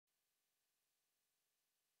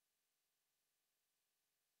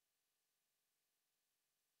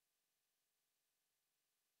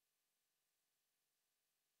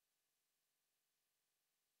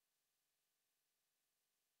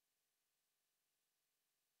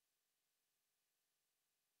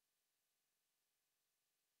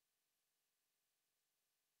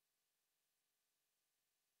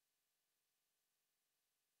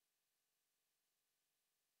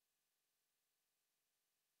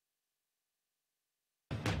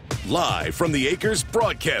Live from the Acres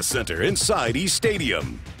Broadcast Center inside East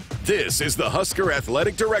Stadium, this is the Husker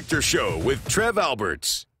Athletic Director Show with Trev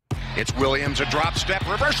Alberts. It's Williams, a drop step,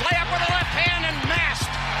 reverse layup with a left hand, and Mast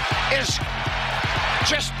is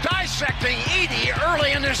just dissecting Edey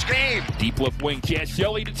early in this game. Deep left wing, Chad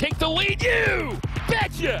Shelley to take the lead. You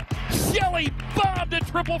betcha! Shelley bombed a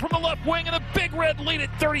triple from the left wing and a big red lead at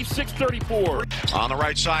 36-34. On the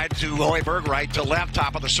right side to Hoiberg, right to left,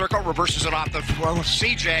 top of the circle, reverses it off the throw.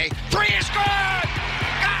 CJ, three is good!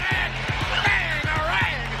 Got it! Bang! All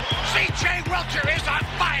right! CJ Welcher is on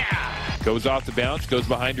fire! Goes off the bounce, goes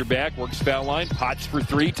behind her back, works foul line, Potts for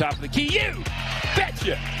three, top of the key. You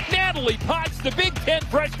betcha! Natalie Potts, the Big Ten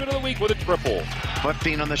Freshman of the Week with a triple.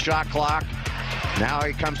 15 on the shot clock. Now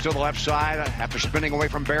he comes to the left side after spinning away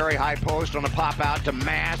from Barry. High post on a pop out to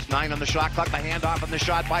Mast. 9 on the shot clock. The handoff on the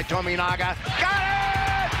shot by Tominaga. Got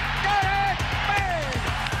it! Got it!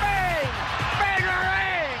 Bang! Bang!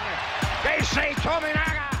 Ring! They say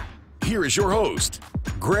Tominaga! Here is your host,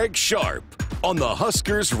 Greg Sharpe, on the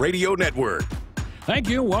Huskers Radio Network. Thank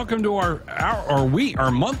you. Welcome to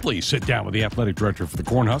our monthly sit down with the athletic director for the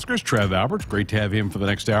Cornhuskers, Trev Alberts. Great to have him for the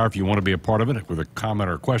next hour. If you want to be a part of it with a comment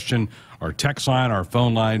or question, our text line, our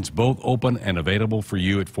phone lines, both open and available for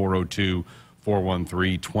you at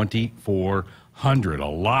 402-413-2400. A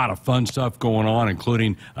lot of fun stuff going on,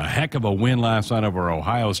 including a heck of a win last night over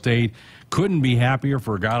Ohio State. Couldn't be happier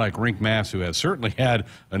for a guy like Rink Mast, who has certainly had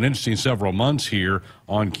an interesting several months here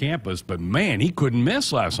on campus. But, man, he couldn't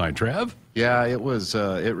miss last night, Trev. Yeah, it was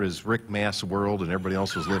Rick Mast's world, and everybody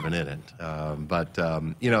else was living in it.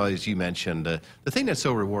 You know, as you mentioned, the thing that's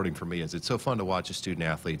so rewarding for me is it's so fun to watch the student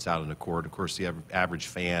athletes out on the court. Of course, the average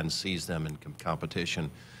fan sees them in competition.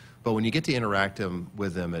 But when you get to interact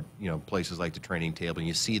with them at, places like the training table, and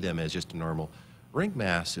you see them as just a normal, Rink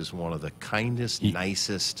Mast is one of the kindest,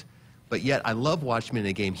 nicest. But yet, I love watching him in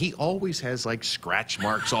a game. He always has, like, scratch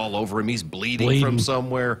marks all over him. He's bleeding from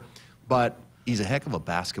somewhere. But he's a heck of a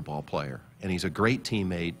basketball player, and he's a great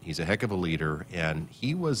teammate. He's a heck of a leader. And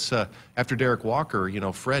he was, after Derek Walker,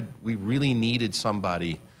 Fred, we really needed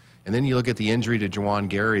somebody. And then you look at the injury to Juwan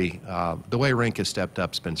Gary. The way Rink has stepped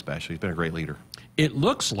up has been special. He's been a great leader. It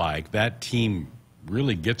looks like that team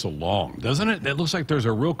really gets along, doesn't it? It looks like there's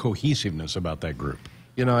a real cohesiveness about that group.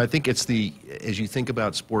 I think it's as you think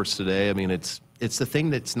about sports today, I mean, it's the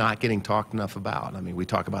thing that's not getting talked enough about. I mean, we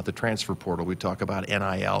talk about the transfer portal, we talk about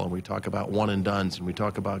NIL, and we talk about one and dones, and we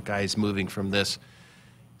talk about guys moving from this.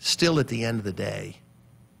 Still, at the end of the day,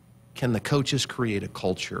 can the coaches create a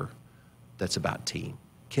culture that's about team?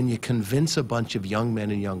 Can you convince a bunch of young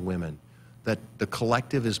men and young women that the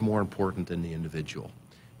collective is more important than the individual?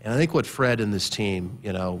 And I think what Fred and this team,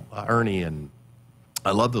 Ernie, and I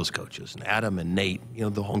love those coaches, and Adam and Nate,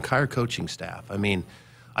 the whole entire coaching staff. I mean,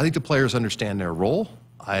 I think the players understand their role.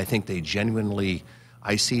 I think they genuinely,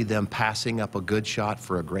 I see them passing up a good shot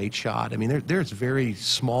for a great shot. I mean, there's very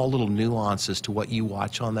small little nuances to what you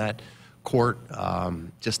watch on that court,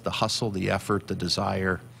 just the hustle, the effort, the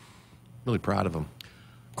desire. Really proud of them.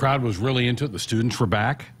 Crowd was really into it. The students were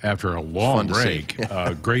back after a long break.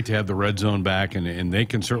 Great to have the red zone back, and they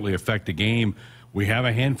can certainly affect the game. We have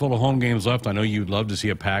a handful of home games left. I know you'd love to see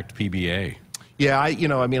a packed PBA. Yeah,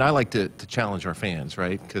 I like to challenge our fans,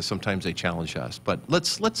 right? Because sometimes they challenge us. But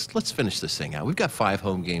let's finish this thing out. We've got 5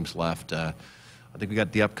 home games left. I think we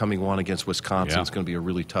got the upcoming one against Wisconsin. Yeah. It's going to be a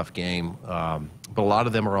really tough game. But a lot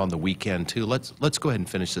of them are on the weekend too. Let's go ahead and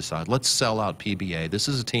finish this out. Let's sell out PBA. This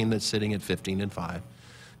is a team that's sitting at 15-5.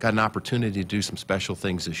 Got an opportunity to do some special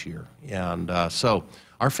things this year, and so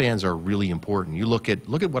our fans are really important. You look at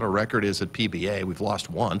what our record is at PBA. We've lost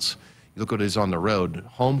once. You look what it is on the road.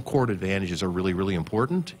 Home court advantages are really, really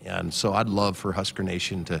important, and so I'd love for Husker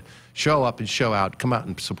Nation to show up and show out, come out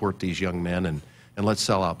and support these young men, and let's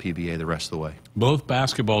sell out PBA the rest of the way. Both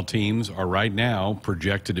basketball teams are right now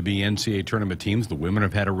projected to be NCAA tournament teams. The women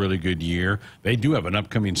have had a really good year. They do have an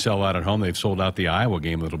upcoming sellout at home. They've sold out the Iowa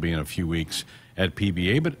game that'll be in a few weeks at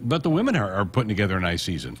PBA, but the women are putting together a nice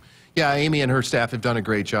season. Yeah, Amy and her staff have done a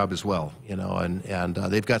great job as well, and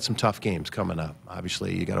they've got some tough games coming up.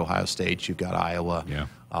 Obviously, you got Ohio State, you've got Iowa. Yeah.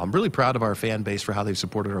 I'm really proud of our fan base for how they've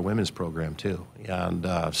supported our women's program too. And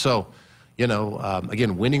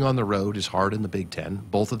again, winning on the road is hard in the Big Ten.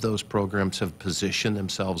 Both of those programs have positioned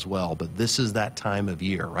themselves well, but this is that time of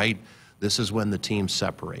year, right? This is when the teams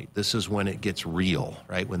separate. This is when it gets real,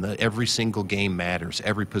 right? When every single game matters,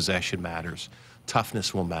 every possession matters,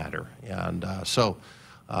 toughness will matter. And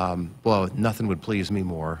nothing would please me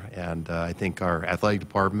more. And I think our athletic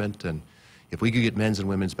department, and if we could get men's and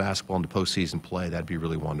women's basketball into postseason play, that'd be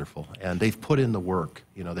really wonderful. And they've put in the work.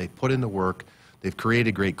 They've put in the work. they've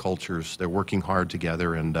created great cultures. They're working hard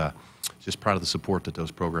together, and just proud of the support that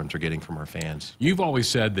those programs are getting from our fans. You've always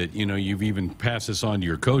said that, you've even passed this on to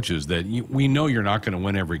your coaches, that we know you're not going to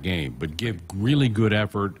win every game, but give really good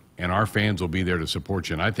effort, and our fans will be there to support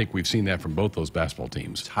you. And I think we've seen that from both those basketball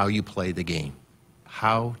teams. It's how you play the game.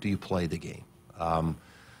 How do you play the game?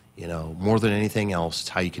 More than anything else, it's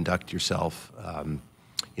how you conduct yourself.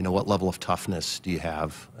 What level of toughness do you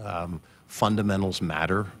have? Fundamentals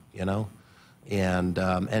matter, and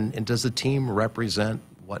does the team represent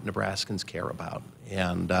what Nebraskans care about?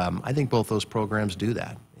 And I think both those programs do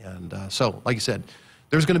that. And so, like you said,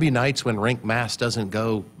 there's going to be nights when Rink Mass doesn't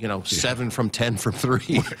go, 7 from 10 from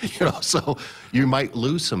 3, so you might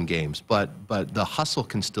lose some games, but the hustle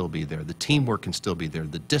can still be there. The teamwork can still be there.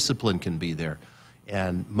 The discipline can be there.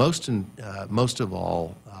 And most of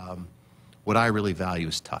all, what I really value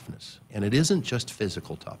is toughness. And it isn't just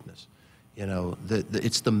physical toughness.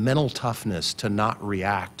 It's the mental toughness to not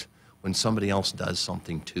react when somebody else does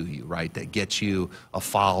something to you, right, that gets you a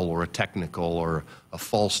foul or a technical or a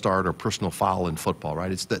false start or personal foul in football,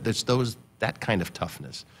 right? It's that kind of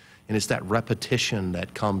toughness. And it's that repetition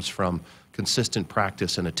that comes from consistent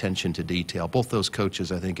practice and attention to detail. Both those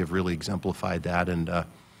coaches, I think, have really exemplified that, and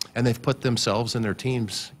they've put themselves and their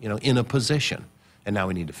teams, in a position. And now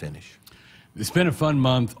we need to finish. It's been a fun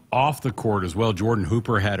month off the court as well. Jordan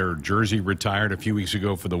Hooper had her jersey retired a few weeks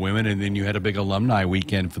ago for the women, and then you had a big alumni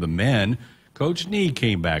weekend for the men. Coach Nee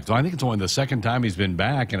came back. So I think it's only the second time he's been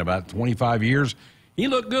back in about 25 years. He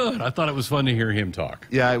looked good. I thought it was fun to hear him talk.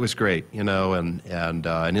 Yeah, it was great,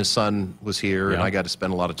 and his son was here, and I got to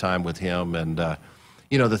spend a lot of time with him. And,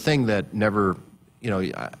 the thing that never,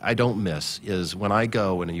 I don't miss is when I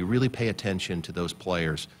go and you really pay attention to those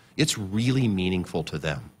players, it's really meaningful to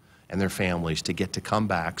them and their families to get to come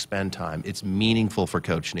back, spend time. It's meaningful for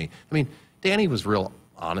Coach Nee. I mean, Danny was real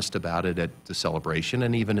honest about it at the celebration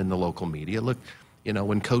and even in the local media. Look,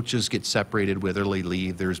 when coaches get separated, whether they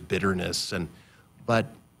leave, there's bitterness. But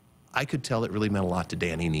I could tell it really meant a lot to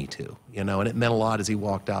Danny Nee, too. And it meant a lot as he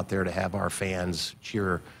walked out there to have our fans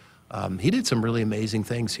cheer. He did some really amazing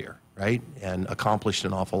things here, right, and accomplished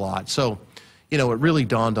an awful lot. So, it really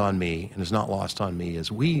dawned on me, and is not lost on me, is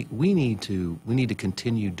we need to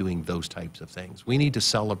continue doing those types of things. We need to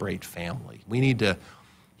celebrate family. We need to,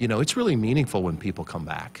 it's really meaningful when people come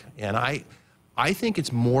back. And I think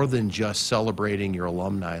it's more than just celebrating your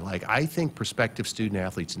alumni. Like, I think prospective student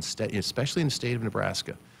athletes, especially in the state of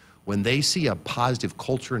Nebraska, when they see a positive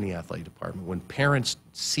culture in the athletic department, when parents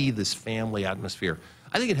see this family atmosphere,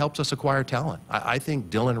 I think it helps us acquire talent. I think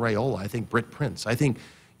Dylan Raiola, I think Britt Prince, I think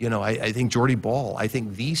Jordy Ball. I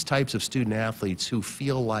think these types of student athletes who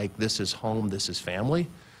feel like this is home, this is family,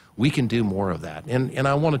 we can do more of that. And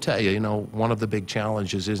I want to tell you, one of the big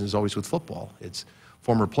challenges is always with football. It's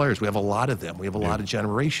former players. We have a lot of them. We have a lot of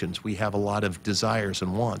generations. We have a lot of desires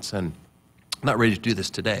and wants. And I'm not ready to do this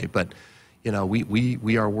today, but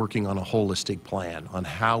we are working on a holistic plan on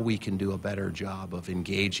how we can do a better job of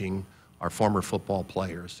engaging our former football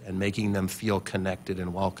players and making them feel connected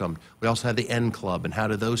and welcomed. We also have the N Club, and how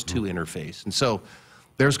do those two interface? And so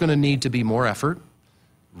there's going to need to be more effort.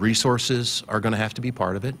 Resources are going to have to be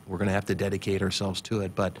part of it. We're going to have to dedicate ourselves to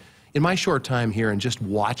it. But in my short time here and just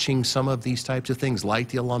watching some of these types of things, like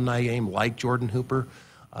the alumni game, like Jordan Hooper,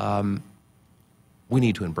 we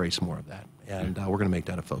need to embrace more of that. And we're going to make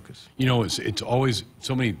that a focus. It's always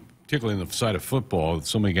so many, particularly on the side of football,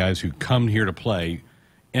 so many guys who come here to play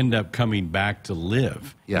end up coming back to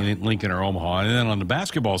live in Lincoln or Omaha. And then on the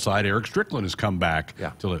basketball side, Eric Strickland has come back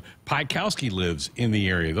to live. Pikowski lives in the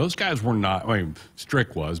area. Those guys were not,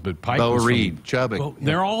 Strick was, but Pike Bo was Reed, Chubbuck. Well,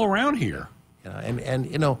 they're all around here.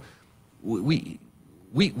 We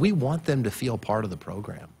want them to feel part of the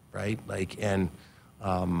program, right? And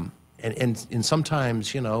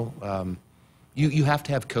sometimes, you have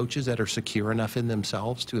to have coaches that are secure enough in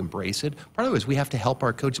themselves to embrace it. Part of it is we have to help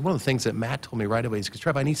our coaches. One of the things that Matt told me right away is,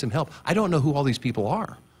 Trev, I need some help. I don't know who all these people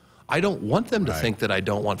are. I don't want them to think that I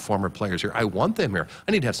don't want former players here. I want them here.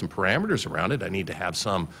 I need to have some parameters around it. I need to have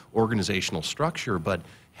some organizational structure, but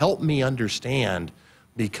help me understand,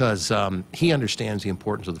 because he understands the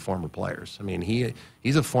importance of the former players. I mean,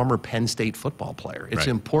 he's a former Penn State football player. It's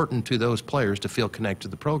important to those players to feel connected to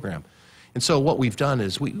the program. And so what we've done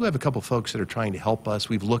is we have a couple folks that are trying to help us.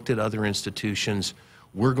 We've looked at other institutions.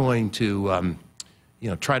 We're going to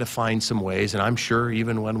try to find some ways, and I'm sure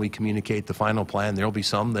even when we communicate the final plan, there'll be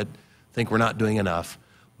some that think we're not doing enough,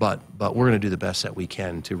 but we're going to do the best that we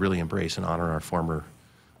can to really embrace and honor our former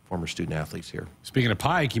student athletes here. Speaking of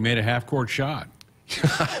Pike, he made a half-court shot.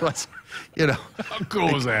 You know, How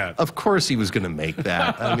cool was that? of course he was going to make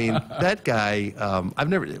that. I mean, that guy, I've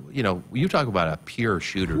never, you know, you talk about a pure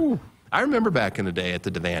shooter. Ooh. I remember back in the day at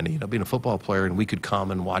the Devaney, you know, being a football player, and we could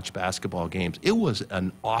come and watch basketball games. It was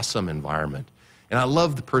an awesome environment. And I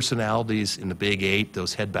love the personalities in the Big Eight,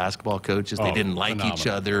 those head basketball coaches. They didn't like each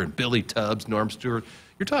other, and Billy Tubbs, Norm Stewart.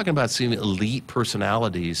 You're talking about seeing elite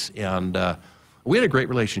personalities, and we had a great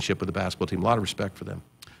relationship with the basketball team, a lot of respect for them.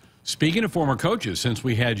 Speaking of former coaches, since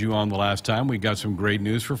we had you on the last time, we got some great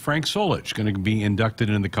news for Frank Solich, going to be inducted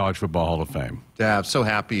into the College Football Hall of Fame. Yeah, I'm so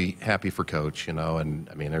happy for Coach, you know, and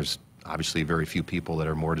I mean, there's obviously very few people that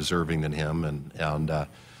are more deserving than him, and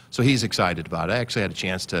so he's excited about it. I actually had a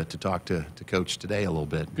chance to talk to Coach today a little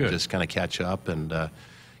bit, just kind of catch up, and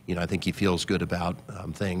you know, I think he feels good about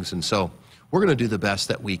things, and so we're going to do the best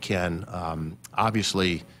that we can.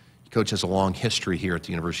 Obviously, Coach has a long history here at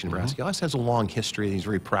the University of Nebraska. He also has a long history that he's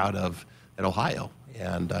very proud of at Ohio,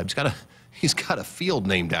 and he's got a field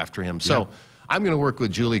named after him. So I'm going to work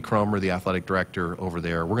with Julie Cromer, the athletic director over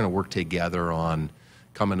there. We're going to work together on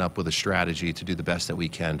coming up with a strategy to do the best that we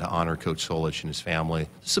can to honor Coach Solich and his family.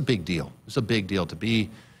 It's a big deal. It's a big deal to be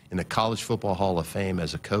in the College Football Hall of Fame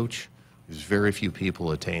as a coach. There's very few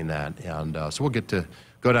people attain that, and so we'll get to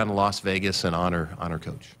go down to Las Vegas and honor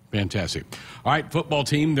Coach. Fantastic. All right, football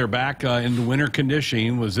team, they're back in the winter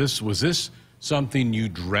conditioning. Was this something you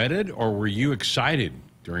dreaded, or were you excited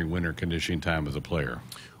during winter conditioning time as a player?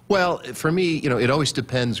 Well, for me, you know, it always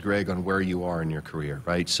depends, Greg, on where you are in your career,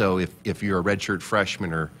 right? So if you're a redshirt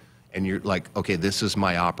freshman and you're like, okay, this is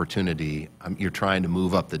my opportunity, you're trying to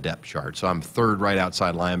move up the depth chart. So I'm third right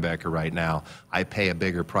outside linebacker right now. I pay a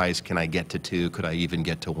bigger price. Can I get to 2? Could I even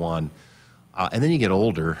get to 1? And then you get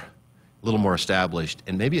older, a little more established,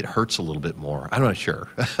 and maybe it hurts a little bit more. I'm not sure.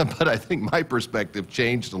 But I think my perspective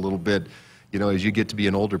changed a little bit. You know, as you get to be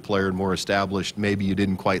an older player and more established, maybe you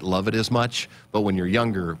didn't quite love it as much. But when you're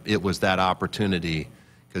younger, it was that opportunity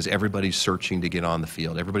because everybody's searching to get on the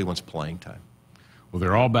field. Everybody wants playing time. Well,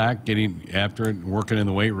 they're all back getting after it and working in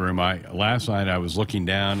the weight room. Last night I was looking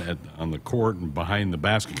down on the court and behind the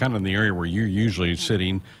basket, kind of in the area where you're usually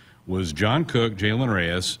sitting, was John Cook, Jalen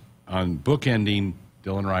Reyes, on bookending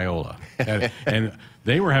Dylan Raiola. And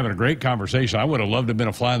they were having a great conversation. I would have loved to have been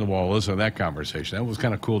a fly on the wall listening to that conversation. That was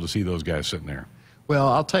kind of cool to see those guys sitting there. Well,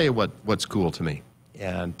 I'll tell you what's cool to me.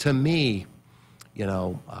 And to me, you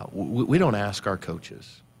know, we don't ask our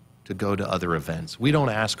coaches to go to other events. We don't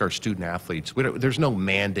ask our student athletes. There's no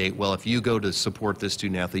mandate, well, if you go to support this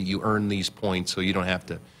student athlete, you earn these points so you don't have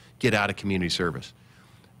to get out of community service.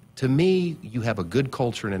 To me, you have a good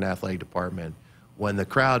culture in an athletic department when the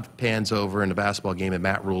crowd pans over in the basketball game and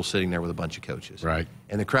Matt Rule's sitting there with a bunch of coaches. Right.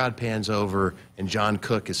 And the crowd pans over and John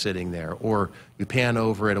Cook is sitting there. Or you pan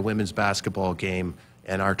over at a women's basketball game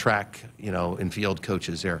and our track, you know, and field coach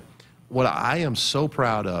is there. What I am so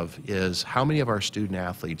proud of is how many of our student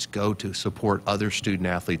athletes go to support other student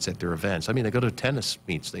athletes at their events. I mean, they go to tennis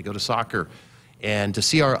meets, they go to soccer. And to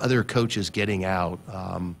see our other coaches getting out,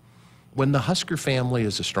 when the Husker family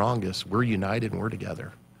is the strongest, we're united and we're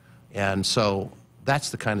together. And so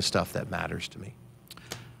that's the kind of stuff that matters to me.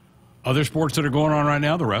 Other sports that are going on right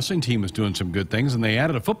now, the wrestling team is doing some good things, and they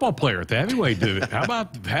added a football player at the heavyweight division. How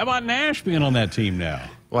about Nash being on that team now?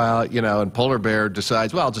 Well, you know, and Polar Bear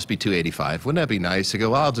decides, well, I'll just be 285. Wouldn't that be nice to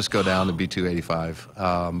go, well, I'll just go down and be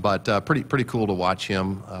 285. But pretty cool to watch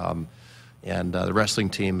him. And the wrestling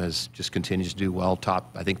team just continues to do well.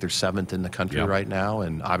 I think they're 7th in the country right now,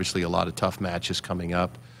 and obviously a lot of tough matches coming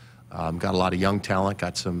up. Got a lot of young talent,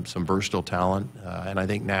 got some versatile talent, and I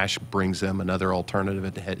think Nash brings them another alternative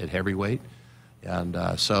at heavyweight. And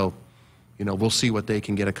so, you know, we'll see what they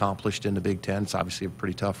can get accomplished in the Big Ten. It's obviously a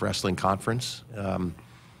pretty tough wrestling conference,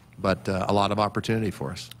 but a lot of opportunity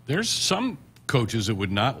for us. There's some coaches that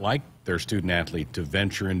would not like their student athlete to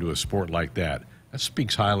venture into a sport like that. That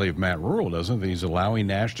speaks highly of Matt Rule, doesn't it? He's allowing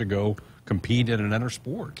Nash to go compete in another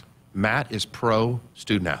sport. Matt is pro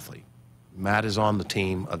student athlete. Matt is on the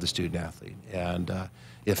team of the student athlete, and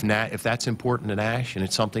if that's important to Nash and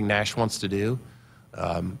it's something Nash wants to do,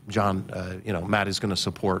 John, you know, Matt is going to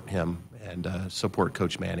support him and support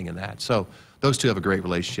Coach Manning in that. So those two have a great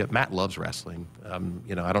relationship. Matt loves wrestling.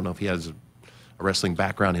 You know, I don't know if he has a wrestling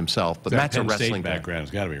background himself, but Matt's a wrestling background.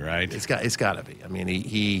 It's got to be right. It's got to be. I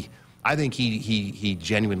mean, I think he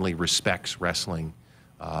genuinely respects wrestling.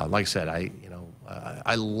 Like I said,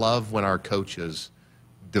 I love when our coaches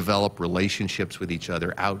develop relationships with each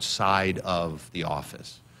other outside of the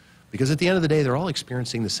office. Because at the end of the day, they're all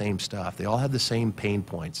experiencing the same stuff. They all have the same pain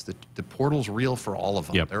points. The portal's real for all of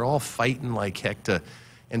them. Yep. They're all fighting like heck to.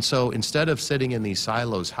 And so instead of sitting in these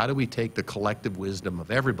silos, how do we take the collective wisdom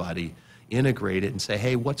of everybody integrate it and say,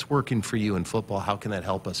 hey, what's working for you in football? How can that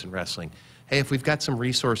help us in wrestling? Hey, if we've got some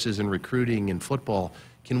resources in recruiting in football,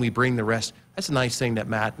 can we bring the rest? That's a nice thing that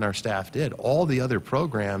Matt and our staff did. All the other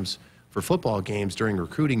programs for football games during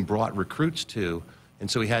recruiting brought recruits to, and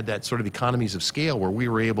so we had that sort of economies of scale where we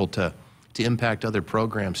were able to impact other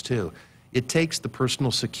programs too. It takes the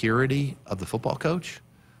personal security of the football coach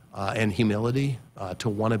and humility to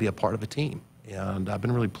want to be a part of a team. And I've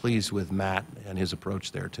been really pleased with Matt and his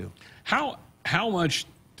approach there too. How much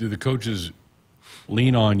do the coaches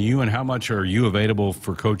lean on you, and how much are you available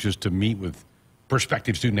for coaches to meet with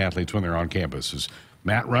prospective student athletes when they're on campus? Is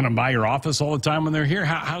Matt running by your office all the time when they're here?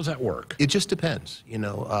 How's that work? It just depends. You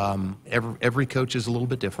know, every coach is a little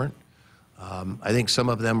bit different. I think some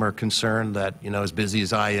of them are concerned that, you know, as busy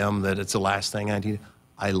as I am, that it's the last thing I do.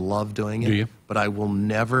 I love doing it, Do you? but I will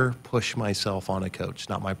never push myself on a coach. It's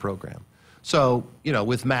not my program. So, you know,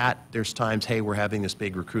 with Matt, there's times, hey, we're having this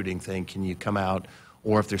big recruiting thing. Can you come out?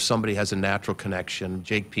 Or if there's somebody has a natural connection.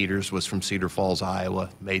 Jake Peters was from Cedar Falls, Iowa,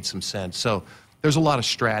 made some sense. So there's a lot of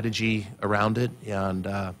strategy around it. And,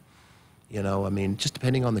 you know, I mean, just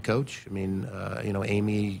depending on the coach. I mean, you know,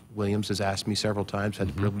 Amy Williams has asked me several times, had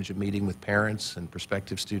the privilege of meeting with parents and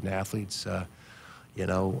prospective student athletes, you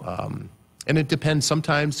know, and it depends.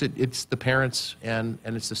 Sometimes it's the parents and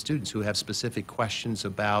it's the students who have specific questions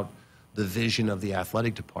about the vision of the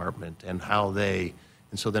athletic department and how they,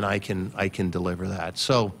 and so then I can deliver that.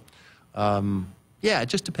 So, yeah, it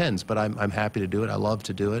just depends, but I'm happy to do it. I love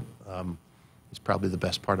to do it. It's probably the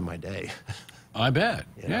best part of my day. I bet.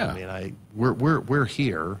 You know, Yeah. I mean, we're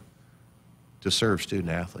here to serve student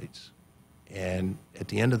athletes, and at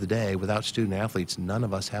the end of the day, without student athletes, none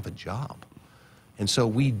of us have a job. And so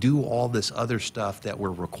we do all this other stuff that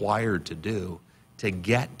we're required to do to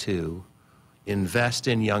get to invest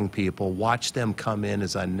in young people, watch them come in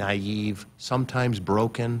as a naive, sometimes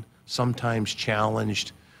broken, sometimes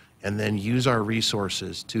challenged, and then use our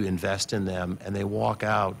resources to invest in them, and they walk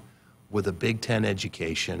out with a Big Ten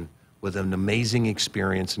education, with an amazing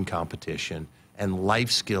experience in competition, and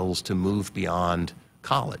life skills to move beyond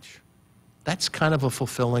college. That's kind of a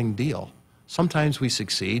fulfilling deal. Sometimes we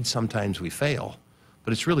succeed, sometimes we fail,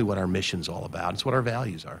 but it's really what our mission's all about. It's what our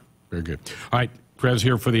values are. Very good. All right, Trev's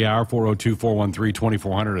here for the hour,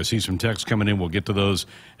 402-413-2400. I see some texts coming in. We'll get to those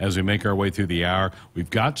as we make our way through the hour. We've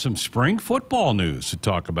got some spring football news to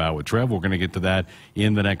talk about with Trev. We're going to get to that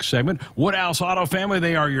in the next segment. Woodhouse Auto Family,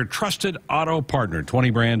 they are your trusted auto partner. 20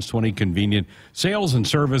 brands, 20 convenient sales and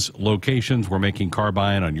service locations. We're making car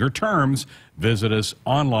buying on your terms. Visit us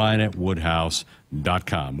online at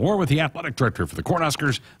woodhouse.com. More with the athletic director for the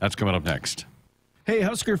Cornhuskers. That's coming up next. Hey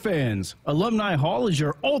Husker fans, Alumni Hall is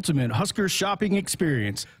your ultimate Husker shopping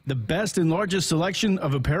experience. The best and largest selection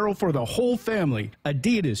of apparel for the whole family.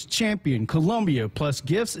 Adidas, Champion, Columbia, plus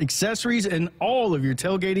gifts, accessories, and all of your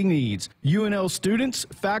tailgating needs. UNL students,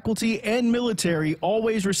 faculty, and military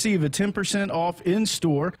always receive a 10% off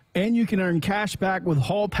in-store, and you can earn cash back with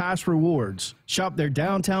Hall Pass rewards. Shop their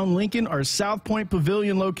downtown Lincoln or South Point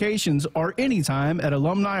Pavilion locations or anytime at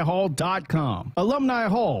alumnihall.com. Alumni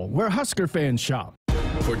Hall, where Husker fans shop.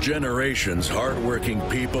 For generations, hardworking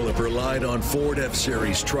people have relied on Ford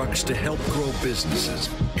F-Series trucks to help grow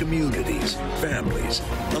businesses, communities, families.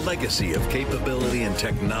 A legacy of capability and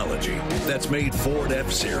technology that's made Ford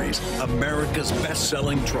F-Series America's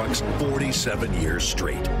best-selling trucks 47 years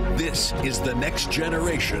straight. This is the next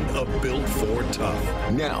generation of Built Ford Tough.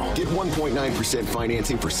 Now, get 1.9%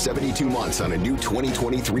 financing for 72 months on a new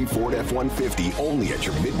 2023 Ford F-150 only at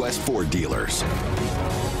your Midwest Ford dealers.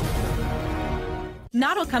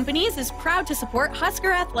 Noddle Companies is proud to support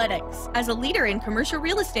Husker Athletics. As a leader in commercial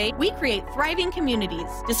real estate, we create thriving communities.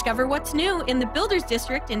 Discover what's new in the Builders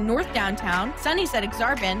District in North Downtown, Sunny's at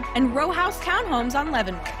Exarban, and Row House Townhomes on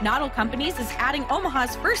Leavenworth. Noddle Companies is adding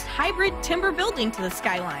Omaha's first hybrid timber building to the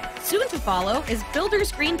skyline. Soon to follow is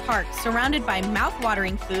Builders Green Park, surrounded by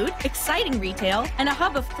mouth-watering food, exciting retail, and a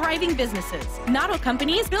hub of thriving businesses. Noddle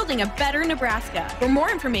Companies, building a better Nebraska. For more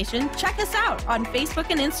information, check us out on Facebook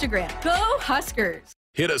and Instagram. Go Huskers!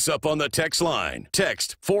 Hit us up on the text line.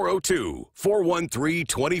 Text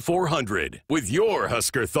 402-413-2400 with your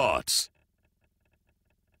Husker thoughts.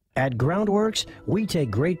 At Groundworks, we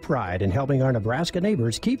take great pride in helping our Nebraska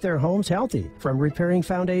neighbors keep their homes healthy. From repairing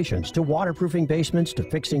foundations to waterproofing basements to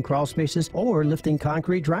fixing crawl spaces or lifting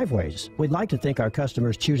concrete driveways. We'd like to think our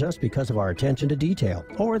customers choose us because of our attention to detail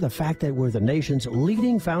or the fact that we're the nation's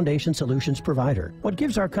leading foundation solutions provider. What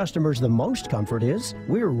gives our customers the most comfort is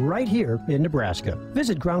we're right here in Nebraska.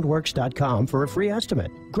 Visit groundworks.com for a free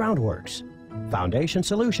estimate. Groundworks, foundation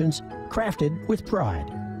solutions crafted with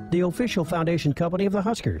pride. the official foundation company of the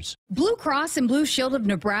Huskers. Blue Cross and Blue Shield of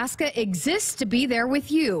Nebraska exists to be there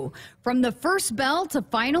with you. From the first bell to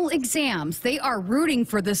final exams, they are rooting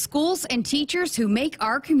for the schools and teachers who make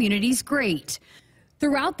our communities great.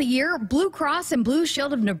 Throughout the year, Blue Cross and Blue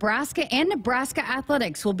Shield of Nebraska and Nebraska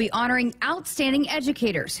Athletics will be honoring outstanding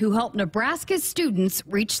educators who help Nebraska's students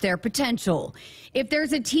reach their potential. If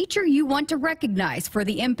there's a teacher you want to recognize for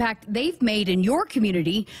the impact they've made in your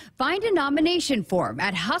community, find a nomination form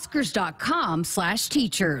at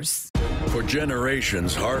huskers.com/teachers. For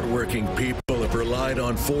generations, hardworking people have relied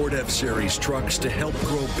on Ford F-Series trucks to help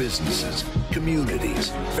grow businesses,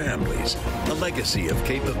 communities, families. A legacy of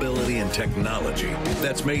capability and technology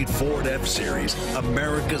that's made Ford F-Series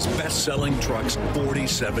America's best-selling trucks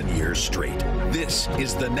 47 years straight. This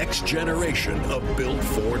is the next generation of Built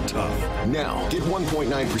Ford Tough. Now, get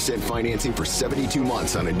 1.9% financing for 72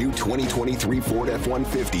 months on a new 2023 Ford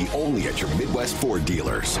F-150 only at your Midwest Ford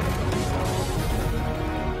dealers.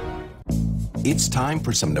 It's time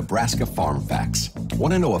for some Nebraska farm facts.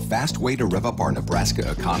 Want to know a fast way to rev up our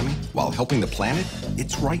Nebraska economy while helping the planet?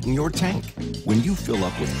 It's right in your tank. When you fill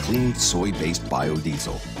up with clean soy-based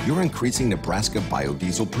biodiesel, you're increasing Nebraska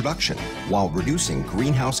biodiesel production while reducing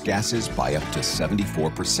greenhouse gases by up to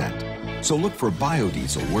 74%. So look for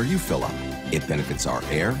biodiesel where you fill up. It benefits our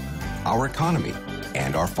air, our economy,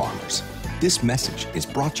 and our farmers. This message is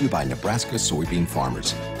brought to you by Nebraska soybean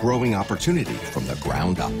farmers, growing opportunity from the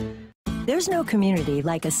ground up. There's no community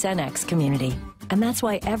like a Cenex community, and that's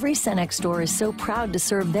why every Cenex store is so proud to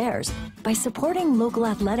serve theirs by supporting local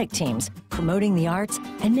athletic teams, promoting the arts,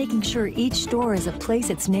 and making sure each store is a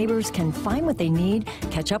place its neighbors can find what they need,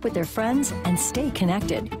 catch up with their friends, and stay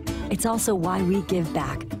connected. It's also why we give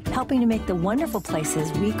back, helping to make the wonderful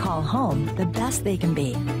places we call home the best they can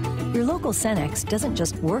be. Your local Cenex doesn't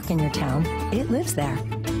just work in your town, it lives there.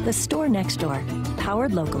 The store next door,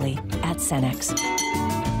 powered locally at Cenex.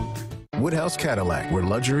 Woodhouse Cadillac, where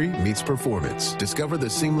luxury meets performance. Discover the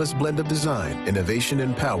seamless blend of design, innovation,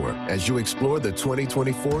 and power as you explore the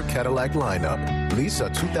 2024 Cadillac lineup. Lease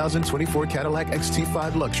a 2024 Cadillac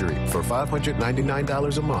XT5 Luxury for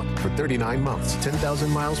 $599 a month for 39 months,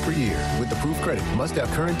 10,000 miles per year. With approved credit, must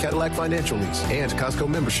have current Cadillac financial lease and Costco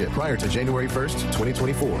membership prior to January 1st,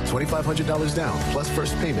 2024. $2,500 down, plus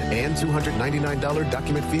first payment and $299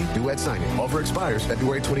 document fee due at signing. Offer expires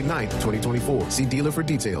February 29th, 2024. See dealer for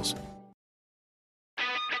details.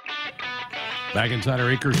 Back inside our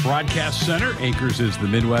Acres Broadcast Center. Acres is the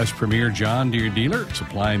Midwest premier John Deere dealer,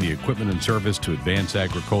 supplying the equipment and service to advance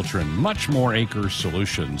agriculture and much more. Acres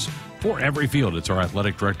solutions for every field. It's our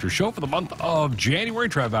athletic director show for the month of January.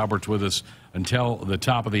 Trev Albert's with us until the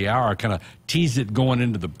top of the hour. I kind of teased it going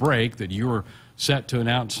into the break that you were set to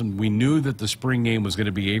announce, and we knew that the spring game was going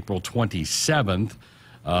to be April 27th.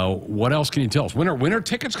 What else can you tell us? When are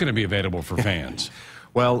tickets going to be available for fans?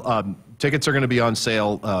 Well, tickets are going to be on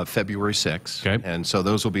sale February 6th. Okay. And so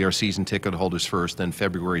those will be our season ticket holders first. Then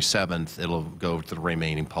February 7th, it'll go to the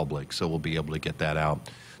remaining public. So we'll be able to get that out.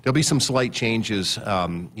 There'll be some slight changes,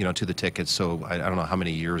 to the tickets. So I don't know how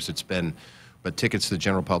many years it's been, but tickets to the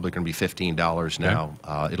general public are going to be $15 now.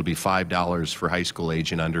 Okay. It'll be $5 for high school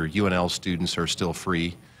age and under. UNL students are still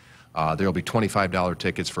free. There'll be $25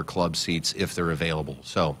 tickets for club seats if they're available.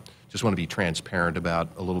 So just want to be transparent about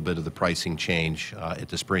a little bit of the pricing change at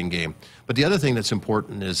the spring game. But the other thing that's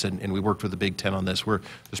important is, and we worked with the Big Ten on this, where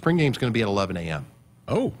the spring game is going to be at 11 a.m.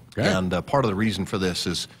 Oh, okay. And part of the reason for this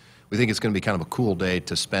is we think it's going to be kind of a cool day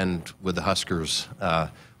to spend with the Huskers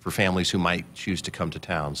for families who might choose to come to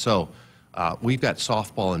town. So we've got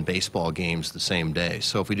softball and baseball games the same day.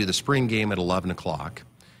 So if we do the spring game at 11 o'clock,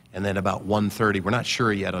 and then about 1:30, we're not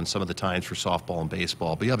sure yet on some of the times for softball and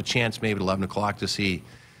baseball, but you have a chance maybe at 11 o'clock to see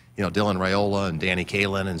Dylan Raiola and Danny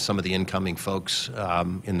Kalin and some of the incoming folks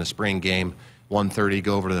in the spring game. 1:30,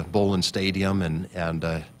 go over to Bowlin Stadium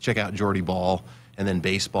and check out Jordy Ball, and then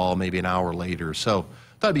baseball maybe an hour later. So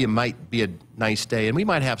thought it might be a nice day, and we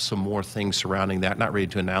might have some more things surrounding that. Not ready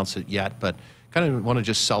to announce it yet, but kind of want to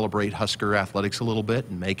just celebrate Husker athletics a little bit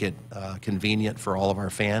and make it convenient for all of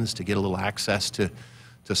our fans to get a little access to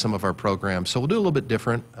some of our programs. So we'll do a little bit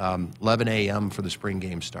different, 11 a.m. for the spring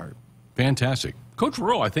game start. Fantastic. Coach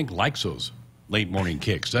Rowe, I think, likes those late morning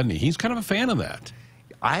kicks, doesn't he? He's kind of a fan of that.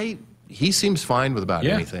 He seems fine with about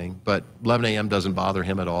anything, but 11 a.m. doesn't bother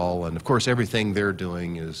him at all. And, of course, everything they're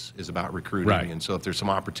doing is about recruiting. Right. And so if there's some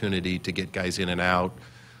opportunity to get guys in and out,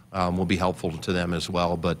 will be helpful to them as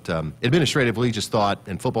well. But administratively, just thought,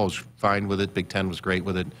 and football was fine with it, Big Ten was great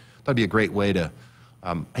with it, thought it'd be a great way to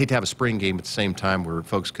hate to have a spring game at the same time where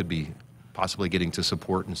folks could be possibly getting to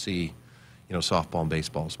support and see softball and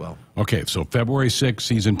baseball as well. Okay, so February 6th,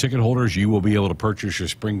 season ticket holders, you will be able to purchase your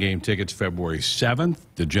spring game tickets. February 7th,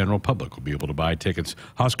 the general public will be able to buy tickets.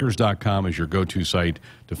 Huskers.com is your go-to site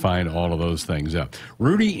to find all of those things out.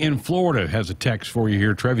 Rudy in Florida has a text for you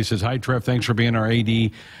here. Trev, he says, hi, Trev, thanks for being our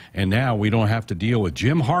AD. And now we don't have to deal with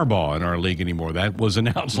Jim Harbaugh in our league anymore. That was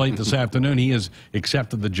announced late this afternoon. He has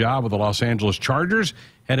accepted the job with the Los Angeles Chargers,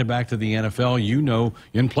 headed back to the NFL. You know,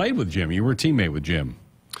 and played with Jim. You were a teammate with Jim.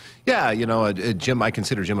 Yeah, Jim, I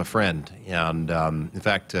consider Jim a friend. And in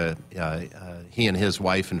fact, he and his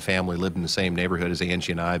wife and family lived in the same neighborhood as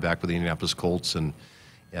Angie and I back with the Indianapolis Colts. And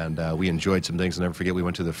we enjoyed some things. I'll never forget, we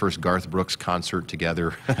went to the first Garth Brooks concert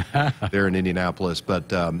together there in Indianapolis.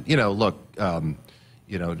 But, look,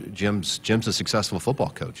 Jim's a successful football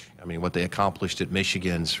coach. I mean, what they accomplished at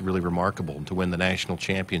Michigan's really remarkable. To win the national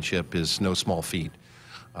championship is no small feat.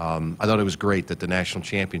 I thought it was great that the national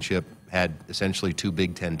championship had essentially 2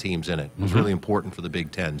 Big Ten teams in it. It was really important for the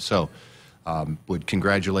Big Ten. So would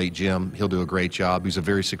congratulate Jim. He'll do a great job. He's a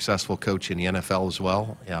very successful coach in the NFL as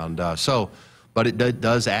well. And but it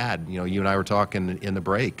does add, you and I were talking in the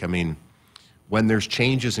break. I mean, when there's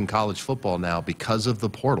changes in college football now because of the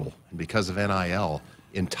portal and because of NIL,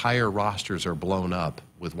 entire rosters are blown up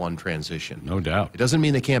with one transition. No doubt. It doesn't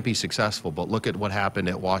mean they can't be successful, but look at what happened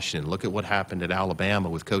at Washington. Look at what happened at Alabama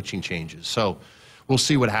with coaching changes. So we'll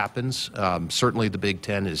see what happens. Certainly the Big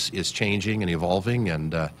Ten is changing and evolving,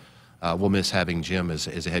 and we'll miss having Jim as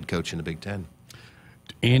a head coach in the Big Ten.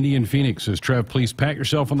 Andy in Phoenix says, Trev, please pat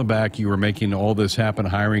yourself on the back. You are making all this happen,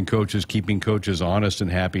 hiring coaches, keeping coaches honest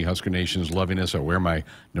and happy. Husker Nation is loving us. I wear my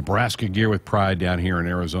Nebraska gear with pride down here in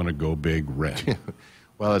Arizona. Go Big Red.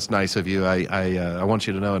 Well, it's nice of you. I want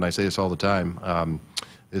you to know, and I say this all the time,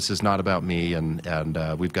 this is not about me, and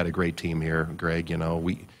we've got a great team here, Greg.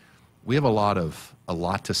 We have a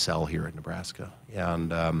lot to sell here at Nebraska,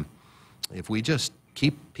 and if we just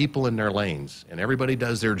keep people in their lanes and everybody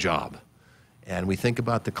does their job, and we think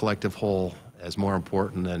about the collective whole as more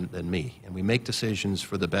important than me, and we make decisions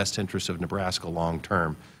for the best interest of Nebraska long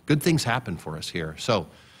term, good things happen for us here. So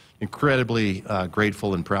incredibly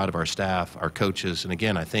grateful and proud of our staff, our coaches, and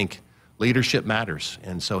again, I think leadership matters.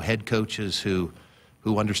 And so head coaches who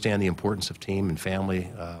understand the importance of team and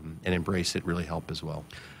family and embrace it really help as well.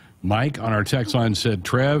 Mike on our text line said,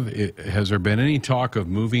 Trev, has there been any talk of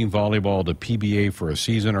moving volleyball to PBA for a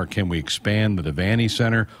season, or can we expand the Devaney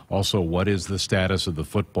Center? Also, what is the status of the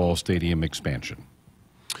football stadium expansion?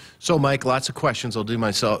 So, Mike, lots of questions. I'll do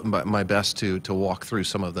my best to walk through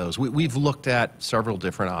some of those. We've looked at several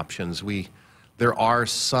different options. There are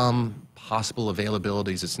some possible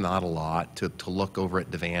availabilities. It's not a lot to look over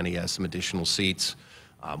at Devaney as some additional seats.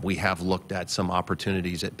 We have looked at some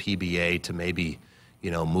opportunities at PBA to maybe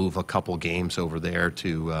move a couple games over there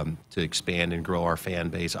to expand and grow our fan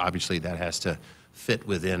base. Obviously, that has to fit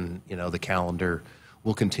within the calendar.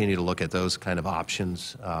 We'll continue to look at those kind of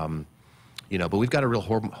options. But we've got a real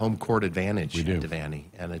home court advantage in Devaney,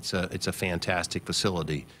 and it's a fantastic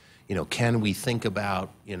facility. Can we think about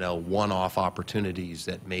one-off opportunities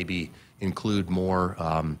that maybe include more?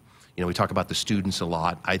 We talk about the students a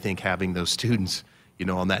lot. I think having those students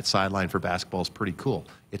on that sideline for basketball is pretty cool.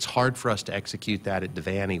 It's hard for us to execute that at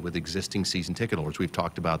Devaney with existing season ticket holders. We've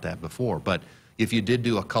talked about that before. But if you did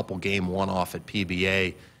do a couple game one-off at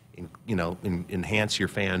PBA, enhance your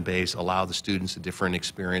fan base, allow the students a different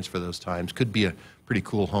experience for those times, could be a pretty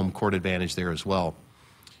cool home court advantage there as well.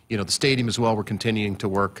 The stadium as well, we're continuing to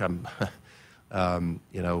work.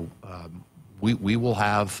 We will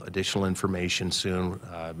have additional information soon.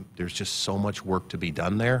 There's just so much work to be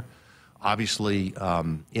done there. Obviously,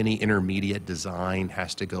 any intermediate design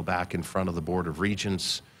has to go back in front of the Board of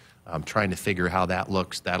Regents. Trying to figure how that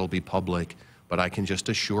looks. That'll be public. But I can just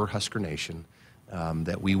assure Husker Nation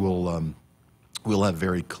that we'll have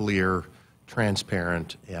very clear,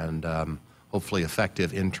 transparent, and hopefully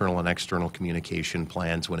effective internal and external communication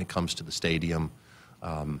plans when it comes to the stadium.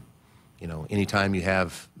 Anytime you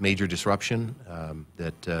have major disruption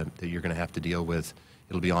that you're going to have to deal with,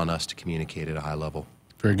 it'll be on us to communicate at a high level.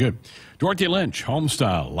 Very good. Dorothy Lynch,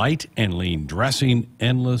 Homestyle, light and lean dressing,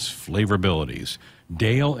 endless flavorabilities.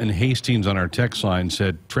 Dale and Hastings on our text line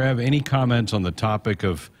said, Trev, any comments on the topic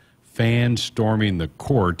of fans storming the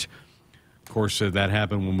court? Of course, that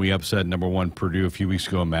happened when we upset #1 Purdue a few weeks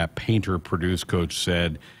ago. Matt Painter, Purdue's coach,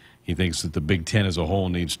 said he thinks that the Big Ten as a whole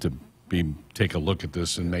needs to take a look at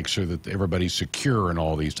this and make sure that everybody's secure and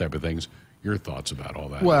all these type of things. Your thoughts about all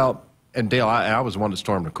that? Well, and Dale, I was one to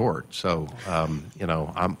storm the court, so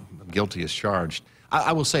I'm guilty as charged.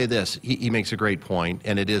 I will say this: he makes a great point,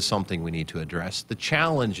 and it is something we need to address. The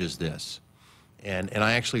challenge is this, and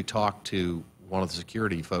I actually talked to one of the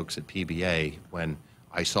security folks at PBA when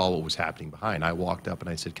I saw what was happening behind. I walked up and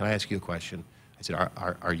I said, "Can I ask you a question?" I said,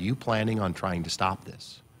 "Are you planning on trying to stop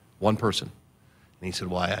this?" One person. And he said,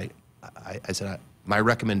 "Well, I said, my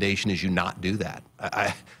recommendation is you not do that.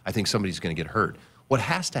 I think somebody's going to get hurt." What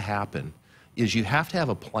has to happen is you have to have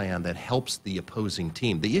a plan that helps the opposing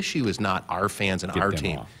team. The issue is not our fans and our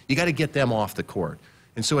team. You got to get them off the court.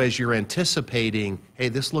 And so as you're anticipating, hey,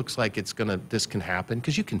 this looks like this can happen,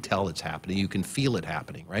 because you can tell it's happening. You can feel it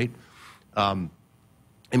happening, right?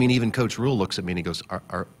 I mean, even Coach Rule looks at me and he goes,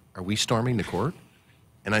 are we storming the court?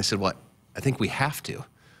 And I said, well, I think we have to.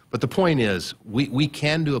 But the point is, we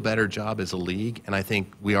can do a better job as a league, and I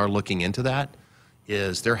think we are looking into that,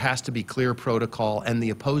 is there has to be clear protocol, and the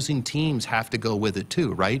opposing teams have to go with it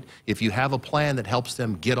too, right? If you have a plan that helps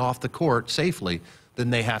them get off the court safely, then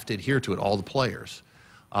they have to adhere to it, all the players.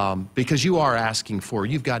 Because you are asking for,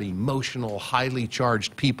 you've got emotional, highly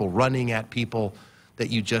charged people running at people that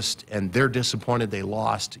and they're disappointed they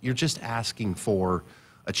lost. You're just asking for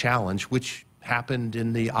a challenge, which happened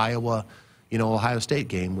in the Iowa, Ohio State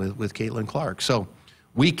game with Caitlin Clark. So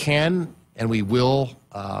we can and we will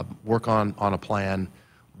work on a plan,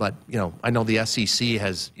 but I know the SEC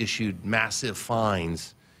has issued massive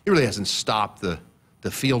fines. It really hasn't stopped the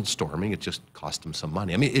field storming. It just cost them some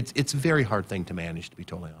money. I mean, it's a very hard thing to manage, to be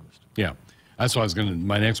totally honest. Yeah. That's what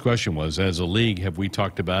my next question was, as a league, have we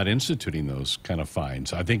talked about instituting those kind of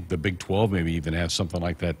fines? I think the Big 12 maybe even has something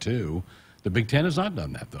like that too. The Big 10 has not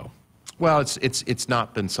done that, though. Well, it's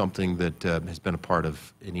not been something that has been a part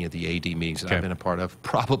of any of the AD meetings that I've been a part of,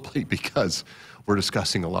 probably because we're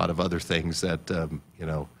discussing a lot of other things that,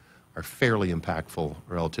 are fairly impactful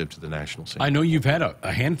relative to the national scene. I know you've had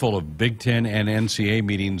a handful of Big 10 and NCAA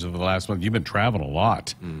meetings over the last month. You've been traveling a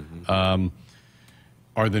lot. Mm-hmm.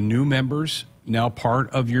 Are the new members now part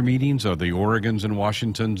of your meetings? Are the Oregons and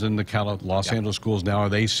Washingtons and the Los Angeles schools now, are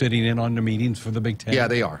they sitting in on the meetings for the Big 10? Yeah,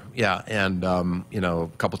 they are. Yeah, and, a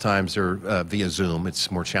couple times they're via Zoom.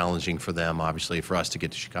 It's more challenging for them, obviously, for us to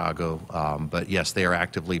get to Chicago. But, yes, they are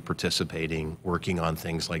actively participating, working on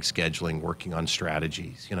things like scheduling, working on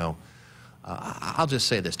strategies, I'll just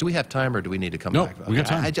say this. Do we have time or do we need to come back? No, we got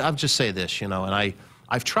time. I'll just say this, and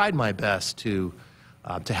I've tried my best to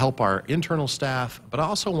help our internal staff, but I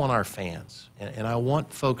also want our fans. And I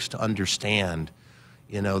want folks to understand,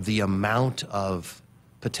 the amount of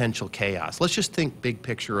potential chaos. Let's just think big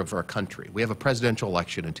picture of our country. We have a presidential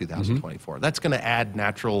election in 2024. Mm-hmm. That's going to add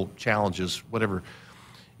natural challenges, whatever.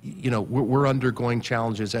 We're undergoing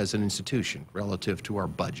challenges as an institution relative to our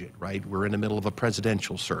budget, right? We're in the middle of a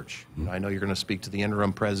presidential search. Mm-hmm. I know you're going to speak to the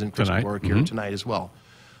interim president, Chris Kabourek, here tonight as well.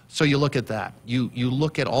 So you look at that. You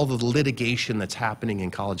look at all the litigation that's happening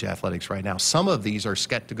in college athletics right now. Some of these are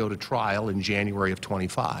set to go to trial in January of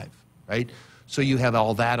 25, right? So you have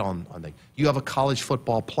all that on thing. You have a college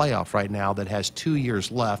football playoff right now that has 2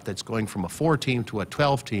 years left that's going from a 4-team to a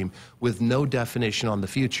 12-team with no definition on the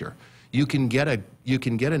future. You can get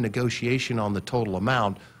a negotiation on the total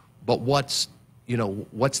amount, but what's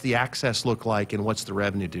the access look like and what's the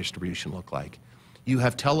revenue distribution look like? You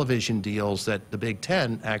have television deals that the Big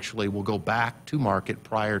Ten actually will go back to market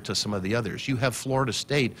prior to some of the others. You have Florida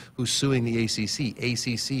State who's suing the ACC.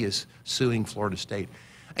 ACC is suing Florida State.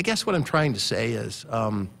 I guess what I'm trying to say is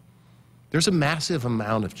there's a massive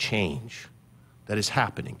amount of change that is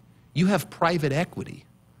happening. You have private equity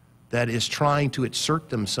that is trying to insert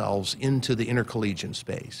themselves into the intercollegiate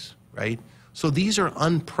space, right? So these are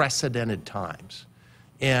unprecedented times.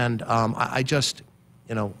 And I just,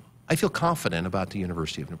 I feel confident about the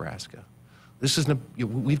University of Nebraska.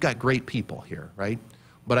 We've got great people here, right?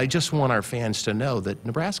 But I just want our fans to know that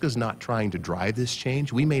Nebraska is not trying to drive this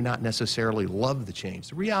change. We may not necessarily love the change.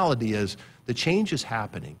 The reality is the change is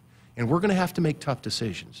happening, and we're going to have to make tough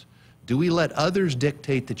decisions. Do we let others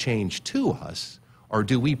dictate the change to us, or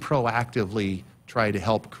do we proactively try to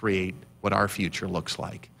help create what our future looks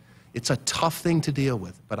like? It's a tough thing to deal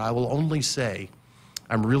with, but I will only say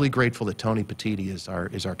I'm really grateful that Tony Petitti is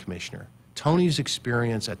our commissioner. Tony's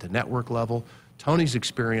experience at the network level, Tony's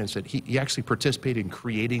experience that he actually participated in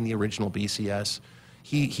creating the original BCS.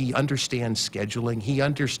 He understands scheduling. He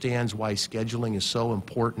understands why scheduling is so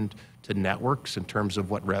important to networks in terms of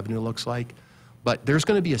what revenue looks like. But there's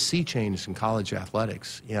going to be a sea change in college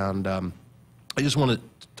athletics, and I just want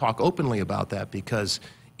to talk openly about that because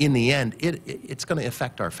in the end, it's going to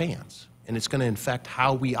affect our fans, and it's going to affect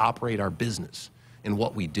how we operate our business and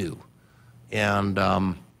what we do. And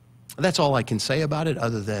that's all I can say about it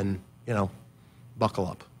other than, buckle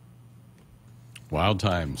up. Wild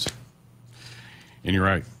times. And you're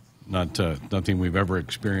right. Nothing we've ever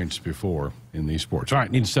experienced before in these sports. All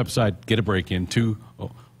right, need to step aside, get a break in.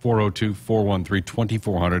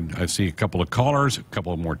 402-413-2400. I see a couple of callers, a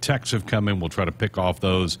couple of more texts have come in. We'll try to pick off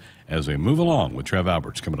those as we move along with Trev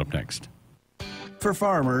Alberts coming up next. For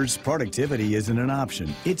farmers, productivity isn't an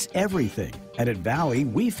option, it's everything. And at Valley,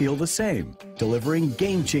 we feel the same, delivering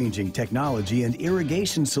game-changing technology and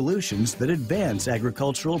irrigation solutions that advance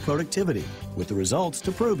agricultural productivity, with the results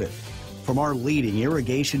to prove it. From our leading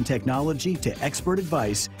irrigation technology to expert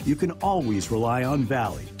advice, you can always rely on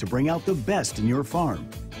Valley to bring out the best in your farm.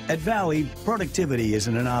 At Valley, productivity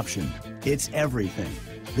isn't an option, it's everything.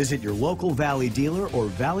 Visit your local Valley dealer or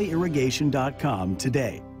valleyirrigation.com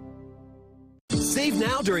today. Save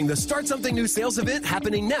now during the Start Something New sales event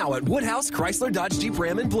happening now at Woodhouse, Chrysler, Dodge, Jeep,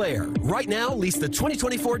 Ram, and Blair. Right now, lease the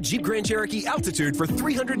 2024 Jeep Grand Cherokee Altitude for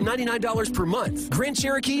 $399 per month. Grand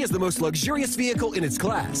Cherokee is the most luxurious vehicle in its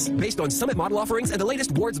class, based on Summit model offerings and the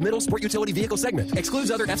latest Ward's middle sport utility vehicle segment.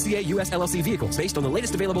 Excludes other FCA US LLC vehicles based on the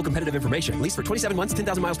latest available competitive information. Lease for 27 months,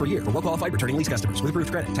 10,000 miles per year for well-qualified returning lease customers with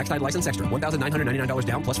approved credit. Tax title license extra, $1,999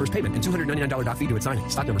 down plus first payment and $299 doc fee to its signing.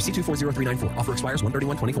 Stock number C240394. Offer expires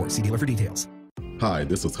 1/31/24. See dealer for details. Hi,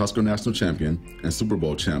 this is Husker National Champion and Super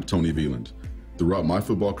Bowl champ Tony Veland. Throughout my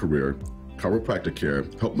football career, chiropractic care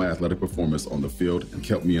helped my athletic performance on the field and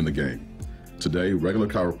kept me in the game. Today, regular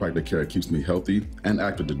chiropractic care keeps me healthy and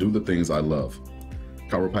active to do the things I love.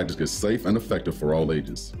 Chiropractic is safe and effective for all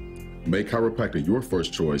ages. Make chiropractic your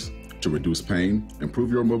first choice to reduce pain,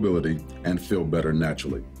 improve your mobility, and feel better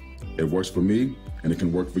naturally. It works for me, and it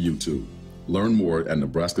can work for you too. Learn more at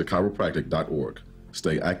nebraska-chiropractic.org.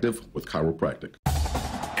 Stay active with chiropractic.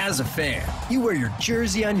 As a fan, you wear your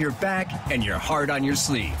jersey on your back and your heart on your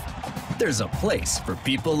sleeve. There's a place for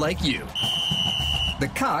people like you. The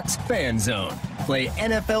Cox Fan Zone. Play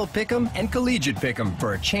NFL Pick'em and Collegiate Pick'em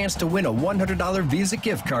for a chance to win a $100 Visa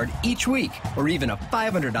gift card each week, or even a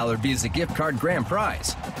 $500 Visa gift card grand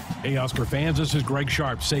prize. Hey, Husker fans, this is Greg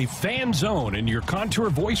Sharpe. Say Fan Zone in your Contour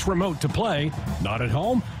voice remote to play. Not at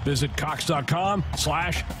home? Visit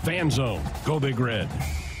cox.com/fanzone. Go Big Red.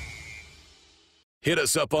 Hit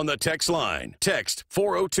us up on the text line. Text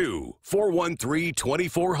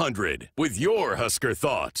 402-413-2400 with your Husker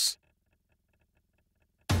thoughts.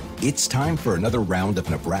 It's time for another round of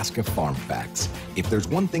Nebraska Farm Facts. If there's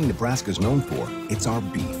one thing Nebraska's known for, it's our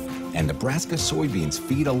beef. And Nebraska soybeans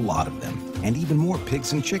feed a lot of them, and even more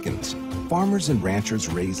pigs and chickens. Farmers and ranchers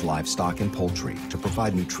raise livestock and poultry to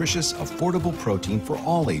provide nutritious, affordable protein for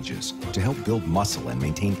all ages to help build muscle and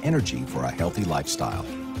maintain energy for a healthy lifestyle.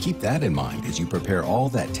 Keep that in mind as you prepare all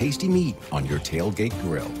that tasty meat on your tailgate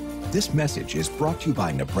grill. This message is brought to you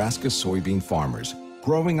by Nebraska soybean farmers,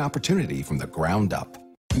 growing opportunity from the ground up.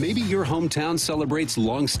 Maybe your hometown celebrates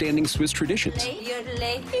long-standing Swiss traditions.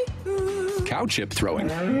 Cow chip throwing,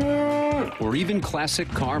 or even classic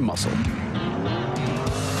car muscle.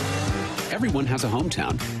 Everyone has a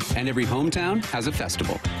hometown, and every hometown has a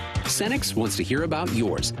festival. Cenex wants to hear about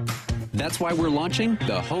yours. That's why we're launching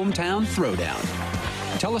the Hometown Throwdown.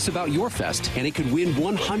 Tell us about your fest, and it could win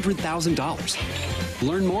 $100,000.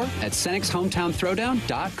 Learn more at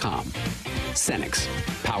CenexHometownThrowdown.com. Cenex,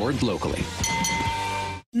 powered locally.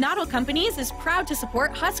 Noddle Companies is proud to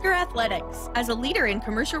support Husker Athletics. As a leader in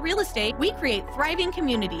commercial real estate, we create thriving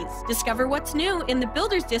communities. Discover what's new in the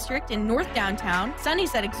Builders District in North Downtown,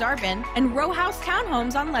 Sunnyside Exarban, and row house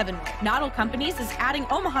townhomes on Leavenworth. Noddle Companies is adding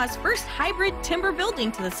Omaha's first hybrid timber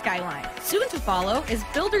building to the skyline. Soon to follow is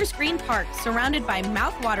Builders Green Park, surrounded by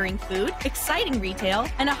mouth-watering food, exciting retail,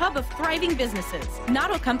 and a hub of thriving businesses.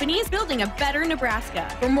 Noddle Companies, building a better Nebraska.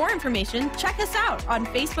 For more information, check us out on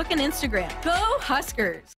Facebook and Instagram. Go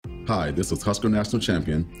Huskers! Hi, this is Husker National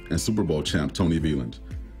Champion and Super Bowl champ Tony Veland.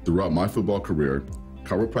 Throughout my football career,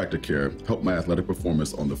 chiropractic care helped my athletic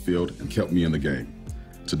performance on the field and kept me in the game.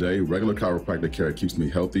 Today, regular chiropractic care keeps me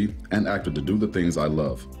healthy and active to do the things I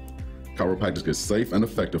love. Chiropractic is safe and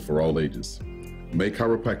effective for all ages. Make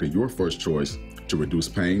chiropractic your first choice to reduce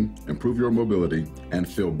pain, improve your mobility, and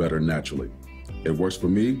feel better naturally. It works for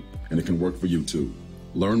me, and it can work for you too.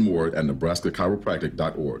 Learn more at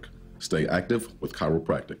nebraska-chiropractic.org. Stay active with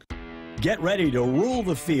chiropractic. Get ready to rule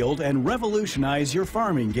the field and revolutionize your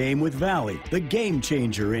farming game with Valley, the game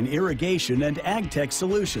changer in irrigation and ag tech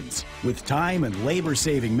solutions. With time and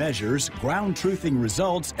labor-saving measures, ground truthing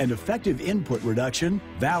results, and effective input reduction,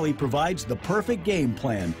 Valley provides the perfect game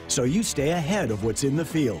plan so you stay ahead of what's in the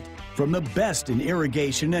field. From the best in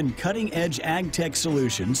irrigation and cutting-edge ag tech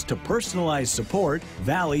solutions to personalized support,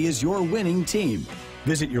 Valley is your winning team.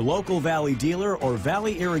 Visit your local Valley dealer or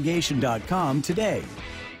valleyirrigation.com today.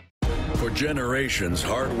 For generations,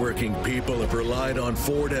 hardworking people have relied on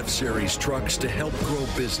Ford F-Series trucks to help grow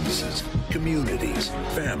businesses, communities,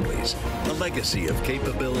 families. A legacy of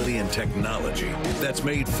capability and technology that's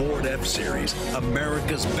made Ford F-Series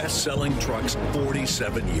America's best-selling trucks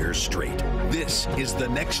 47 years straight. This is the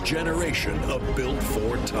next generation of Built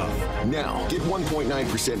Ford Tough. Now, get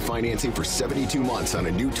 1.9% financing for 72 months on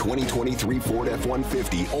a new 2023 Ford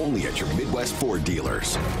F-150 only at your Midwest Ford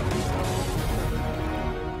dealers.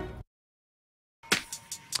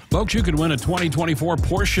 Folks, you could win a 2024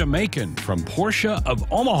 Porsche Macan from Porsche of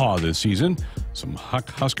Omaha this season. Some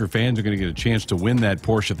Husker fans are going to get a chance to win that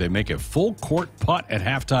Porsche if they make a full court putt at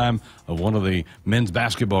halftime of one of the men's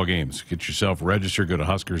basketball games. Get yourself registered. Go to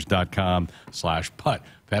huskers.com/putt.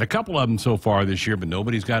 I've had a couple of them so far this year, but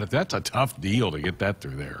nobody's got it. That's a tough deal to get that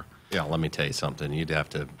through there. Yeah, let me tell you something. You'd have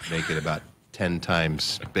to make it about 10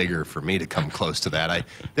 times bigger for me to come close to that.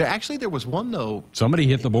 There was one, though. Somebody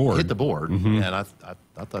hit the board. And I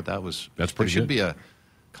thought that's pretty good. Should be a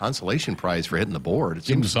consolation prize for hitting the board.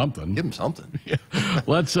 Give him something. Give him something. Yeah.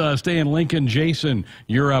 Let's stay in Lincoln. Jason,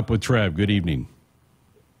 you're up with Trev. Good evening.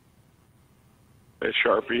 Hey,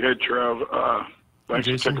 Sharpie. Hey, Trev. Thanks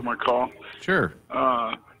for taking my call. Sure.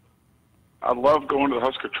 I love going to the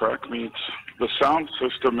Husker track meets. The sound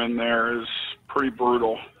system in there is pretty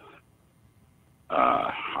brutal.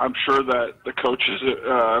 I'm sure that the coaches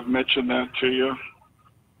have mentioned that to you.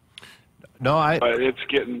 No, but it's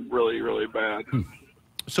getting really, really bad.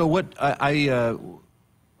 So what I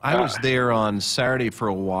was there on Saturday for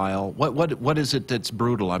a while. What is it that's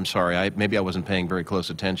brutal? I'm sorry. Maybe I wasn't paying very close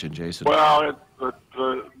attention, Jason. Well,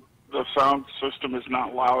 the sound system is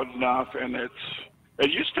not loud enough, and it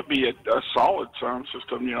used to be a solid sound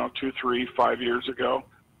system. 2, 3, 5 years ago.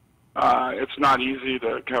 It's not easy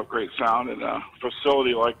to have great sound in a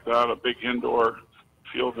facility like that, a big indoor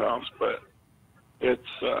field house, but it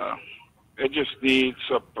just needs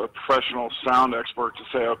a professional sound expert to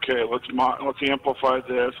say, okay, let's amplify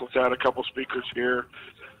this, let's add a couple speakers here.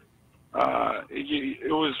 It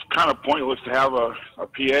was kind of pointless to have a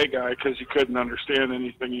PA guy because you couldn't understand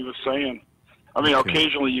anything he was saying. I mean,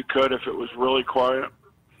 occasionally you could if it was really quiet.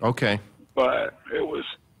 Okay. But it was,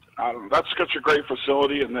 I don't know, that's such a great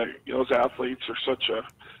facility, and those athletes are such a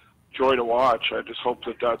joy to watch. I just hope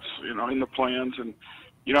that that's, in the plans. And,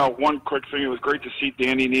 one quick thing, it was great to see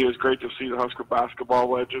Danny Nee. It was great to see the Husker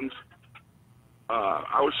basketball legends.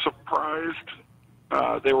 I was surprised.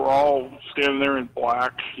 They were all standing there in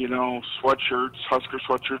black, sweatshirts, Husker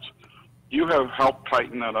sweatshirts. You have helped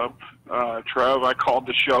tighten that up. Trev, I called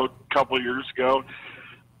the show a couple of years ago.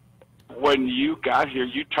 When you got here,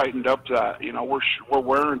 you tightened up that, we're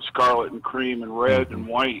wearing scarlet and cream and red and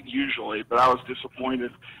white usually, but I was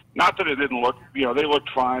disappointed. Not that it didn't look, they looked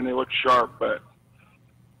fine, they looked sharp, but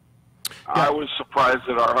I was surprised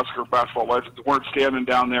that our Husker basketball legends weren't standing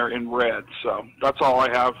down there in red. So that's all I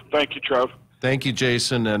have. Thank you, Trev. Thank you,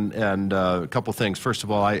 Jason. And a couple things. First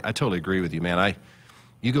of all, I totally agree with you, man.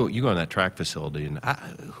 You go in that track facility, and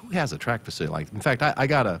who has a track facility like? In fact, I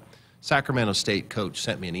got a Sacramento State coach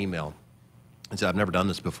sent me an email and said, I've never done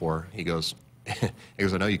this before. He goes, I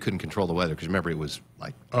know you couldn't control the weather because remember it was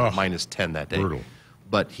like minus 10 that day. Brutal.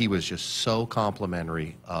 But he was just so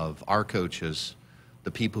complimentary of our coaches,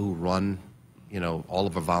 the people who run, all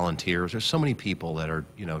of our volunteers. There's so many people that are,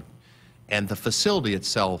 and the facility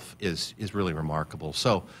itself is really remarkable.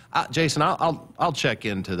 So, Jason, I'll check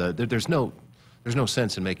into there's no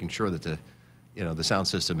sense in making sure that the sound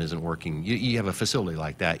system isn't working. You have a facility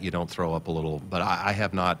like that, you don't throw up a little. But I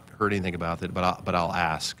have not heard anything about it. But I'll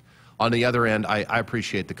ask. On the other end, I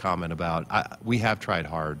appreciate the comment about we have tried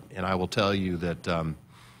hard, and I will tell you that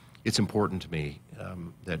it's important to me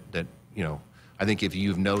that I think if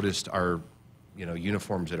you've noticed our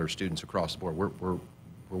uniforms that our students across the board, we're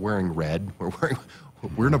wearing red.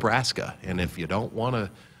 We're Nebraska, and if you don't want to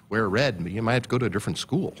wear red, you might have to go to a different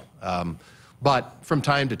school. But from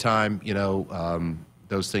time to time,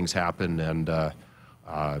 those things happen, and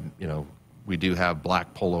we do have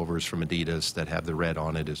black pullovers from Adidas that have the red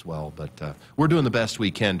on it as well. But we're doing the best we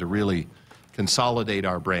can to really consolidate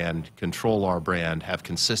our brand, control our brand, have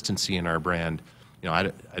consistency in our brand.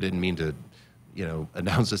 I didn't mean to,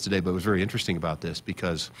 announce this today, but it was very interesting about this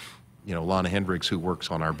because, Lana Hendricks, who works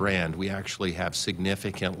on our brand, we actually have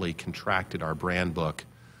significantly contracted our brand book,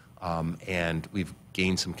 and we've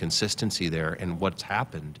gained some consistency there. And what's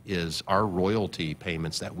happened is our royalty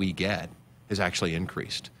payments that we get has actually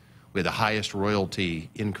increased. We had the highest royalty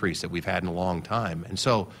increase that we've had in a long time. And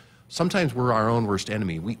so sometimes we're our own worst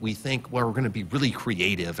enemy. We think, well, we're going to be really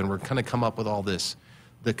creative and we're going to come up with all this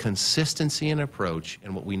the consistency in approach,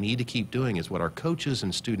 and what we need to keep doing is what our coaches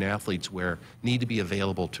and student athletes wear need to be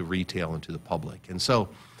available to retail and to the public. And so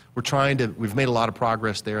we've made a lot of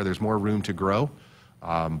progress there. There's more room to grow.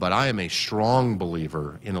 But I am a strong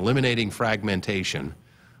believer in eliminating fragmentation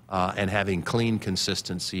and having clean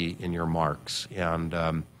consistency in your marks. And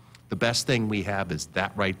the best thing we have is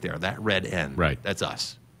that right there, that red N. Right. That's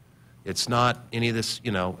us. It's not any of this,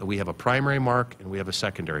 we have a primary mark and we have a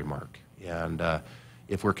secondary mark. And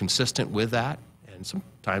if we're consistent with that, and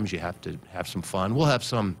sometimes you have to have some fun. We'll have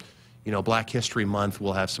some, Black History Month,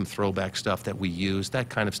 we'll have some throwback stuff that we use. That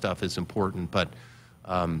kind of stuff is important. But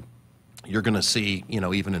you're going to see,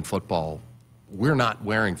 even in football, we're not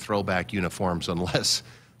wearing throwback uniforms unless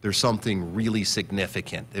there's something really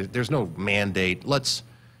significant. There's no mandate.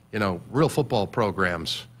 Real football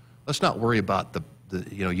programs, let's not worry about the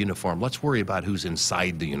uniform. Let's worry about who's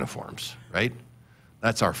inside the uniforms, right?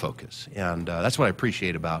 That's our focus. And that's what I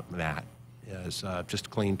appreciate about Matt, is just a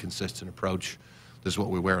clean, consistent approach. This is what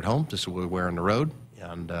we wear at home. This is what we wear on the road.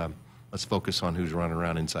 And let's focus on who's running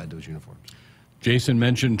around inside those uniforms. Jason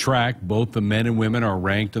mentioned track. Both the men and women are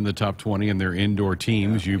ranked in the top 20 in their indoor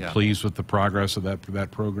teams. You pleased with the progress of that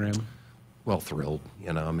program? Well, thrilled.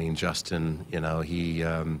 Justin, he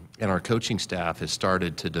and our coaching staff has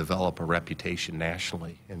started to develop a reputation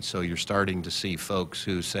nationally. And so you're starting to see folks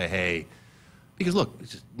who say, hey, because look,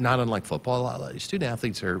 it's not unlike football. A lot of student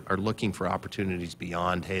athletes are looking for opportunities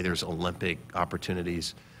beyond, hey, there's Olympic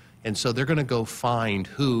opportunities. And so they're going to go find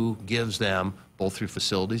who gives them, both through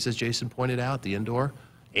facilities, as Jason pointed out, the indoor,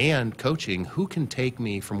 and coaching, who can take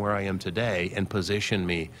me from where I am today and position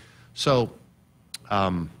me. So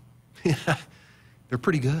they're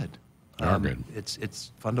pretty good. They're good.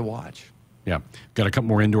 It's fun to watch. Yeah. Got a couple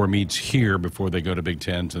more indoor meets here before they go to Big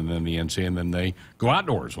Tens and then the NCAA, and then they go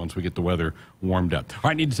outdoors once we get the weather warmed up. All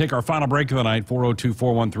right, need to take our final break of the night,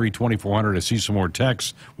 402-413-2400 to see some more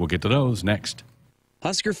texts. We'll get to those next.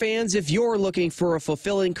 Husker fans, if you're looking for a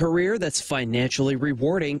fulfilling career that's financially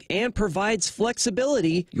rewarding and provides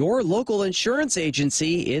flexibility, your local insurance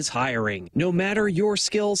agency is hiring. No matter your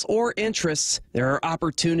skills or interests, there are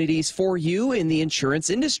opportunities for you in the insurance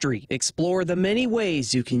industry. Explore the many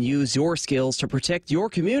ways you can use your skills to protect your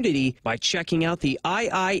community by checking out the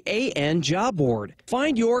IIAN job board.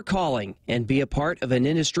 Find your calling and be a part of an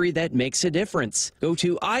industry that makes a difference. Go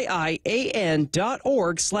to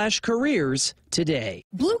iian.org/careers today.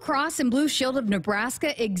 Blue Cross and Blue Shield of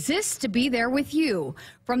Nebraska exists to be there with you.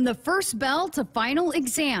 From the first bell to final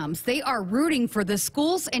exams, they are rooting for the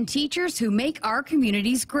schools and teachers who make our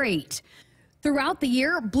communities great. Throughout the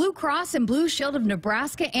year, Blue Cross and Blue Shield of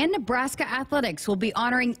Nebraska and Nebraska Athletics will be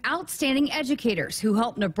honoring outstanding educators who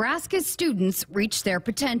help Nebraska's students reach their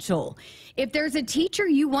potential. If there's a teacher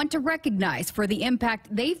you want to recognize for the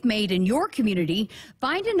impact they've made in your community,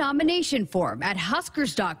 find a nomination form at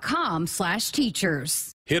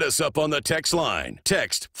huskers.com/teachers. Hit us up on the text line.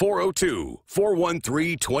 Text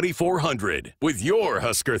 402-413-2400 with your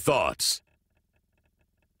Husker thoughts.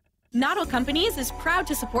 Noddle Companies is proud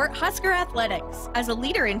to support Husker Athletics. As a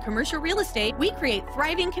leader in commercial real estate, we create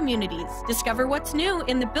thriving communities. Discover what's new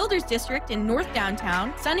in the Builders District in North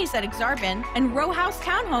Downtown, Sunnyside Exarban, and row house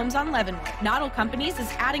townhomes on Leavenworth. Noddle Companies is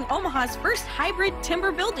adding Omaha's first hybrid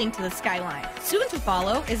timber building to the skyline. Soon to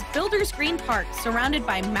follow is Builders Green Park, surrounded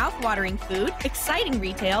by mouth-watering food, exciting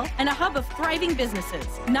retail, and a hub of thriving businesses.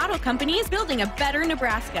 Noddle Companies, building a better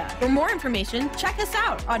Nebraska. For more information, check us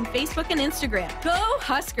out on Facebook and Instagram. Go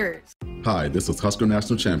Huskers! Hi, this is Husker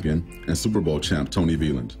National Champion and Super Bowl champ Tony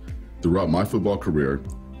Veland. Throughout my football career,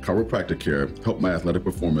 chiropractic care helped my athletic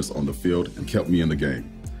performance on the field and kept me in the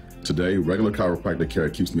game. Today, regular chiropractic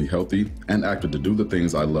care keeps me healthy and active to do the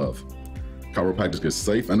things I love. Chiropractic is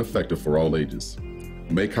safe and effective for all ages.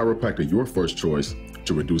 Make chiropractic your first choice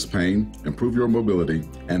to reduce pain, improve your mobility,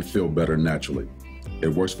 and feel better naturally. It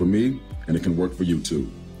works for me, and it can work for you too.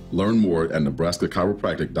 Learn more at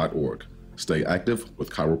nebraska-chiropractic.org. Stay active with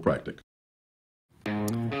chiropractic.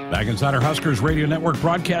 Back inside our Huskers Radio Network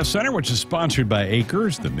Broadcast Center, which is sponsored by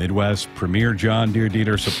Acres, the Midwest premier John Deere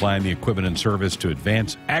dealer supplying the equipment and service to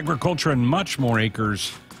advance agriculture and much more.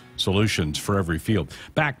 Acres solutions for every field.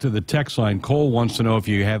 Back to the text line. Cole wants to know if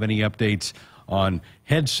you have any updates on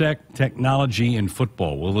headset technology in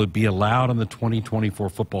football. Will it be allowed in the 2024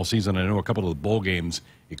 football season? I know a couple of the bowl games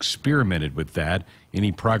experimented with that.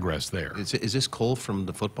 Any progress there? Is this Cole from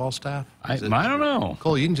the football staff? I don't know.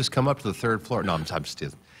 Cole, you can just come up to the third floor. No, I'm just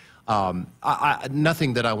kidding.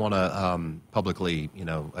 Nothing that I want to publicly,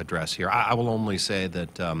 address here. I will only say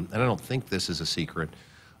that, and I don't think this is a secret,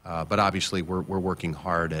 but obviously we're working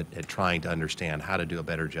hard at trying to understand how to do a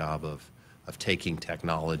better job of taking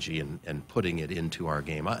technology and putting it into our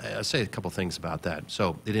game. I'll say a couple things about that.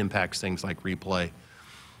 So it impacts things like replay.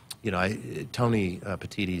 Tony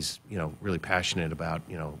Petitti's, really passionate about,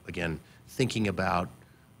 again, thinking about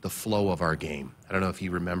the flow of our game. I don't know if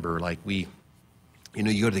you remember, like you go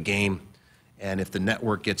to the game, and if the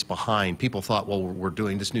network gets behind, people thought, well, we're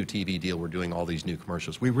doing this new TV deal, we're doing all these new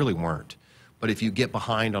commercials. We really weren't. But if you get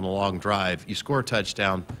behind on a long drive, you score a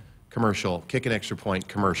touchdown, commercial, kick an extra point,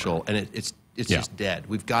 commercial, and it's just dead.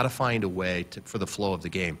 We've got to find a way for the flow of the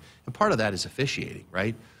game. And part of that is officiating,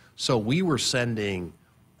 right? So we were sending,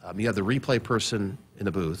 you have the replay person in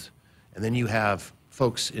the booth, and then you have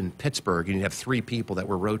folks in Pittsburgh, and you have 3 people that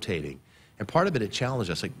were rotating. And part of it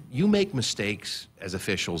challenged us. Like, you make mistakes as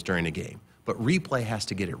officials during a game, but replay has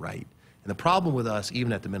to get it right. And the problem with us,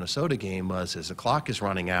 even at the Minnesota game, was as the clock is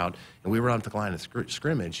running out and we were on the line of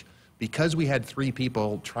scrimmage, because we had 3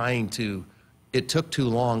 people trying to, it took too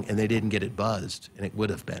long and they didn't get it buzzed, and it would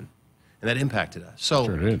have been. And that impacted us. So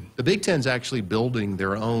the Big Ten's actually building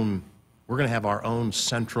their own, we're going to have our own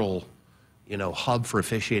central, hub for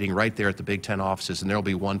officiating right there at the Big Ten offices, and there'll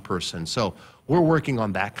be one person. So we're working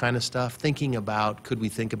on that kind of stuff, thinking about, could we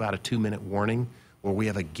think about a 2-minute warning where we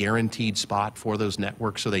have a guaranteed spot for those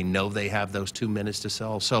networks so they know they have those 2 minutes to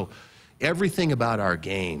sell. So everything about our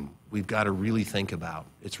game, we've got to really think about.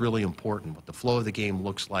 It's really important what the flow of the game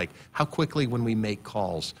looks like, how quickly when we make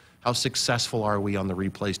calls, how successful are we on the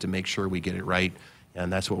replays to make sure we get it right,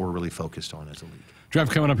 and that's what we're really focused on as a league. Trev,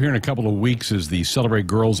 coming up here in a couple of weeks is the Celebrate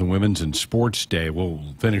Girls and Women's in Sports Day. We'll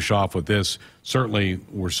finish off with this. Certainly,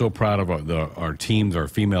 we're so proud of our teams, our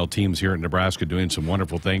female teams here in Nebraska doing some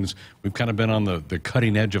wonderful things. We've kind of been on the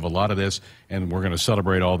cutting edge of a lot of this, and we're going to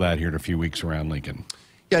celebrate all that here in a few weeks around Lincoln.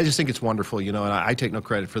 Yeah, I just think it's wonderful, and I take no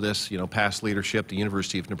credit for this. Past leadership, the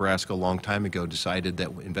University of Nebraska a long time ago decided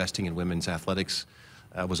that investing in women's athletics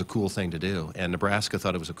was a cool thing to do, and Nebraska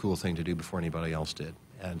thought it was a cool thing to do before anybody else did.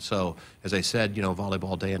 And so, as I said,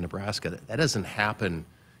 Volleyball Day in Nebraska, that doesn't happen.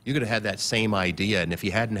 You could have had that same idea, and if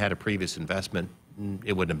you hadn't had a previous investment,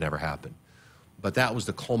 it wouldn't have never happened. But that was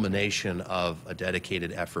the culmination of a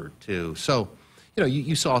dedicated effort, too. So,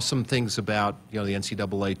 you saw some things about, the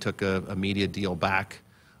NCAA took a media deal back,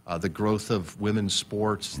 the growth of women's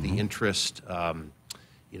sports, the interest.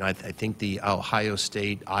 I think the Ohio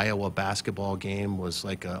State-Iowa basketball game was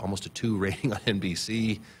like almost a 2 rating on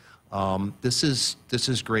NBC. This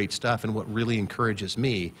is great stuff, and what really encourages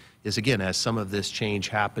me is, again, as some of this change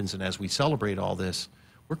happens and as we celebrate all this,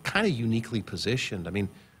 we're kind of uniquely positioned. I mean,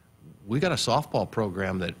 we got a softball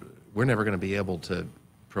program that we're never going to be able to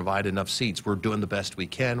provide enough seats. We're doing the best we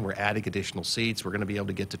can. We're adding additional seats. We're going to be able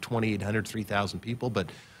to get to 2,800, 3,000 people, but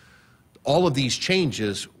all of these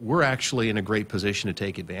changes, we're actually in a great position to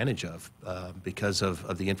take advantage of because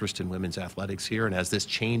of the interest in women's athletics here. And as this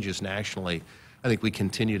changes nationally, I think we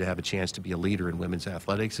continue to have a chance to be a leader in women's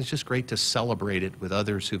athletics. It's just great to celebrate it with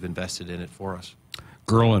others who've invested in it for us.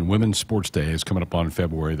 Girl and Women's Sports Day is coming up on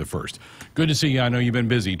February the 1st. Good to see you. I know you've been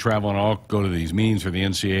busy traveling. I'll go to these meetings for the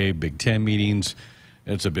NCAA, Big Ten meetings.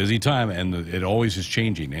 It's a busy time, and it always is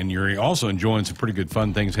changing. And you're also enjoying some pretty good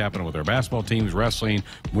fun things happening with our basketball teams, wrestling,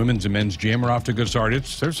 women's and men's gym are off to a good start.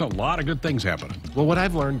 There's a lot of good things happening. Well, what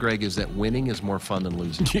I've learned, Greg, is that winning is more fun than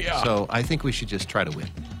losing. Yeah. So I think we should just try to win.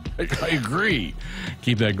 I agree.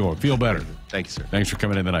 Keep that going. Feel better. Thank you, sir. Thanks for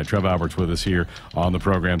coming in tonight. Trev Albert's with us here on the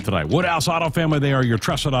program tonight. Woodhouse Auto Family, they are your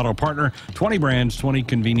trusted auto partner. 20 brands, 20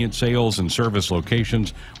 convenient sales and service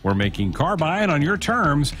locations. We're making car buying on your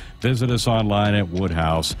terms. Visit us online at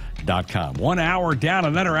woodhouse.com. 1 hour down,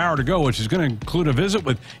 another hour to go, which is going to include a visit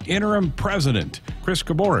with Interim President Chris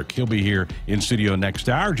Kabourek. He'll be here in studio next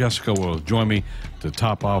hour. Jessica will join me to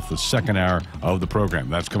top off the second hour of the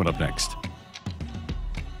program. That's coming up next.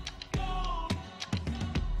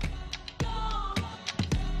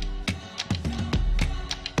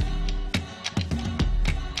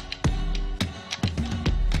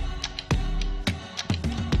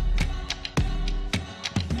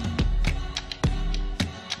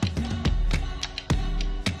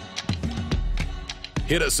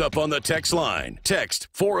 Hit us up on the text line. Text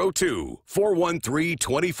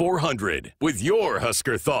 402-413-2400 with your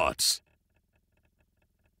Husker thoughts.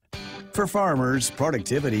 For farmers,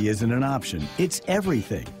 productivity isn't an option. It's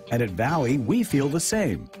everything. And at Valley, we feel the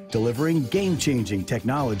same, delivering game-changing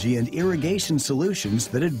technology and irrigation solutions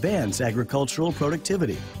that advance agricultural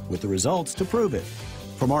productivity, with the results to prove it.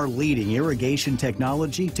 From our leading irrigation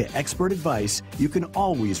technology to expert advice, you can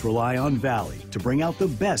always rely on Valley to bring out the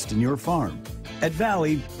best in your farm. At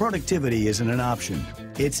Valley, productivity isn't an option.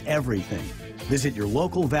 It's everything. Visit your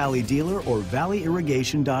local Valley dealer or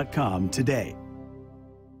valleyirrigation.com today.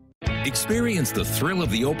 Experience the thrill of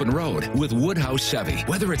the open road with Woodhouse Chevy.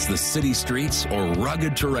 Whether it's the city streets or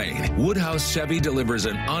rugged terrain, Woodhouse Chevy delivers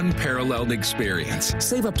an unparalleled experience.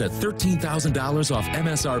 Save up to $13,000 off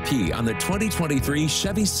MSRP on the 2023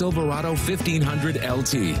 Chevy Silverado 1500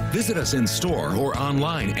 LT. Visit us in store or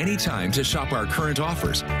online anytime to shop our current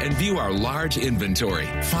offers and view our large inventory.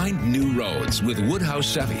 Find new roads with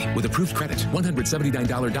Woodhouse Chevy with approved credit.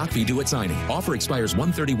 $179 doc fee due at signing. Offer expires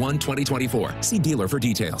 1/31/2024. See dealer for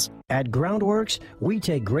details. At Groundworks, we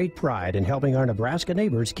take great pride in helping our Nebraska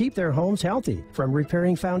neighbors keep their homes healthy. From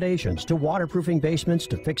repairing foundations to waterproofing basements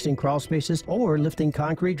to fixing crawl spaces or lifting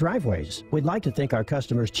concrete driveways. We'd like to think our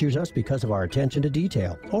customers choose us because of our attention to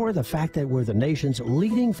detail or the fact that we're the nation's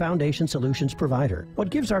leading foundation solutions provider. What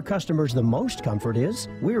gives our customers the most comfort is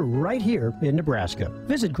we're right here in Nebraska.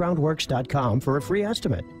 Visit groundworks.com for a free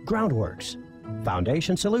estimate. Groundworks.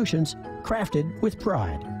 Foundation solutions crafted with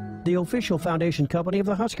pride. The official foundation company of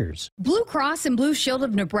the Huskers. Blue Cross and Blue Shield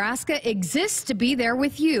of Nebraska exists to be there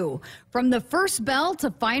with you. From the first bell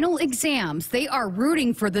to final exams, they are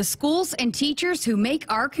rooting for the schools and teachers who make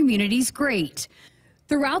our communities great.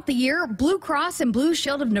 Throughout the year, Blue Cross and Blue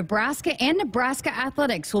Shield of Nebraska and Nebraska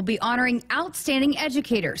Athletics will be honoring outstanding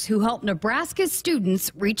educators who help Nebraska's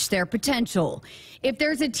students reach their potential. If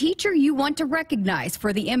there's a teacher you want to recognize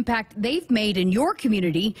for the impact they've made in your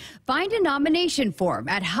community, find a nomination form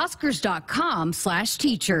at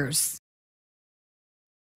huskers.com/teachers.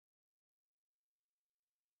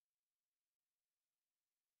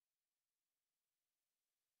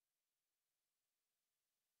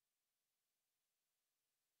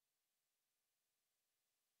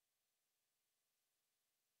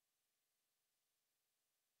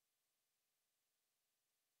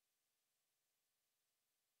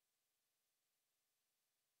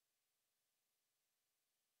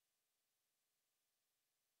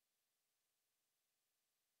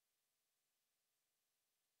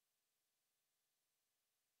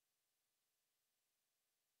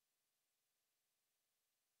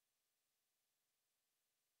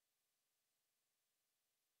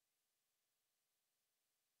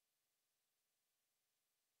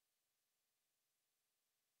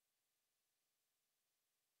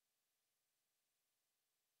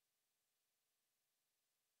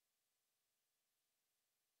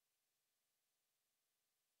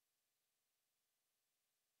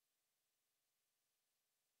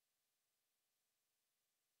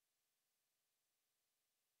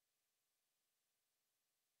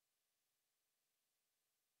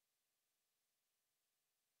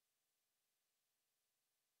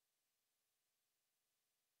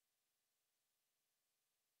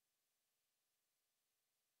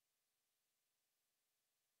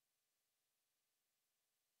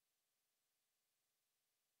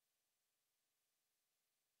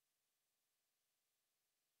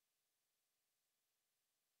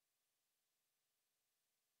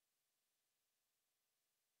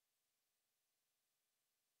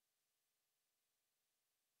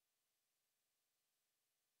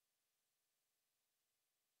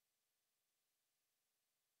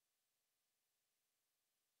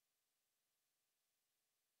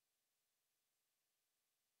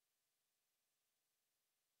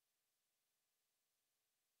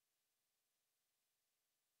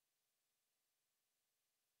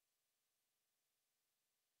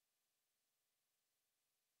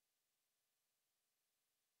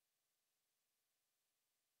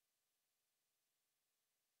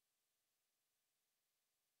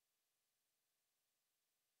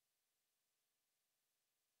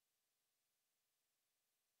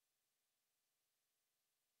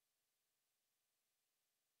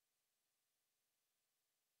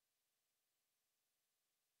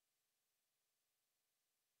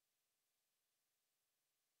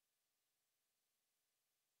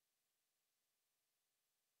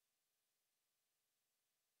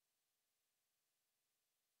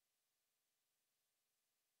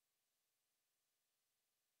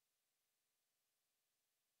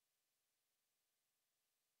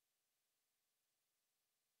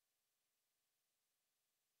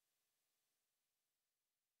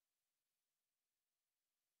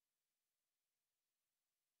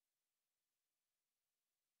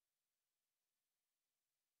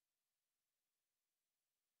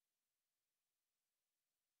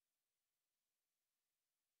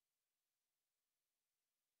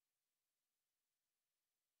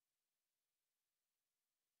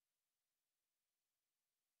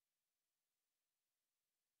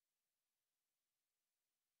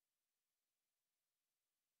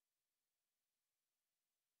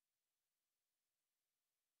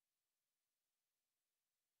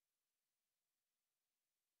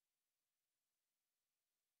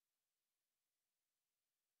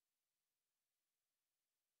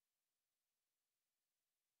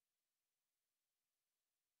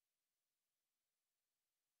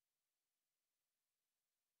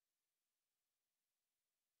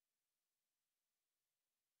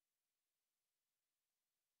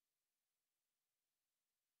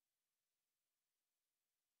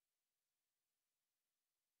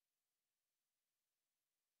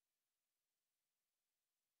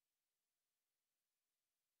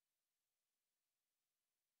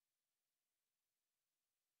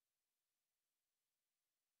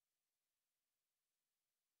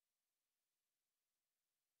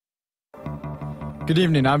 Good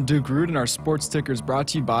evening, I'm Duke Root, and our sports ticker is brought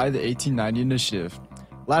to you by the 1890 Initiative.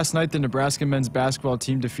 Last night, the Nebraska men's basketball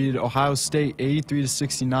team defeated Ohio State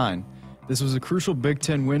 83-69. This was a crucial Big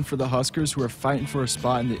Ten win for the Huskers, who are fighting for a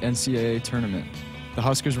spot in the NCAA tournament. The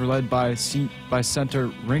Huskers were led by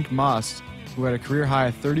center Rink Moss, who had a career-high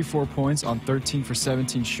of 34 points on 13 for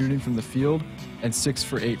 17 shooting from the field and 6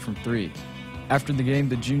 for 8 from 3. After the game,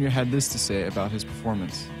 the junior had this to say about his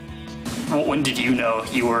performance. When did you know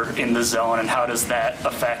you were in the zone, and how does that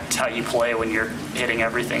affect how you play when you're hitting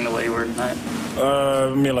everything the way you were tonight?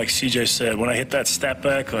 Like CJ said, when I hit that step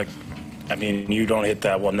back, you don't hit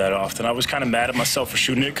that one that often. I was kind of mad at myself for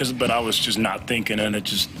shooting it, but I was just not thinking, and it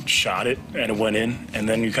just shot it, and it went in. And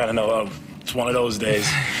then you kind of know, oh, it's one of those days.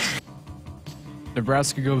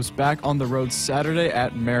 Nebraska goes back on the road Saturday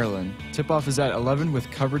at Maryland. Tip-off is at 11 with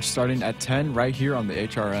coverage starting at 10 right here on the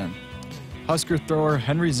HRN. Husker thrower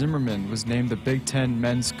Henry Zimmerman was named the Big Ten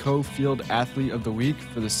Men's Co-Field Athlete of the Week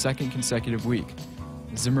for the second consecutive week.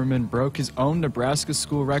 Zimmerman broke his own Nebraska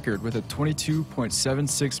school record with a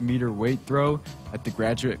 22.76-meter weight throw at the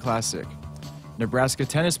Graduate Classic. Nebraska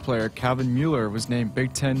tennis player Calvin Mueller was named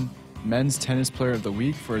Big Ten Men's Tennis Player of the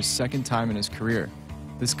Week for his second time in his career.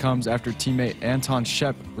 This comes after teammate Anton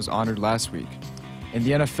Shep was honored last week. In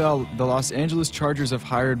the NFL, the Los Angeles Chargers have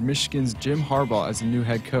hired Michigan's Jim Harbaugh as the new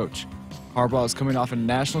head coach. Harbaugh is coming off a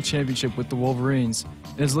national championship with the Wolverines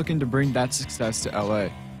and is looking to bring that success to LA.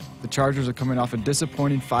 The Chargers are coming off a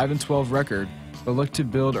disappointing 5-12 record, but look to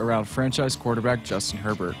build around franchise quarterback Justin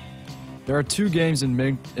Herbert. There are 2 games in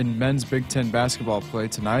men's Big Ten basketball play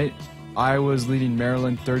tonight. Iowa is leading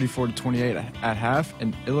Maryland 34-28 at half,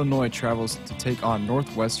 and Illinois travels to take on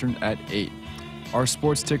Northwestern at 8. Our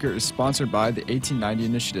sports ticker is sponsored by the 1890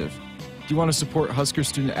 Initiative. Do you want to support Husker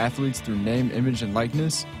student athletes through name, image, and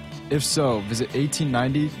likeness? If so, visit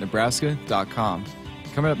 1890nebraska.com.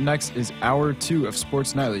 Coming up next is Hour 2 of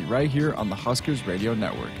Sports Nightly right here on the Huskers Radio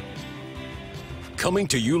Network. Coming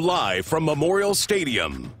to you live from Memorial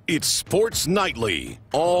Stadium, it's Sports Nightly.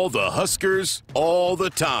 All the Huskers, all the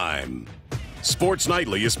time. Sports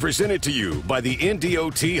Nightly is presented to you by the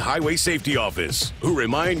NDOT Highway Safety Office, who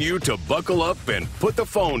remind you to buckle up and put the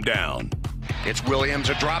phone down. It's Williams,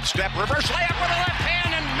 a drop step, reverse layup with a left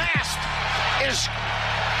hand, and Mast is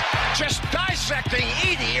just dissecting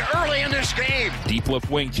Edey early in this game. Deep left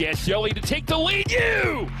wing, Chad Shelley to take the lead.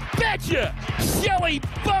 You betcha! Shelley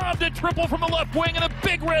bombed a triple from the left wing and a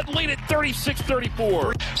big red lead at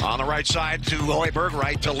 36-34. On the right side to Hoiberg,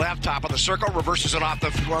 right to left, top of the circle, reverses it off the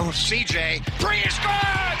floor. CJ, 3 is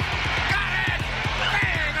good! Got it!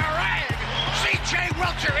 Bang! A rag! CJ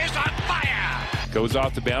Wilcher is on fire! Goes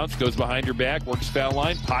off the bounce, goes behind your back, works foul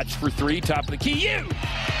line, Potts for 3, top of the key. You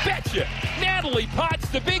betcha! Natalie Potts,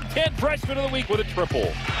 the Big Ten Freshman of the Week with a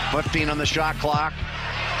triple. 15 on the shot clock.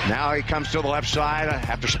 Now he comes to the left side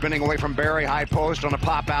after spinning away from Barry. High post on a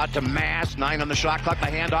pop out to Mass. 9 on the shot clock. The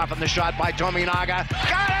handoff on the shot by Tominaga.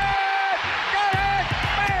 Got it! Got it!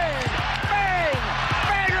 Bang!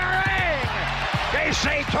 Bang! Bang! They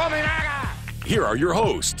say Tominaga. Here are your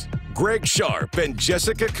hosts, Greg Sharpe and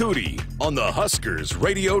Jessica Coody on the Huskers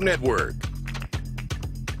Radio Network.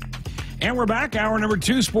 And we're back, hour number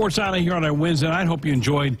 2, Sports Nightly here on a Wednesday night. Hope you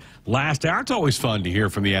enjoyed last hour. It's always fun to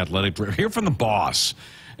hear from the athletic, hear from the boss.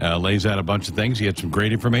 Lays out a bunch of things. He had some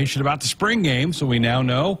great information about the spring game, so we now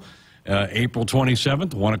know April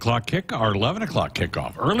 27th, 1 o'clock kick or 11 o'clock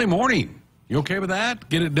kickoff. Early morning. You okay with that?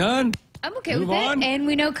 Get it done? I'm okay with it, and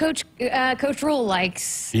we know Coach Rule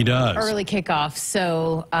likes early kickoffs.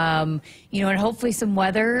 So, and hopefully some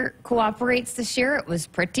weather cooperates this year. It was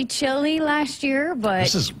pretty chilly last year, but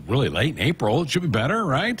this is really late in April. It should be better,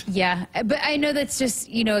 right? Yeah, but I know that's just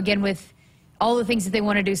again with all the things that they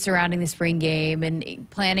want to do surrounding the spring game and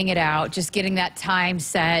planning it out, just getting that time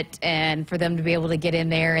set, and for them to be able to get in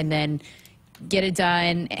there and then get it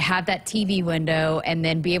done, have that TV window, and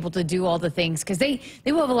then be able to do all the things, because they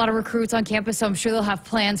will have a lot of recruits on campus, so I'm sure they'll have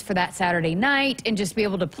plans for that Saturday night, and just be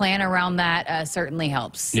able to plan around that certainly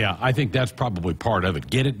helps. Yeah, I think that's probably part of it.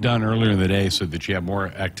 Get it done earlier in the day so that you have more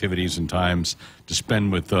activities and times to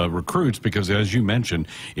spend with recruits, because as you mentioned,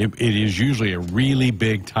 it is usually a really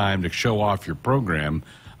big time to show off your program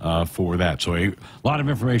for that. So a lot of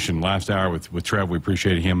information last hour with Trev. We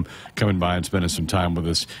appreciate him coming by and spending some time with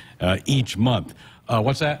us each month.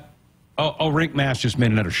 What's that? Oh, Rink Mass just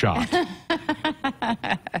made another shot.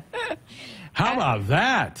 How about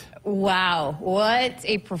that? Wow, what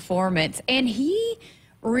a performance. And he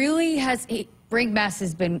really has, Rink Mass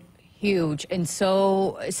has been huge, and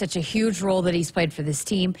such a huge role that he's played for this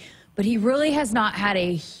team, but he really has not had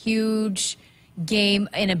a huge game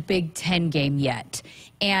in a Big Ten game yet.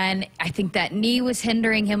 And I think that knee was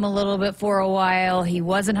hindering him a little bit for a while. He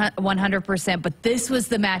wasn't 100%, but this was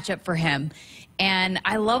the matchup for him. And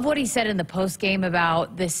I love what he said in the postgame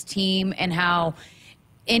about this team and how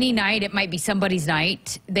any night it might be somebody's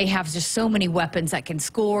night. They have just so many weapons that can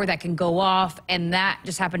score, that can go off, and that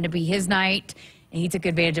just happened to be his night. And he took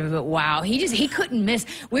advantage of it. But wow, he couldn't miss.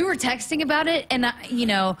 We were texting about it, and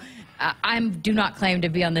I do not claim to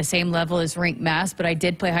be on the same level as Rink Mass, but I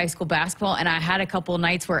did play high school basketball, and I had a couple of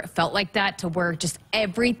nights where it felt like that, to where just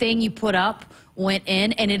everything you put up went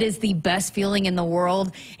in, and it is the best feeling in the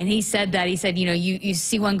world. And he said that. He said, you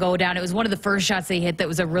see one go down. It was one of the first shots they hit that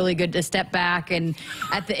was a really good step back and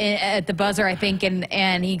at the buzzer, I think.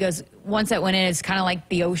 And he goes, once that went in, it's kind of like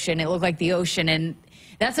the ocean. It looked like the ocean. And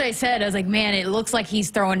that's what I said. I was like, man, it looks like he's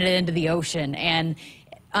throwing it into the ocean. And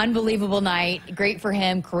unbelievable night, great for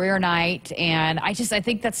him, career night. And I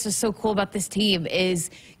think that's just so cool about this team is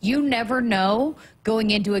you never know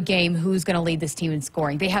going into a game who's going to lead this team in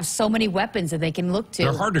scoring. They have so many weapons that they can look to.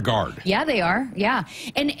 They're hard to guard. Yeah, they are. Yeah.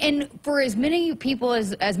 And for as many people,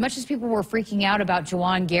 as much as people were freaking out about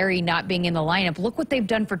Juwan Gary not being in the lineup, look what they've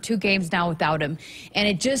done for 2 games now without him. And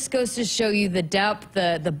it just goes to show you the depth,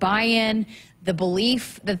 the buy-in, the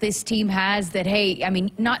belief that this team has that, hey, I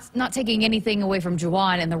mean, not taking anything away from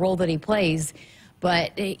Juwan and the role that he plays,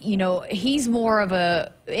 but, he's more of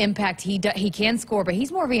a impact. He can score, but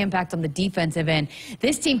he's more of an impact on the defensive end.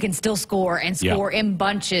 This team can still score and score in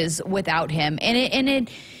bunches without him. I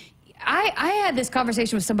had this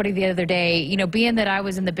conversation with somebody the other day, being that I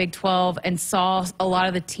was in the Big 12 and saw a lot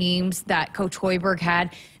of the teams that Coach Hoiberg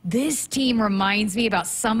had. This team reminds me about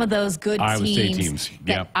some of those good teams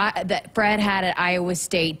that Fred had at Iowa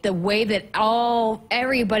State. The way that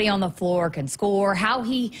everybody on the floor can score, how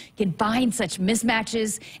he can find such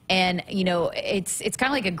mismatches, and it's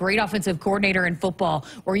kind of like a great offensive coordinator in football,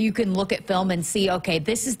 where you can look at film and see, okay,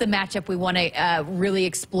 this is the matchup we want to really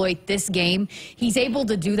exploit this game. He's able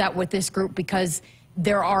to do that with this group because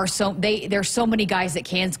there's so many guys that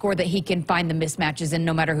can score that he can find the mismatches in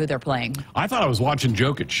no matter who they're playing. I thought I was watching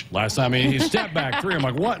Jokic last time. I mean, he stepped back 3. I'm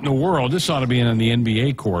like, what in the world? This ought to be in the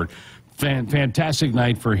NBA court. Fantastic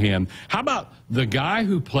night for him. How about the guy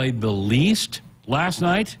who played the least last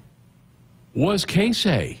night was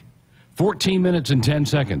Casey. 14 minutes and 10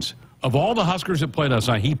 seconds. Of all the Huskers that played last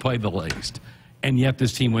night, he played the least. And yet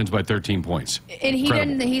this team wins by 13 points. And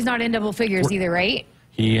he's not in double figures either, right?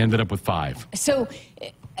 He ended up with 5. So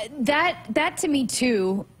that to me,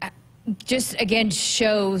 too, just, again,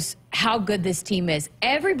 shows how good this team is.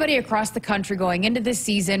 Everybody across the country going into this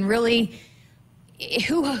season, really,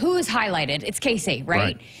 who is highlighted? It's K-State,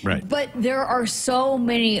 right? Right. But there are so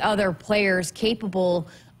many other players capable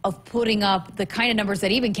of putting up the kind of numbers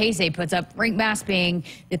that even K-State puts up, Rink Mass being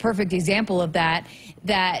the perfect example of that,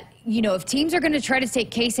 if teams are going to try to take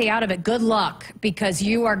K-State out of it, good luck, because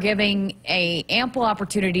you are giving an ample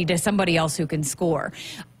opportunity to somebody else who can score.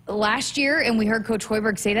 Last year, and we heard Coach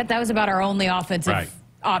Hoiberg say that was about our only offensive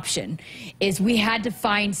option, is we had to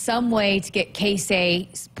find some way to get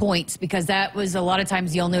K-State points, because that was a lot of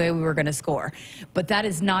times the only way we were going to score. But that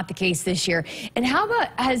is not the case this year. And how about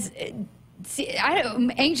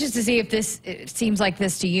I'm anxious to see if this seems like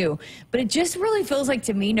this to you, but it just really feels like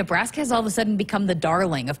to me Nebraska has all of a sudden become the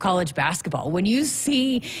darling of college basketball. When you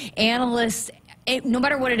see analysts, no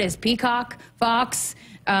matter what it is, Peacock, Fox,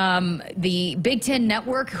 the Big Ten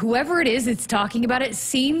Network, whoever it is that's talking about it,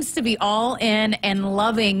 seems to be all in and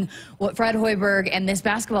loving what Fred Hoiberg and this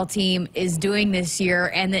basketball team is doing this year.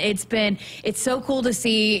 And it's so cool to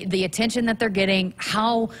see the attention that they're getting,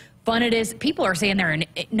 how fun it is. People are saying they're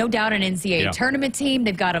no doubt an NCAA tournament team.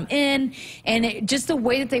 They've got them in. And just the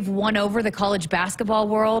way that they've won over the college basketball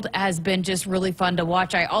world has been just really fun to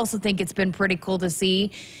watch. I also think it's been pretty cool to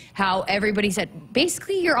see how everybody said,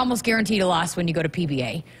 basically, you're almost guaranteed a loss when you go to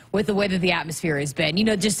PBA with the way that the atmosphere has been.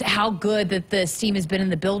 Just how good that this team has been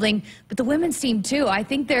in the building. But the women's team, too. I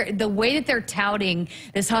think the way that they're touting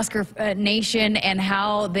this Husker nation and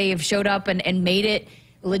how they have showed up and made it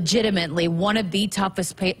legitimately one of the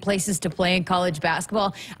toughest places to play in college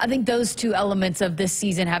basketball. I think those 2 elements of this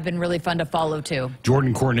season have been really fun to follow, too.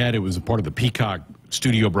 Jordan Cornette, it was a part of the Peacock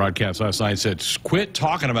studio broadcast last night, said, quit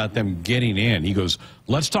talking about them getting in. He goes,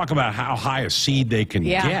 let's talk about how high a seed they can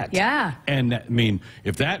get. Yeah. And, I mean,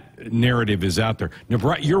 if that narrative is out there,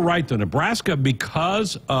 you're right, though. Nebraska,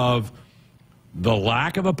 because of the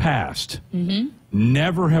lack of a past,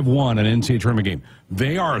 never have won an NCAA tournament game.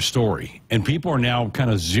 They are a story, and people are now kind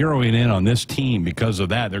of zeroing in on this team because of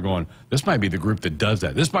that. They're going, this might be the group that does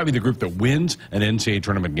that. This might be the group that wins an NCAA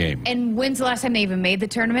tournament game. And when's the last time they even made the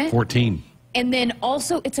tournament? 14. And then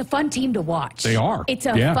also, it's a fun team to watch. They are. It's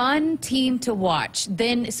a fun team to watch.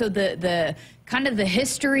 Then, so the kind of the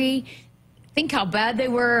history, think how bad they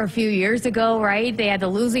were a few years ago, right? They had the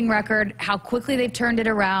losing record, how quickly they've turned it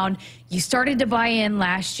around. You started to buy in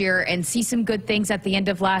last year and see some good things at the end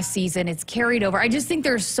of last season. It's carried over. I just think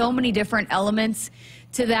there's so many different elements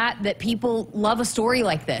to that people love a story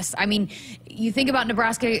like this. I mean, you think about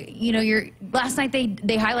Nebraska, you know, last night they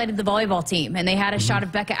highlighted the volleyball team and they had a shot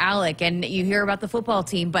of Becca Alec, and you hear about the football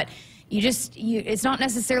team, but it's not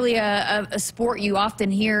necessarily a sport you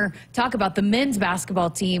often hear talk about, the men's basketball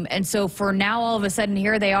team. And so for now, all of a sudden,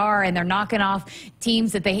 here they are, and they're knocking off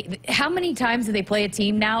teams that how many times do they play a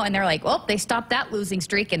team now, and they're like, well, they stopped that losing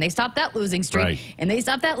streak, and they stopped that losing streak, right, and they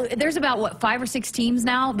stopped that. There's about, what, 5 or 6 teams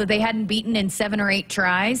now that they hadn't beaten in 7 or 8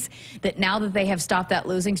 tries, that now that they have stopped that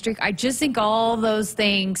losing streak. I just think all those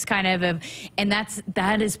things kind of, and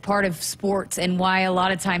that is part of sports, and why a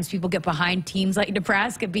lot of times people get behind teams like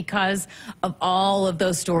Nebraska, because of all of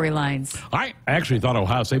those storylines. I actually thought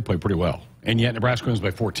Ohio State played pretty well, and yet Nebraska wins by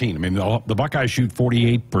 14. I mean, the Buckeyes shoot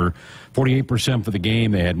 48% for the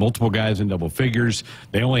game. They had multiple guys in double figures.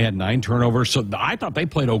 They only had 9 turnovers, so I thought they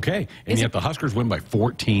played okay, and yet the Huskers win by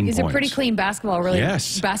 14 points. It's a pretty clean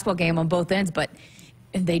basketball game on both ends, but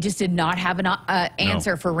they just did not have an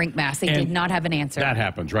answer for Rink Mass. They did not have an answer. That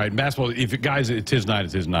happens, right? In basketball, guys, it's his night,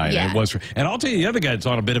 it's his night. Yeah. And it was. And I'll tell you, the other guy that's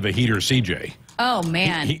on a bit of a heater, CJ. Oh,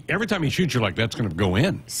 man. Every time he shoots, you're like, that's going to go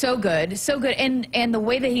in. So good. So good. And the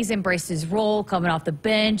way that he's embraced his role coming off the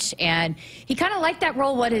bench, and he kind of liked that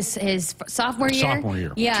role, his sophomore year? Sophomore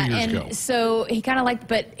year. Yeah. 2 years and ago. so he kind of liked,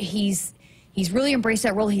 but he's really embraced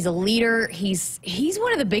that role. He's a leader. He's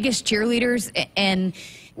one of the biggest cheerleaders, and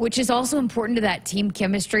which is also important to that team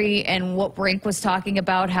chemistry, and what Brink was talking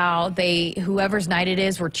about, how whoever's night it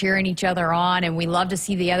is, we're cheering each other on, and we love to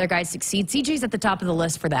see the other guys succeed. CJ's at the top of the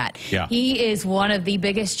list for that. Yeah. He is one of the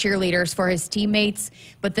biggest cheerleaders for his teammates,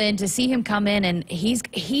 but then to see him come in, and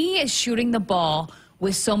he is shooting the ball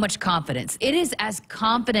with so much confidence. It is as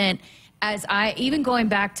confident as even going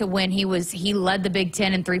back to when he led the Big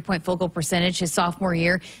Ten in three-point field goal percentage his sophomore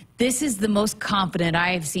year. This is the most confident I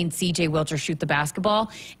have seen C.J. Wilcher shoot the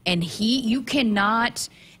basketball, and you cannot.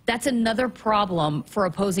 That's another problem for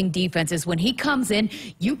opposing defenses. When he comes in,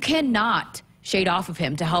 you cannot shade off of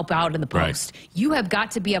him to help out in the post. Right. You have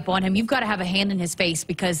got to be up on him. You've got to have a hand in his face,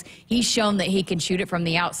 because he's shown that he can shoot it from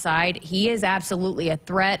the outside. He is absolutely a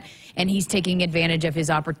threat, and he's taking advantage of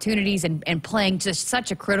his opportunities and playing just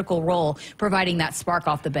such a critical role, providing that spark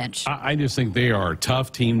off the bench. I just think they are a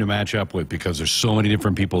tough team to match up with, because there's so many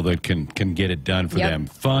different people that can get it done for them.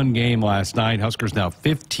 Fun game last night. Huskers now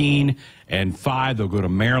 15-5. They'll go to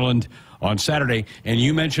Maryland on Saturday. And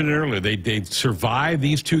you mentioned it earlier. They survived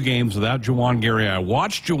these 2 games without Juwan Gary. I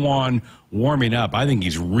watched Juwan warming up. I think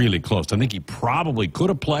he's really close. I think he probably could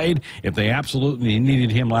have played if they absolutely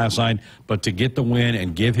needed him last night. But to get the win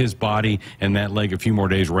and give his body and that leg a few more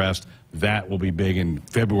days rest, that will be big in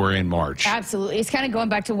February and March. Absolutely. It's kind of going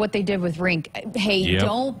back to what they did with Rink. Hey,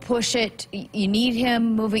 don't push it. You need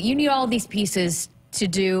him moving. You need all these pieces to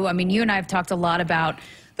do. I mean, you and I have talked a lot about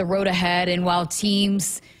the road ahead, and while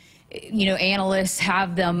teams, analysts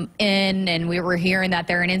have them in, and we were hearing that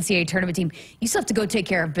they're an NCAA tournament team, you still have to go take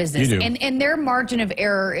care of business. You do. And their margin of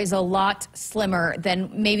error is a lot slimmer than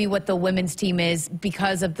maybe what the women's team is,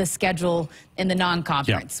 because of the schedule in the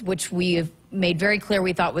non-conference, which we have made very clear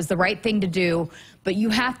we thought was the right thing to do. But you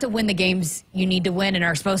have to win the games you need to win and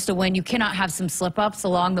are supposed to win. You cannot have some slip-ups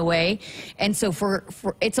along the way. And so for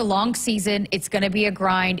it's a long season. It's going to be a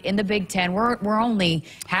grind in the Big Ten. We're only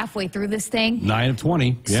halfway through this thing. 9 of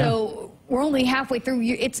 20. Yeah. So we're only halfway through.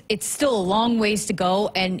 It's still a long ways to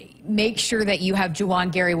go. And make sure that you have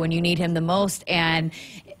Juwan Gary when you need him the most. And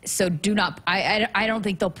so do not. I don't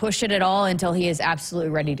think they'll push it at all until he is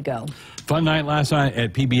absolutely ready to go. Fun night last night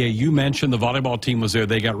at PBA. You mentioned the volleyball team was there.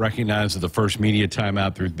 They got recognized at the first media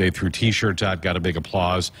timeout. They threw T-shirts out, got a big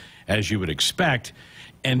applause, as you would expect.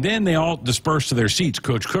 And then they all dispersed to their seats.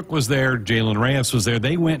 Coach Cook was there. Jalen Reyes was there.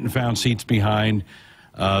 They went and found seats behind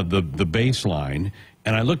the baseline.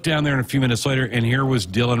 And I looked down there a few minutes later, and here was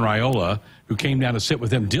Dylan Raiola, who came down to sit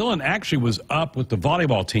with him. Dylan actually was up with the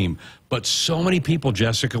volleyball team, but so many people,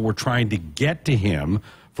 Jessica, were trying to get to him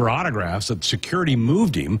for autographs that security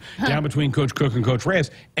moved him down between Coach Cook and Coach Reyes.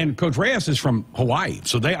 And Coach Reyes is from Hawaii,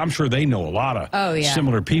 so I'm sure they know a lot of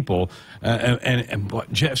similar people. And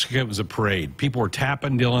Jessica, it was a parade. People were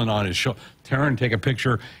tapping Dylan on his shoulder, Taryn, take a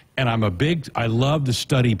picture. And I love to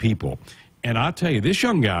study people. And I'll tell you, this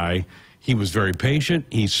young guy He was very patient.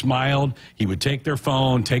 He smiled. He would take their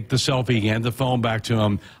phone, take the selfie, hand the phone back to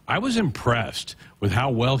him. I was impressed with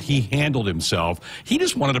how well he handled himself. He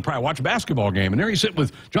just wanted to probably watch a basketball game. And there he's sitting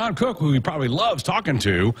with John Cook, who he probably loves talking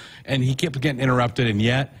to, and he kept getting interrupted, and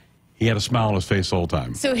yet he had a smile on his face the whole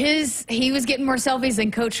time. So he was getting more selfies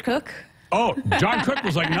than Coach Cook? Oh, John Cook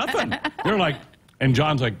was like nothing. They're like, and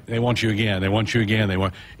John's like, they want you again. They want you again. It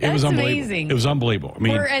was unbelievable. Amazing. It was unbelievable. I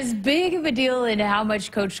mean, for as big of a deal in how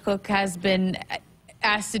much Coach Cook has been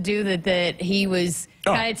asked to do, that he was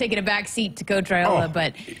kind of taking a back seat to Coach Raiola,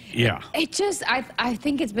 but yeah, it just I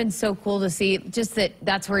think it's been so cool to see just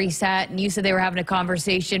that's where he sat, and you said they were having a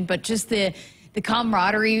conversation, but just the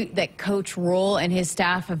camaraderie that Coach Rule and his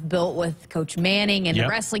staff have built with Coach Manning and the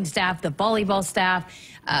wrestling staff, the volleyball staff,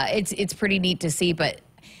 it's pretty neat to see, but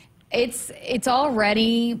it's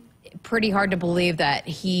already pretty hard to believe that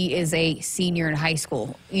he is a senior in high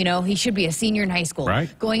school. You know, he should be a senior in high school,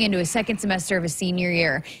 going into his second semester of his senior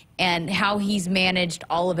year, and how he's managed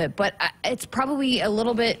all of it. But it's probably a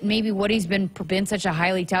little bit maybe what he's been such a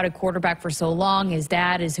highly touted quarterback for so long. His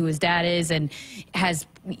dad is who his dad is, and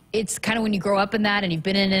it's kind of when you grow up in that and you've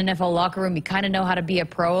been in an NFL locker room, you kind of know how to be a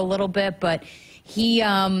pro a little bit, but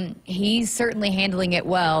he's certainly handling it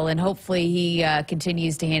well, and hopefully he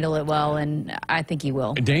continues to handle it well, and I think he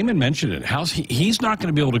will. Damon mentioned it. He's not going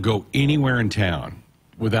to be able to go anywhere in town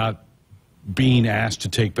without being asked to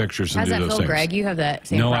take pictures and do those things. How's that feel, Greg? You have that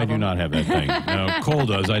same problem. problem. I do not have that thing. No, Cole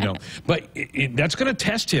does. I don't. But that's going to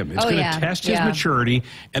test him. It's going to test his maturity,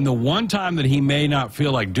 and the one time that he may not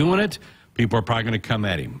feel like doing it, people are probably going to come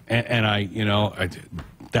at him. And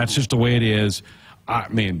that's just the way it is. I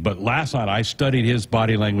mean, but last night I studied his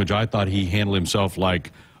body language. I thought he handled himself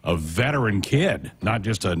like a veteran kid, not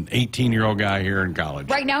just an 18-year-old guy here in college.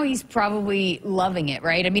 Right now he's probably loving it,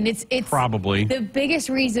 right? I mean, it's probably the biggest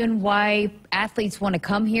reason why athletes want to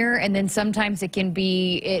come here, and then sometimes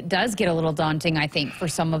it does get a little daunting, I think, for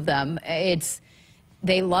some of them.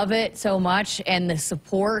 They love it so much, and the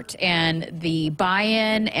support and the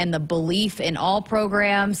buy-in and the belief in all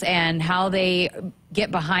programs and how they get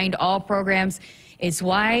behind all programs. It's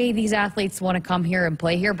why these athletes want to come here and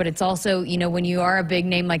play here, but it's also, when you are a big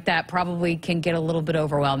name like that, probably can get a little bit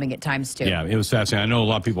overwhelming at times too. Yeah, it was fascinating. I know a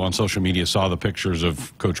lot of people on social media saw the pictures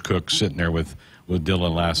of Coach Cook sitting there with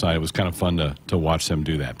Dylan last night. It was kind of fun to watch them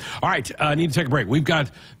do that. All right, I need to take a break. We've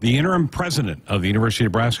got the interim president of the University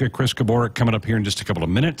of Nebraska, Chris Kabourek, coming up here in just a couple of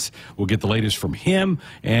minutes. We'll get the latest from him,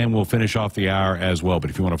 and we'll finish off the hour as well. But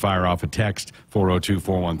if you want to fire off a text,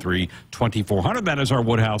 402-413-2400. That is our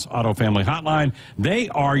Woodhouse Auto Family Hotline. They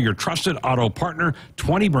are your trusted auto partner.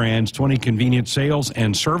 20 brands, 20 convenient sales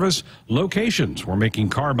and service locations. We're making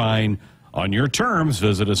car buying on your terms.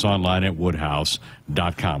 Visit us online at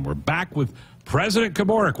woodhouse.com. We're back with President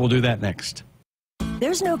Kabourek. We'll do that next.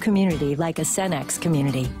 There's no community like a Cenex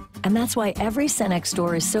community. And that's why every Cenex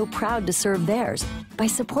store is so proud to serve theirs by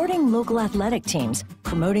supporting local athletic teams,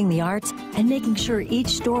 promoting the arts, and making sure each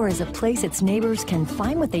store is a place its neighbors can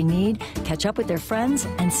find what they need, catch up with their friends,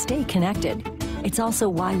 and stay connected. It's also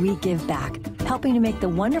why we give back, helping to make the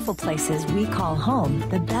wonderful places we call home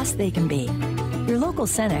the best they can be. Your local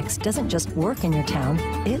Cenex doesn't just work in your town,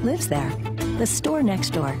 it lives there. The store next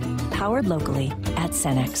door, powered locally at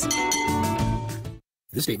Cenex.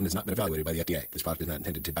 This statement has not been evaluated by the FDA. This product is not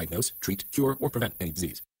intended to diagnose, treat, cure, or prevent any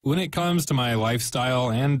disease. When it comes to my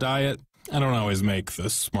lifestyle and diet, I don't always make the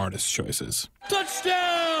smartest choices.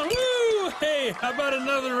 Touchdown! Woo! Hey, how about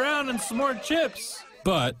another round and some more chips?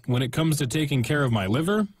 But when it comes to taking care of my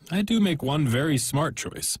liver, I do make one very smart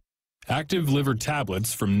choice. Active liver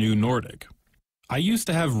tablets from New Nordic. I used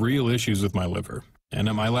to have real issues with my liver, and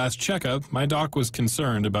at my last checkup, my doc was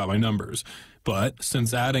concerned about my numbers. But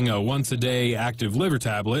since adding a once-a-day active liver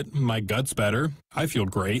tablet, my gut's better, I feel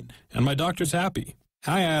great, and my doctor's happy.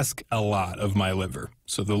 I ask a lot of my liver,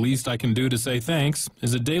 so the least I can do to say thanks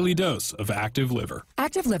is a daily dose of Active Liver.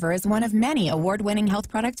 Active Liver is one of many award-winning health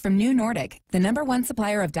products from New Nordic, the #1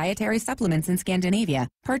 supplier of dietary supplements in Scandinavia.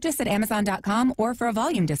 Purchase at Amazon.com or for a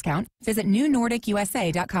volume discount, visit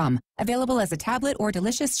NewNordicUSA.com. Available as a tablet or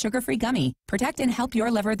delicious sugar-free gummy. Protect and help your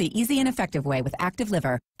liver the easy and effective way with Active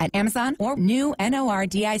Liver at Amazon or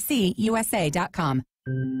NewNordicUSA.com.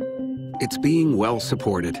 It's being well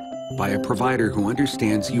supported by a provider who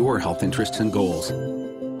understands your health interests and goals.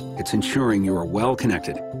 It's ensuring you are well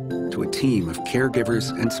connected to a team of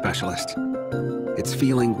caregivers and specialists. It's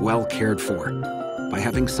feeling well cared for by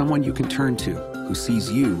having someone you can turn to who sees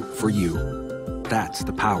you for you. That's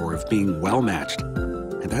the power of being well matched.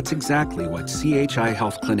 And that's exactly what CHI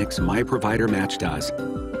Health Clinic's My Provider Match does.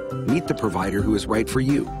 Meet the provider who is right for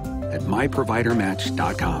you at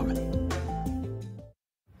myprovidermatch.com.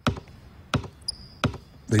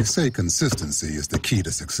 They say consistency is the key to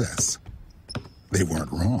success. They weren't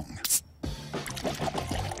wrong.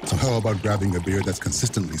 So how about grabbing a beer that's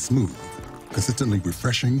consistently smooth, consistently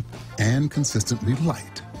refreshing, and consistently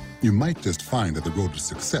light? You might just find that the road to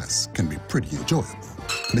success can be pretty enjoyable.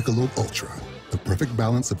 Michelob Ultra, the perfect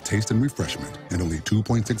balance of taste and refreshment, and only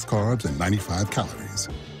 2.6 carbs and 95 calories.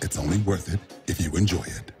 It's only worth it if you enjoy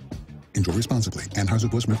it. Enjoy responsibly.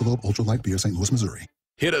 Anheuser-Busch Michelob Ultra Light Beer, St. Louis, Missouri.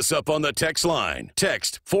 Hit us up on the text line.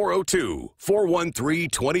 Text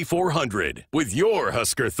 402-413-2400 with your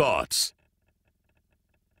Husker thoughts.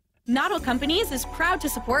 Noddle Companies is proud to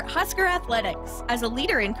support Husker Athletics. As a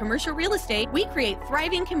leader in commercial real estate, we create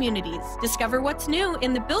thriving communities. Discover what's new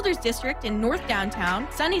in the Builders District in North Downtown,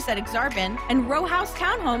 Sunnyside-Exarban, and row house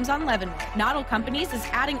townhomes on Leavenworth. Noddle Companies is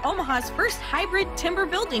adding Omaha's first hybrid timber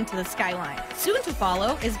building to the skyline. Soon to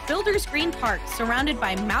follow is Builders Green Park, surrounded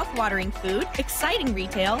by mouth-watering food, exciting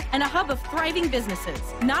retail, and a hub of thriving businesses.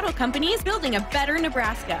 Noddle Companies, building a better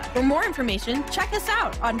Nebraska. For more information, check us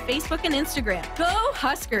out on Facebook and Instagram. Go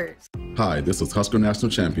Huskers! Hi, this is Husker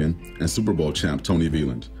National Champion and Super Bowl champ Tony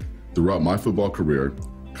Veland. Throughout my football career,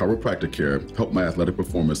 chiropractic care helped my athletic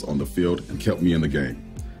performance on the field and kept me in the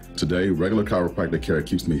game. Today, regular chiropractic care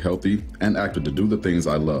keeps me healthy and active to do the things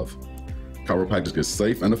I love. Chiropractic is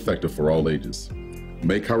safe and effective for all ages.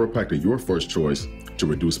 Make chiropractic your first choice to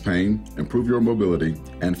reduce pain, improve your mobility,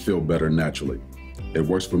 and feel better naturally. It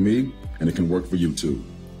works for me, and it can work for you too.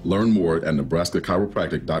 Learn more at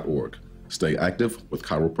nebraska-chiropractic.org. Stay active with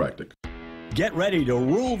chiropractic. Get ready to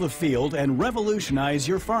rule the field and revolutionize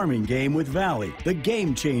your farming game with Valley, the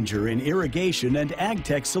game changer in irrigation and ag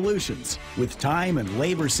tech solutions. With time and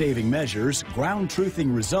labor-saving measures, ground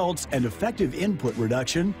truthing results, and effective input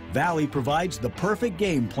reduction, Valley provides the perfect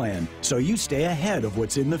game plan so you stay ahead of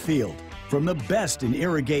what's in the field. From the best in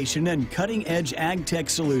irrigation and cutting-edge ag tech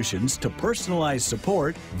solutions to personalized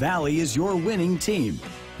support, Valley is your winning team.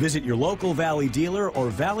 Visit your local Valley dealer or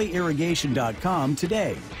valleyirrigation.com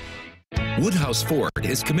today. Woodhouse Ford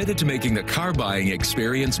is committed to making the car buying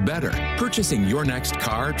experience better. Purchasing your next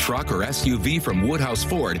car, truck, or SUV from Woodhouse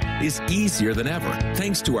Ford is easier than ever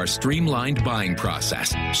thanks to our streamlined buying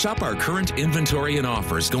process. Shop our current inventory and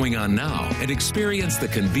offers going on now and experience the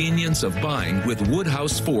convenience of buying with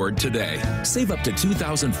Woodhouse Ford today. Save up to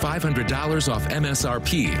 $2,500 off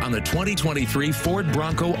MSRP on the 2023 Ford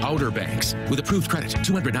Bronco Outer Banks with approved credit,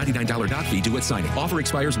 $299 doc fee due at signing. Offer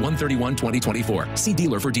expires 1/31/2024. See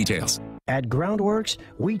dealer for details. At Groundworks,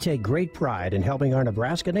 we take great pride in helping our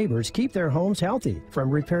Nebraska neighbors keep their homes healthy,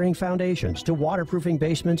 from repairing foundations to waterproofing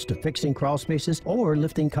basements to fixing crawl spaces or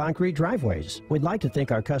lifting concrete driveways. We'd like to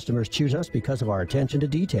think our customers choose us because of our attention to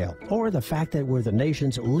detail or the fact that we're the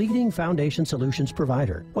nation's leading foundation solutions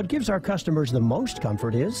provider. What gives our customers the most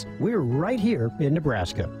comfort is we're right here in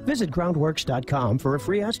Nebraska. Visit groundworks.com for a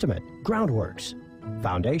free estimate. Groundworks,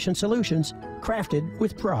 foundation solutions crafted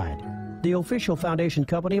with pride. The official foundation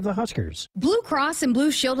company of the Huskers. Blue Cross and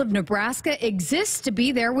Blue Shield of Nebraska exists to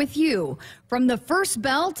be there with you. From the first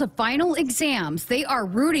bell to final exams, they are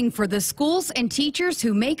rooting for the schools and teachers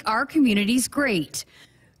who make our communities great.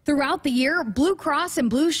 Throughout the year, Blue Cross and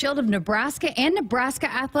Blue Shield of Nebraska and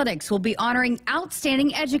Nebraska Athletics will be honoring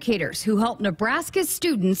outstanding educators who help Nebraska's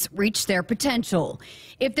students reach their potential.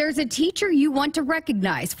 If there's a teacher you want to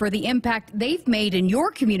recognize for the impact they've made in your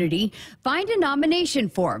community, find a nomination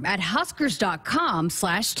form at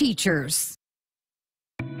huskers.com/teachers.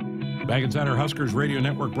 Back inside our Huskers Radio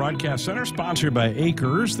Network Broadcast Center, sponsored by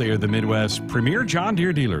Acres. They are the Midwest's premier John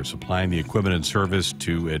Deere dealer, supplying the equipment and service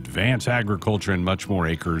to advance agriculture and much more.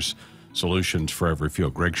 Acres solutions for every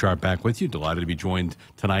field. Greg Sharpe back with you. Delighted to be joined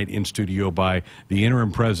tonight in studio by the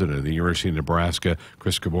interim president of the University of Nebraska,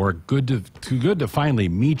 Chris Kabourek. Good to finally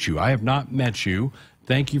meet you. I have not met you.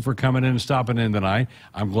 Thank you for coming in and stopping in tonight.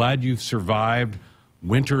 I'm glad you've survived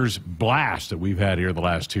winter's blast that we've had here the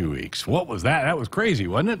last 2 weeks. What was that? That was crazy,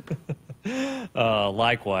 wasn't it?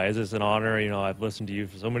 Likewise, it's an honor. You know, I've listened to you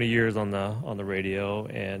for so many years on the radio,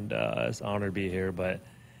 and it's an honor to be here. But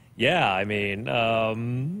yeah, I mean,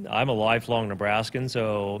 I'm a lifelong Nebraskan,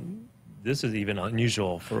 so this is even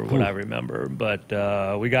unusual for what I remember. But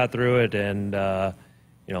we got through it, and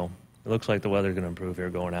you know, it looks like the weather's going to improve here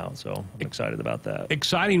going out, so I'm excited about that.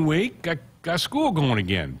 Exciting week. Got school going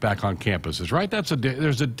again back on campuses, right?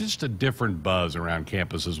 There's just a different buzz around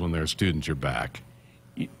campuses when their students are back.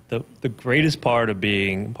 The greatest part of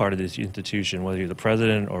being part of this institution, whether you're the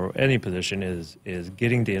president or any position, is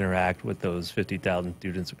getting to interact with those 50,000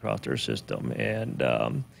 students across our system. And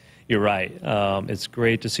you're right. It's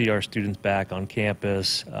great to see our students back on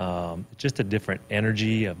campus. Just a different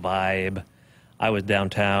energy, a vibe. I was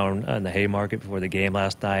downtown in the Haymarket before the game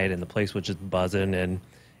last night, and the place was just buzzing. And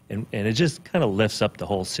and it just kind of lifts up the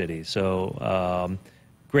whole city. So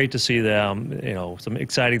great to see them. Some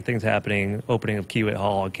exciting things happening. Opening of Kiewit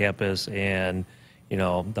Hall on campus, and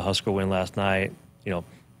the Husker win last night.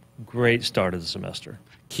 Great start of the semester.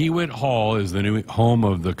 Kiewit Hall is the new home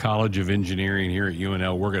of the College of Engineering here at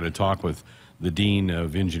UNL. We're going to talk with the Dean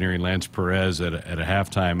of Engineering, Lance Perez, at a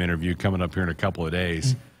halftime interview coming up here in a couple of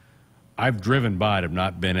days. I've driven by it. I've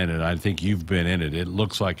not been in it. I think you've been in it. It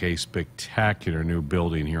looks like a spectacular new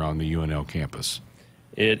building here on the UNL campus.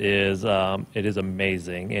 It is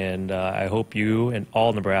amazing, and I hope you and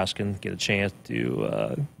all Nebraskans get a chance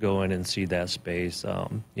to go in and see that space.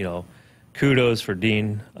 Kudos for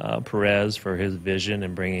Dean Perez for his vision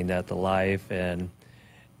and bringing that to life, and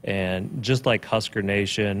just like Husker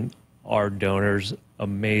Nation, our donors,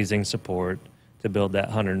 amazing support to build that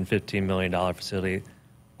 $115 million facility,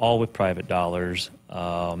 all with private dollars.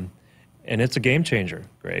 And it's a game changer,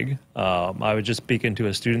 Greg. I was just speaking to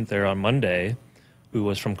a student there on Monday who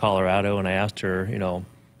was from Colorado, and I asked her,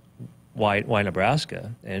 why Nebraska?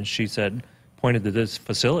 And she said, pointed to this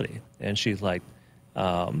facility, and she's like,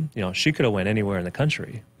 she could have went anywhere in the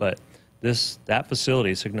country, but that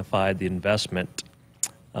facility signified the investment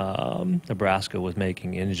Nebraska was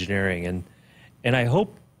making in engineering, and I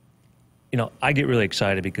hope, I get really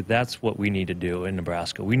excited because that's what we need to do in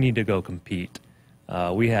Nebraska. We need to go compete.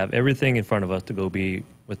 We have everything in front of us to go be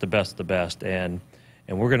with the best of the best, and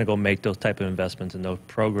we're going to go make those type of investments in those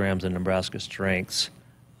programs and Nebraska's strengths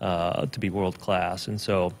to be world class, and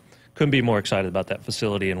so. Couldn't be more excited about that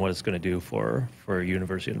facility and what it's going to do for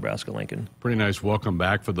University of Nebraska-Lincoln. Pretty nice welcome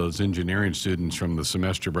back for those engineering students from the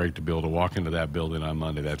semester break to be able to walk into that building on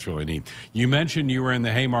Monday. That's really neat. You mentioned you were in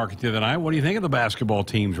the Haymarket the other night. What do you think of the basketball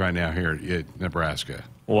teams right now here at Nebraska?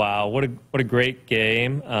 Wow, what a great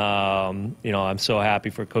game. I'm so happy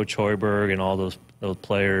for Coach Hoiberg and all those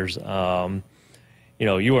players. You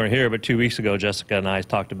weren't here, but 2 weeks ago, Jessica and I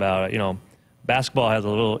talked about it. Basketball has a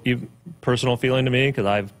little personal feeling to me because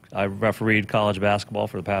I've refereed college basketball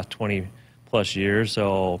for the past 20-plus years,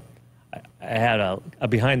 so I had a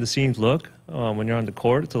behind-the-scenes look. When you're on the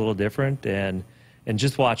court, it's a little different, and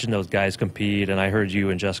just watching those guys compete, and I heard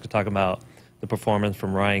you and Jessica talk about the performance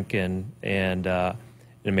from Rank and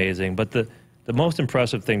amazing. But the most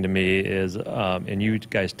impressive thing to me is, and you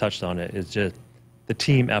guys touched on it, is just the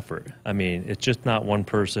team effort. I mean, it's just not one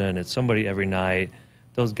person. It's somebody every night.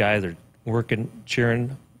 Those guys are working,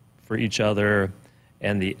 cheering for each other,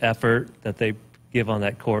 and the effort that they give on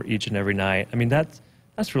that court each and every night. I mean, that's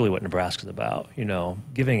really what Nebraska's about,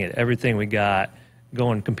 giving it everything we got,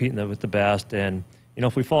 going, competing with the best. And,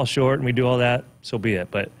 if we fall short and we do all that, so be it.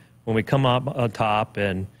 But when we come up on top,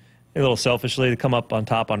 and a little selfishly, to come up on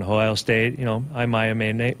top on Ohio State, I may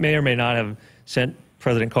or may not have sent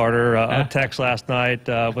President Carter a text last night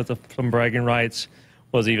with some bragging rights.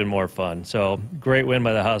 Was even more fun. So great win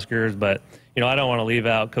by the Huskers, but I don't want to leave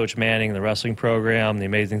out Coach Manning, the wrestling program, the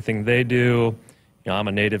amazing thing they do. I'm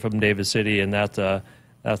a native from Davis City, and that's a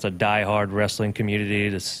die-hard wrestling community.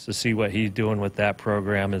 To see what he's doing with that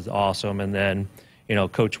program is awesome. And then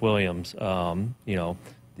Coach Williams, the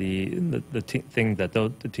thing that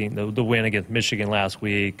the win against Michigan last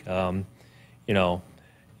week.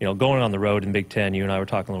 Going on the road in Big Ten, you and I were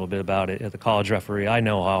talking a little bit about it as a college referee. I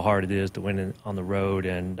know how hard it is to win on the road,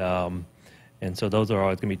 and so those are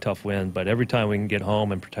always going to be tough wins. But every time we can get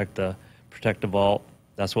home and protect the vault,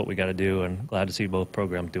 that's what we got to do. And glad to see both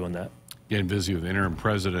programs doing that. Getting busy with interim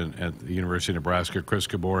president at the University of Nebraska, Chris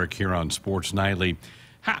Kabourek, here on Sports Nightly.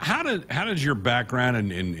 How does your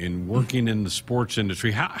background in working in the sports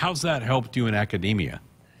industry, how's that helped you in academia?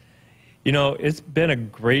 It's been a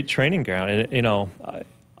great training ground. And,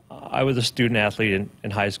 I was a student athlete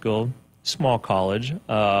in high school, small college.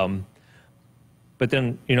 But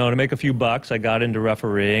then, to make a few bucks, I got into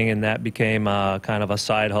refereeing, and that became kind of a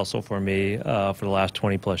side hustle for me for the last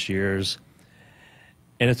 20-plus years.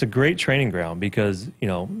 And it's a great training ground because,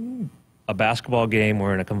 a basketball game,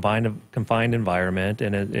 we're in a confined environment,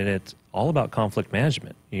 and it's all about conflict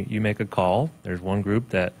management. You make a call. There's one group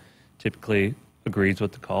that typically agrees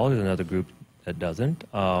with the call. There's another group that doesn't.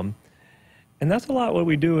 And that's a lot what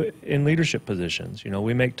we do in leadership positions.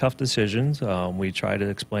 We make tough decisions. We try to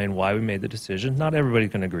explain why we made the decision. Not everybody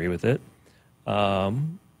can agree with it.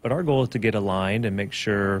 But our goal is to get aligned and make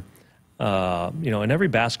sure, in every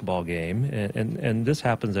basketball game, and this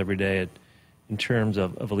happens every day in terms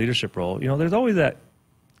of a leadership role, there's always that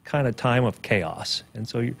kind of time of chaos. And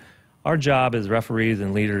so our job as referees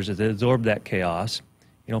and leaders is to absorb that chaos,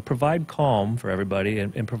 provide calm for everybody,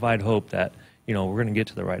 and provide hope that we're going to get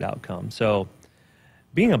to the right outcome. So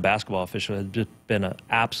being a basketball official has just been an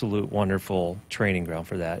absolute wonderful training ground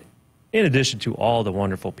for that. in addition to all the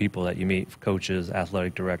wonderful people that you meet, coaches,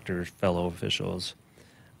 athletic directors, fellow officials.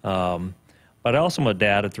 But I also am a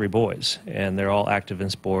dad of 3 boys, and they're all active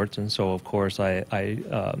in sports. And so, of course,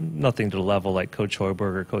 I nothing to the level like Coach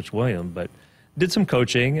Hoiberg or Coach William, but did some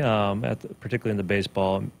coaching, particularly in the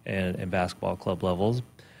baseball and basketball club levels.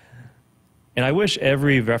 And I wish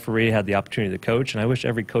every referee had the opportunity to coach, and I wish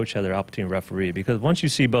every coach had their opportunity to referee, because once you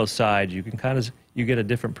see both sides, you can you get a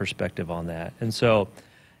different perspective on that. And so,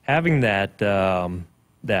 having that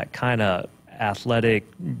that kind of athletic,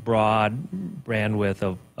 broad bandwidth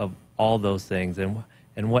of all those things,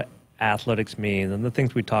 and what athletics means, and the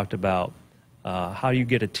things we talked about, how you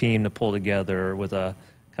get a team to pull together with a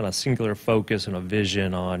kind of singular focus and a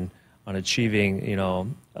vision on achieving,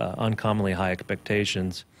 uncommonly high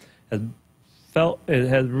expectations, it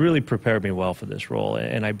has really prepared me well for this role.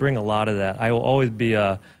 And I bring a lot of that. I will always be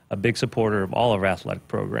a big supporter of all of our athletic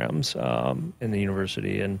programs in the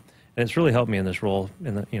university, and it's really helped me in this role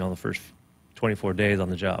in the first 24 days on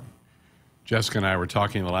the job. Jessica and I were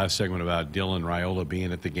talking in the last segment about Dylan Raiola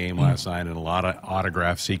being at the game last night, and a lot of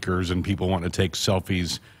autograph seekers and people wanting to take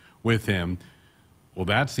selfies with him. Well,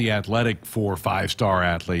 that's the athletic 4-5-star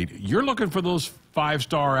athlete. You're looking for those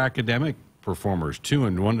 5-star academic performers too,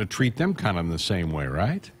 and want to treat them kind of in the same way,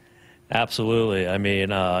 right? Absolutely. I mean,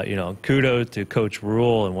 kudos to Coach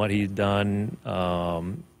Rule and what he's done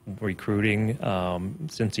recruiting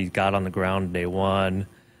since he got on the ground day one.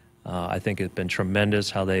 I think it's been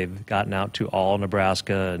tremendous how they've gotten out to all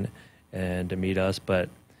Nebraska and to meet us. But,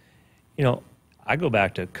 I go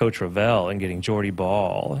back to Coach Ravel and getting Jordy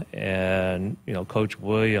Ball and, Coach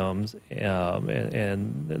Williams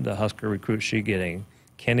and the Husker recruit she getting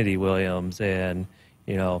Kennedy Williams, and,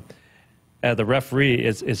 as the referee,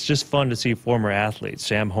 it's just fun to see former athletes,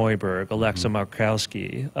 Sam Hoiberg, Alexa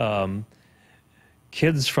Markowski,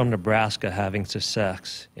 kids from Nebraska having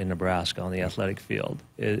success in Nebraska on the athletic field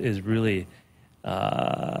is really,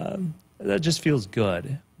 that just feels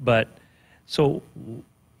good. But so,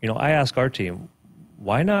 I ask our team,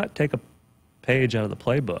 why not take a page out of the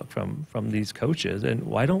playbook from these coaches, and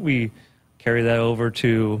why don't we carry that over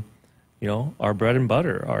to, our bread and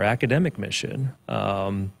butter, our academic mission?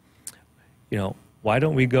 Why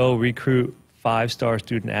don't we go recruit 5-star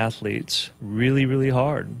student athletes really, really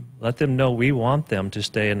hard? Let them know we want them to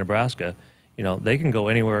stay in Nebraska. They can go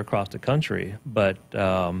anywhere across the country, but,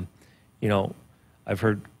 I've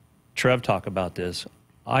heard Trev talk about this.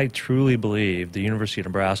 I truly believe the University of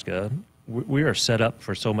Nebraska, we are set up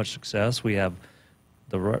for so much success. We have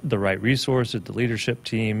the right resources, the leadership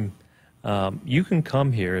team. You can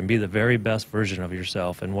come here and be the very best version of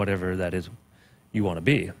yourself and whatever that is you want to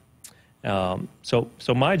be. So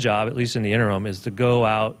my job, at least in the interim, is to go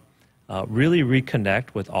out, really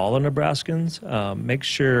reconnect with all the Nebraskans, make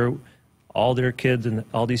sure all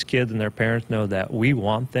these kids and their parents know that we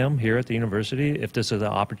want them here at the university if this is an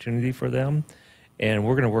opportunity for them. And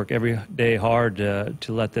we're going to work every day hard to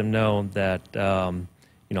let them know that,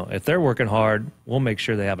 if they're working hard, we'll make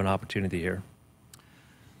sure they have an opportunity here.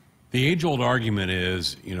 The age-old argument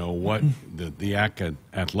is, what the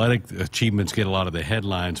athletic achievements get a lot of the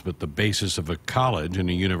headlines, but the basis of a college and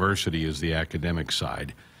a university is the academic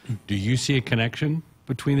side. Do you see a connection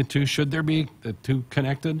between the two? Should there be the two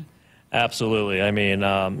connected? Absolutely. I mean,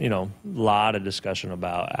 a lot of discussion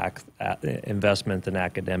about investment in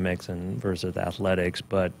academics versus athletics,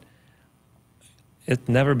 but it's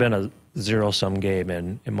never been a zero-sum game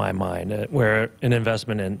in my mind, where an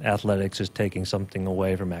investment in athletics is taking something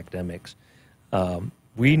away from academics.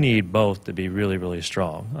 We need both to be really, really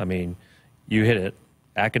strong. I mean, you hit it.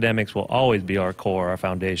 Academics will always be our core, our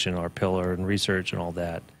foundation, our pillar, and research and all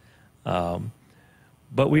that.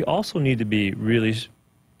 But we also need to be really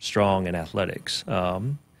strong in athletics.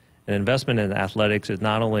 An investment in athletics is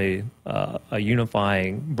not only a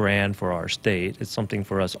unifying brand for our state, it's something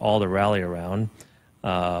for us all to rally around,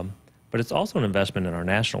 but it's also an investment in our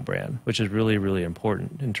national brand, which is really, really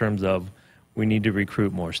important in terms of we need to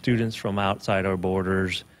recruit more students from outside our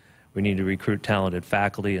borders. We need to recruit talented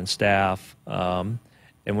faculty and staff. And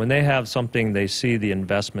when they have something, they see the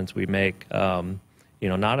investments we make,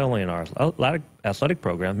 not only in our athletic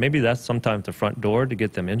program, maybe that's sometimes the front door to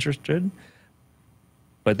get them interested,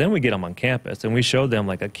 but then we get them on campus and we show them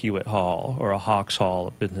like a Kiewit Hall or a Hawks Hall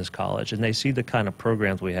at Business College, and they see the kind of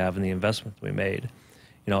programs we have and the investments we made.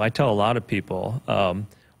 I tell a lot of people,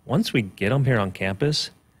 once we get them here on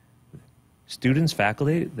campus, students,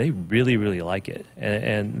 faculty, they really, really like it,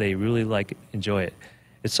 and they really enjoy it.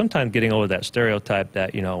 It's sometimes getting over that stereotype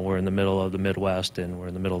that, we're in the middle of the Midwest and we're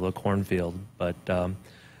in the middle of the cornfield. But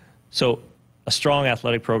so a strong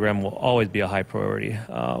athletic program will always be a high priority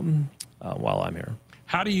while I'm here.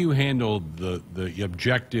 How do you handle the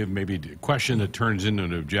objective, maybe question that turns into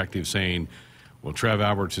an objective saying, well, Trev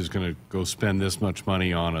Alberts is going to go spend this much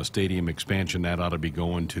money on a stadium expansion, that ought to be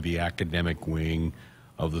going to the academic wing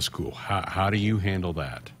of the school. How do you handle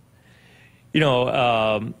that? You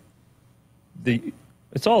know,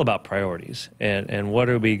 it's all about priorities and what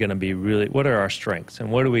are we going to be what are our strengths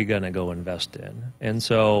and what are we going to go invest in? And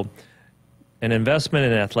so an investment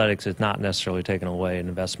in athletics is not necessarily taking away an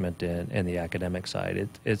investment in the academic side.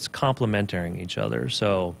 It's complementing each other.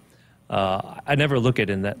 So I never look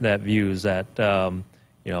at it in that views that,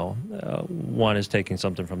 one is taking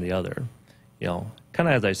something from the other. You know, kind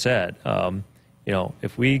of as I said,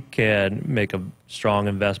 if we can make a strong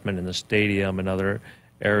investment in the stadium and other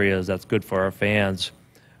areas that's good for our fans,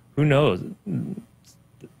 who knows?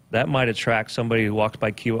 That might attract somebody who walks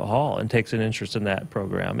by Kiewit Hall and takes an interest in that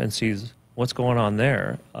program and sees what's going on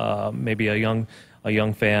there. Maybe a young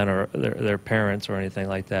fan or their parents or anything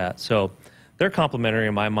like that. So they're complementary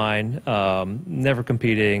in my mind, never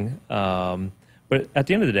competing. But at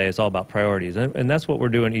the end of the day, it's all about priorities. And that's what we're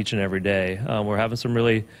doing each and every day. We're having some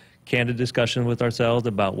really candid discussion with ourselves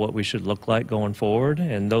about what we should look like going forward.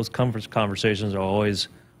 And those conversations are always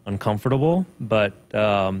uncomfortable. But,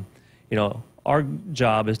 our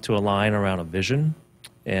job is to align around a vision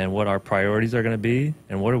and what our priorities are going to be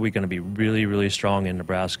and what are we going to be really, really strong in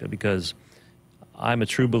Nebraska. Because I'm a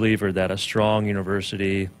true believer that a strong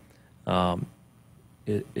university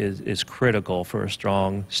is critical for a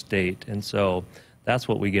strong state. And so that's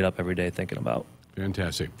what we get up every day thinking about.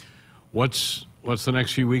 Fantastic. What's the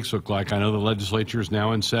next few weeks look like? I know the legislature is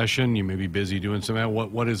now in session. You may be busy doing some of that.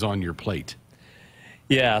 What is on your plate?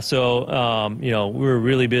 Yeah, so, we're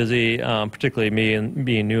really busy, particularly me and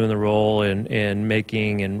being new in the role and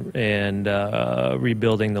making and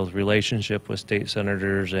rebuilding those relationships with state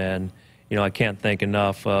senators. And, I can't thank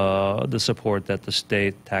enough the support that the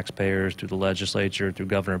state taxpayers, through the legislature, through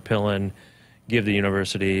Governor Pillen, give the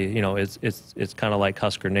university. It's kind of like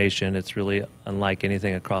Husker Nation. It's really unlike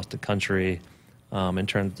anything across the country in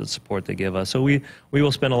terms of the support they give us. So we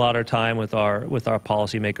will spend a lot of time with our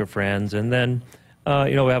policymaker friends, and then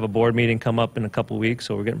we have a board meeting come up in a couple weeks,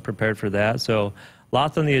 so we're getting prepared for that. So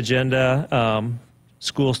lots on the agenda.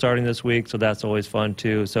 School starting this week, so that's always fun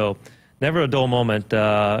too. So never a dull moment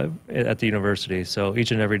at the university. So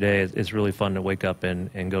each and every day it's really fun to wake up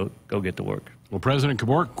and go get to work. Well, President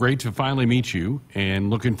Kabourek, great to finally meet you,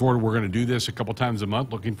 and looking forward. We're going to do this a couple times a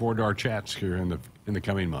month. Looking forward to our chats here in the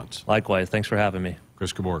coming months. Likewise. Thanks for having me.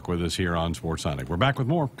 Chris Kabourek with us here on Sports Sonic. We're back with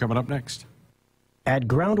more coming up next. At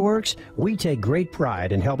Groundworks, we take great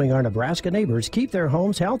pride in helping our Nebraska neighbors keep their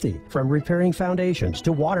homes healthy. From repairing foundations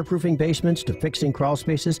to waterproofing basements to fixing crawl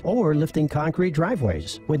spaces or lifting concrete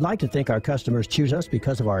driveways. We'd like to think our customers choose us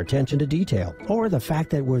because of our attention to detail or the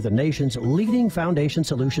fact that we're the nation's leading foundation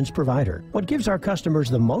solutions provider. What gives our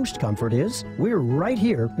customers the most comfort is we're right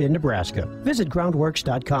here in Nebraska. Visit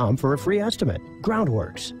groundworks.com for a free estimate.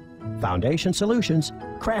 Groundworks, foundation solutions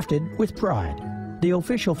crafted with pride. The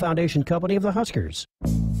official foundation company of the Huskers.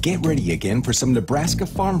 Get ready again for some Nebraska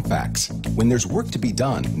farm facts. When there's work to be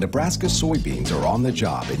done, Nebraska soybeans are on the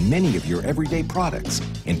job in many of your everyday products.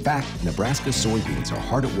 In fact, Nebraska soybeans are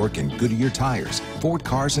hard at work in Goodyear tires, Ford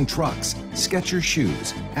cars and trucks, Skechers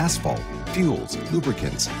shoes, asphalt, fuels,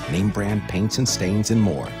 lubricants, name brand paints and stains, and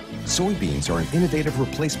more. Soybeans are an innovative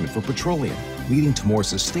replacement for petroleum, leading to more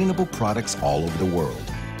sustainable products all over the world.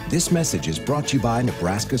 This message is brought to you by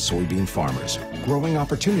Nebraska soybean farmers, growing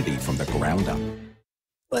opportunity from the ground up.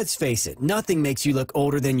 Let's face it, nothing makes you look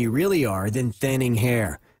older than you really are than thinning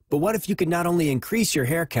hair. But what if you could not only increase your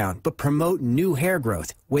hair count, but promote new hair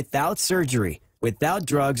growth without surgery, without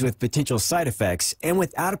drugs with potential side effects, and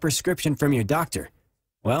without a prescription from your doctor?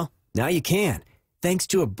 Well, now you can, thanks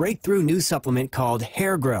to a breakthrough new supplement called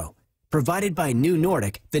Hair Grow, provided by New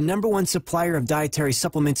Nordic, the #1 supplier of dietary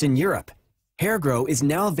supplements in Europe. Hair Grow is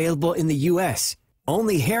now available in the U.S.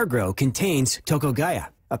 Only Hair Grow contains Tocogaya,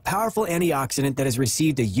 a powerful antioxidant that has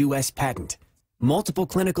received a U.S. patent. Multiple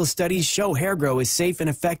clinical studies show Hair Grow is safe and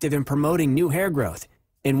effective in promoting new hair growth.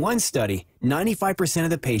 In one study, 95%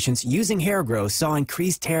 of the patients using Hair Grow saw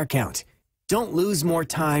increased hair count. Don't lose more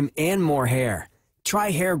time and more hair.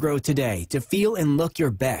 Try Hair Grow today to feel and look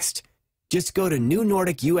your best. Just go to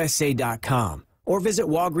newnordicusa.com or visit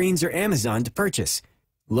Walgreens or Amazon to purchase.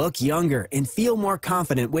 Look younger and feel more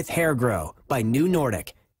confident with Hair Grow by New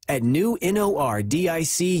Nordic at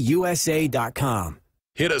newnordicusa.com.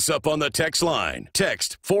 Hit us up on the text line.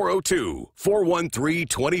 Text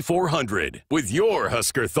 402-413-2400 with your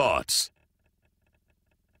Husker thoughts.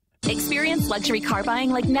 Experience luxury car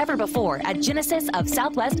buying like never before at Genesis of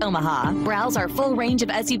Southwest Omaha. Browse our full range of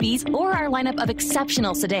SUVs or our lineup of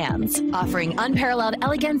exceptional sedans, offering unparalleled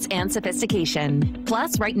elegance and sophistication.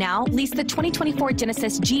 Plus, right now, lease the 2024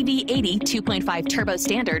 Genesis GV80 2.5 Turbo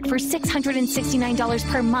Standard for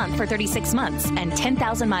 $669 per month for 36 months and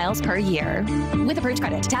 10,000 miles per year. With approved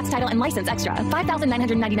credit, tax, title, and license extra,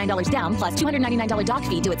 $5,999 down plus $299 doc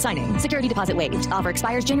fee due at signing. Security deposit waived. Offer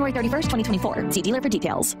expires January 31st, 2024. See dealer for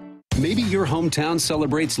details. Maybe your hometown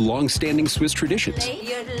celebrates long-standing Swiss traditions.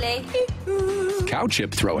 Cow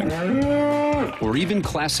chip throwing. Or even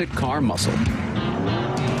classic car muscle.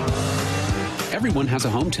 Everyone has a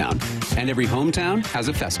hometown, and every hometown has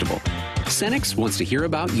a festival. Cenex wants to hear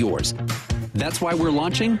about yours. That's why we're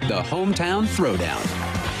launching the Hometown Throwdown.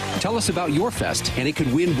 Tell us about your fest, and it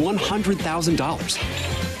could win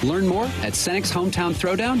 $100,000. Learn more at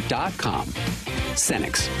CenexHometownThrowdown.com.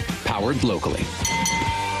 Cenex, powered locally.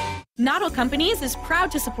 Noddle Companies is proud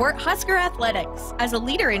to support Husker Athletics. As a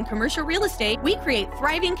leader in commercial real estate, we create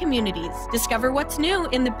thriving communities. Discover what's new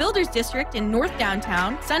in the Builders District in North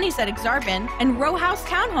Downtown, Sunnyside-Exarban, and row house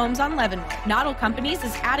townhomes on Leavenworth. Noddle Companies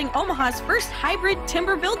is adding Omaha's first hybrid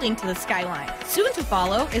timber building to the skyline. Soon to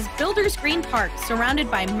follow is Builders Green Park, surrounded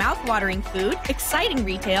by mouth-watering food, exciting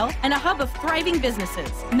retail, and a hub of thriving businesses.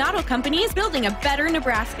 Noddle Companies, building a better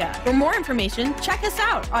Nebraska. For more information, check us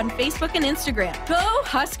out on Facebook and Instagram. Go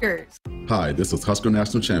Huskers! Hi, this is Husker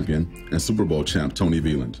National Champion and Super Bowl champ Tony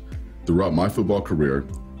Veland. Throughout my football career,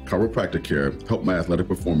 chiropractic care helped my athletic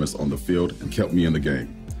performance on the field and kept me in the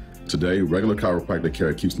game. Today, regular chiropractic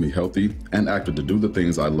care keeps me healthy and active to do the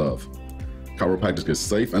things I love. Chiropractic is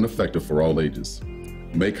safe and effective for all ages.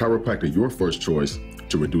 Make chiropractic your first choice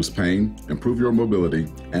to reduce pain, improve your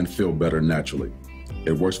mobility, and feel better naturally.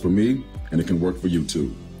 It works for me, and it can work for you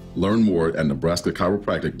too. Learn more at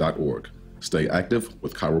nebraska-chiropractic.org. Stay active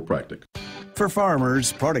with chiropractic. For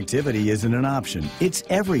farmers, productivity isn't an option, it's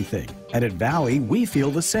everything. And at Valley, we feel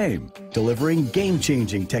the same, delivering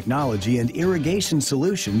game-changing technology and irrigation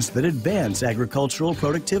solutions that advance agricultural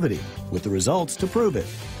productivity, with the results to prove it.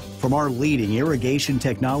 From our leading irrigation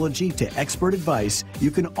technology to expert advice, you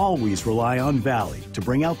can always rely on Valley to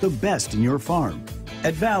bring out the best in your farm.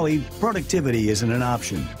 At Valley, productivity isn't an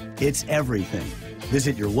option, it's everything.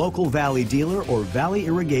 Visit your local Valley dealer or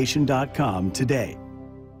valleyirrigation.com today.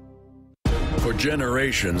 For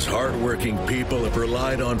generations, hardworking people have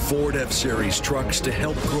relied on Ford F-Series trucks to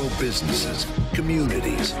help grow businesses,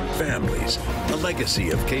 communities, families. A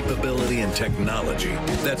legacy of capability and technology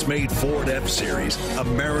that's made Ford F-Series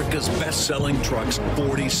America's best-selling trucks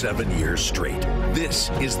 47 years straight.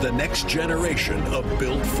 This is the next generation of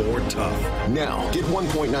Built Ford Tough. Now, get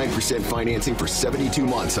 1.9% financing for 72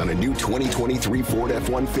 months on a new 2023 Ford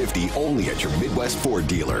F-150 only at your Midwest Ford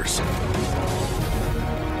dealers.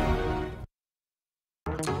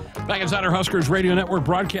 Back inside our Huskers Radio Network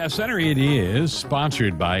Broadcast Center, it is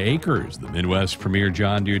sponsored by Acres, the Midwest premier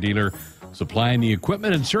John Deere dealer, supplying the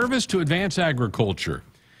equipment and service to advance agriculture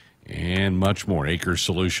and much more. Acres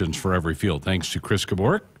solutions for every field. Thanks to Chris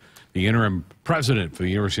Kabourek, the interim president for the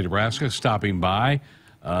University of Nebraska, stopping by,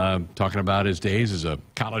 talking about his days as a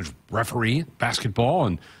college referee, basketball,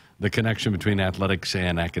 and the connection between athletics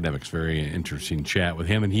and academics. Very interesting chat with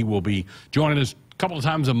him, and he will be joining us couple of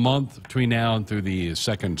times a month between now and through the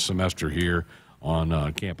second semester here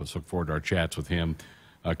on campus. Look forward to our chats with him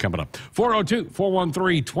coming up.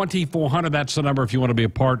 402-413-2400. That's the number if you want to be a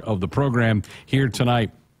part of the program here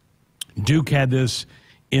tonight. Duke had this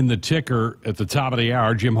in the ticker at the top of the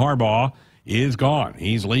hour. Jim Harbaugh is gone.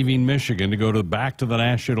 He's leaving Michigan to go back to the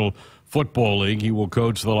National Football League. He will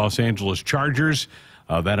coach the Los Angeles Chargers.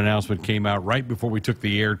 That announcement came out right before we took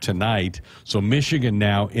the air tonight. So Michigan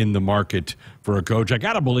now in the market for a coach. I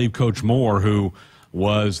got to believe Coach Moore, who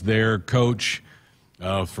was their coach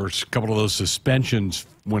for a couple of those suspensions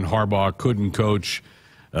when Harbaugh couldn't coach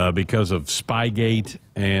because of Spygate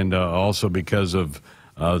and also because of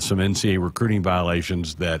some NCAA recruiting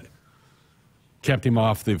violations that kept him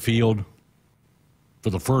off the field for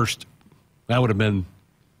the first. That would have been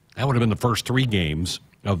the first 3 games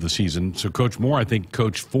of the season. So Coach Moore, I think,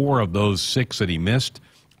 coached 4 of those 6 that he missed.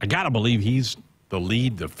 I got to believe he's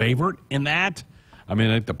the favorite in that. I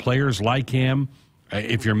mean, I think the players like him.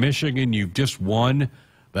 If you're Michigan, you've just won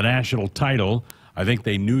the national title. I think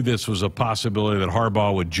they knew this was a possibility that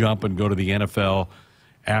Harbaugh would jump and go to the NFL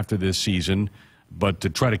after this season. But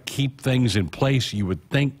to try to keep things in place, you would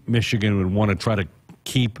think Michigan would want to try to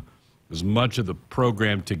keep as much of the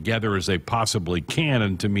program together as they possibly can.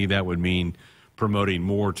 And to me, that would mean promoting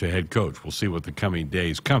Moore to head coach. We'll see what the coming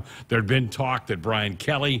days come. There had been talk that Brian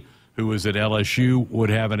Kelly who was at LSU, would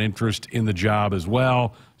have an interest in the job as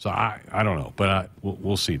well. So I don't know, but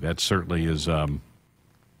we'll see. That certainly is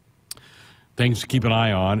things to keep an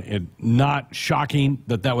eye on. And not shocking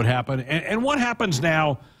that would happen. And what happens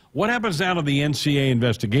now? What happens now to the NCAA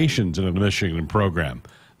investigations into the Michigan program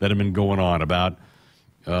that have been going on about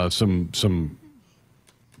some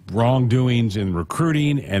wrongdoings in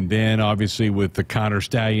recruiting, and then obviously with the Connor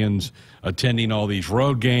Stallions attending all these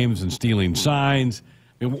road games and stealing signs?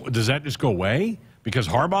 I mean, does that just go away because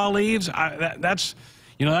Harbaugh leaves? That's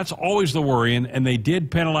always the worry, and they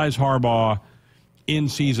did penalize Harbaugh in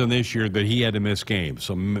season this year that he had to miss games.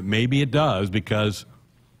 So maybe it does, because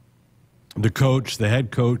the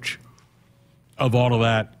head coach of all of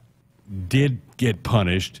that did get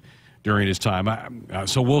punished during his time.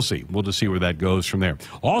 So we'll see. We'll just see where that goes from there.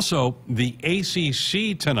 Also, the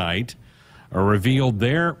ACC tonight revealed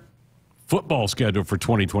their football schedule for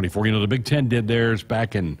 2024. The Big Ten did theirs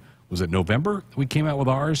back in, was it November? We came out with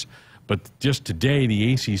ours. But just today,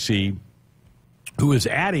 the ACC, who is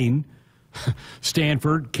adding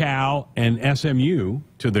Stanford, Cal, and SMU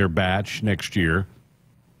to their batch next year.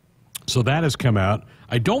 So that has come out.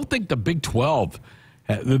 I don't think the Big 12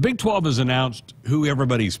 has announced who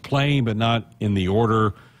everybody's playing, but not in the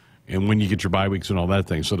order and when you get your bye weeks and all that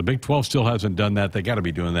thing. So the Big 12 still hasn't done that. They got to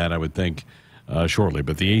be doing that, I would think, shortly.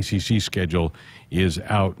 But the ACC schedule is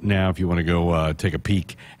out now if you want to go take a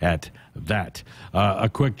peek at that. A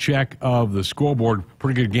quick check of the scoreboard.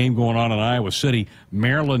 Pretty good game going on in Iowa City.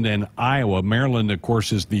 Maryland and Iowa. Maryland, of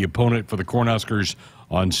course, is the opponent for the Cornhuskers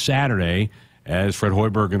on Saturday, as Fred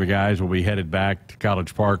Hoiberg and the guys will be headed back to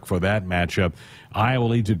College Park for that matchup. Iowa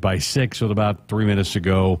leads it by 6 with about 3 minutes to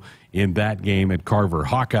go in that game at Carver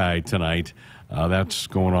Hawkeye tonight. That's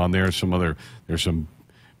going on there. There's some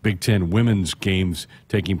Big Ten women's games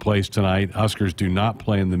taking place tonight. Huskers do not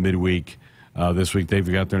play in the midweek this week.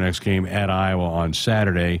 They've got their next game at Iowa on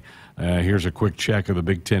Saturday. Here's a quick check of the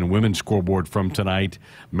Big Ten women's scoreboard from tonight.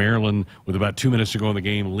 Maryland, with about 2 minutes to go in the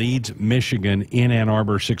game, leads Michigan in Ann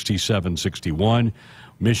Arbor 67-61.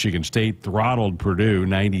 Michigan State throttled Purdue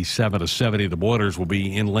 97-70. The Boilers will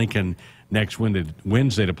be in Lincoln next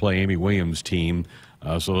Wednesday to play Amy Williams' team.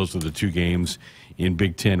 So those are the two games in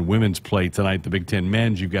Big Ten women's play tonight. The Big Ten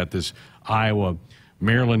men's, you've got this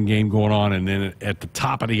Iowa-Maryland game going on, and then at the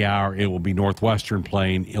top of the hour, it will be Northwestern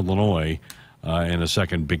playing Illinois in a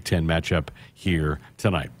second Big Ten matchup here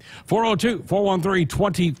tonight.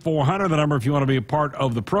 402-413-2400, the number if you want to be a part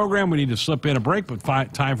of the program. We need to slip in a break, but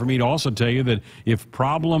time for me to also tell you that if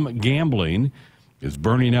problem gambling is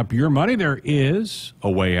burning up your money, there is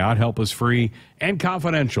a way out. Help is free and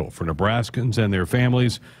confidential for Nebraskans and their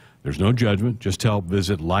families. There's no judgment, just help.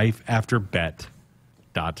 Visit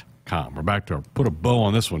lifeafterbet.com. We're back to put a bow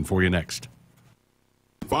on this one for you next.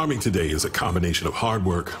 Farming today is a combination of hard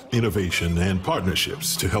work, innovation, and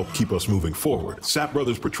partnerships to help keep us moving forward. Sapp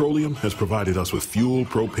Brothers Petroleum has provided us with fuel,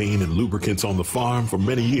 propane, and lubricants on the farm for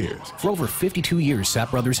many years. For over 52 years,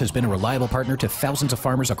 Sapp Brothers has been a reliable partner to thousands of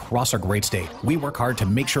farmers across our great state. We work hard to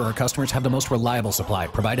make sure our customers have the most reliable supply,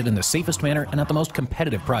 provided in the safest manner and at the most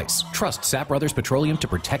competitive price. Trust Sapp Brothers Petroleum to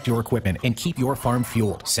protect your equipment and keep your farm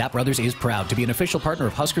fueled. Sapp Brothers is proud to be an official partner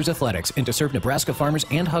of Huskers Athletics and to serve Nebraska farmers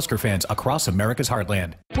and Husker fans across America's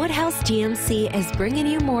heartland. Woodhouse GMC is bringing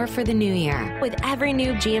you more for the new year. With every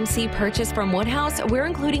new GMC purchase from Woodhouse, we're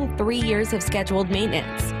including 3 years of scheduled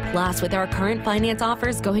maintenance. Plus, with our current finance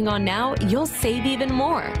offers going on now, you'll save even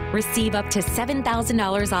more. Receive up to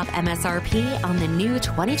 $7,000 off MSRP on the new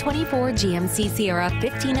 2024 GMC Sierra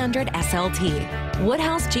 1500 SLT.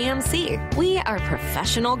 Woodhouse GMC. We are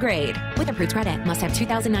professional grade. With approved credit, must have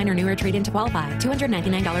 2009 or newer trade-in to qualify.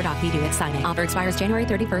 $299 doc fee due at signing. Offer expires January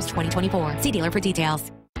 31st, 2024. See dealer for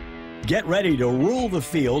details. Get ready to rule the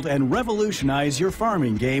field and revolutionize your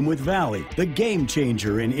farming game with Valley, the game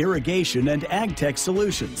changer in irrigation and ag tech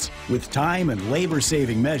solutions. With time and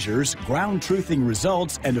labor-saving measures, ground truthing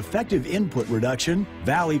results, and effective input reduction,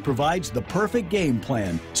 Valley provides the perfect game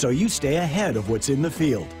plan so you stay ahead of what's in the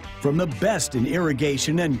field. From the best in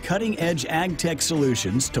irrigation and cutting-edge ag tech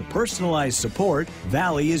solutions to personalized support,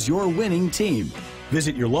 Valley is your winning team.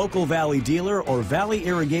 Visit your local Valley dealer or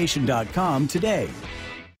valleyirrigation.com today.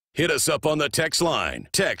 Hit us up on the text line.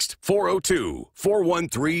 Text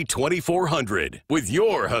 402-413-2400 with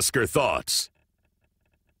your Husker thoughts.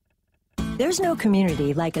 There's no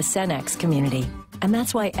community like a Cenex community. And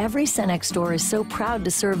that's why every Cenex store is so proud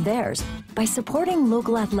to serve theirs by supporting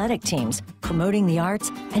local athletic teams, promoting the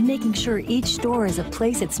arts, and making sure each store is a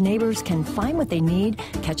place its neighbors can find what they need,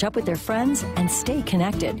 catch up with their friends, and stay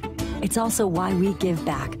connected. It's also why we give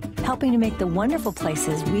back, helping to make the wonderful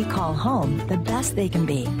places we call home the best they can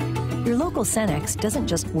be. Your local Cenex doesn't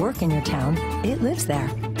just work in your town, it lives there.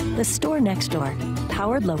 The store next door,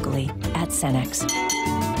 powered locally at Cenex.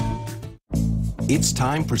 It's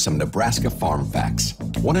time for some Nebraska farm facts.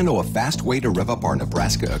 Want to know a fast way to rev up our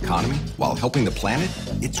Nebraska economy while helping the planet?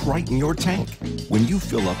 It's right in your tank. When you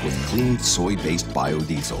fill up with clean soy-based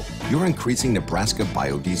biodiesel, you're increasing Nebraska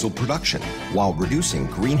biodiesel production while reducing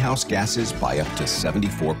greenhouse gases by up to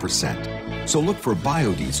 74%. So look for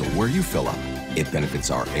biodiesel where you fill up. It benefits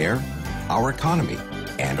our air, our economy,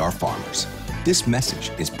 and our farmers. This message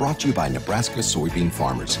is brought to you by Nebraska soybean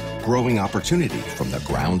farmers, growing opportunity from the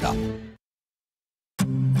ground up.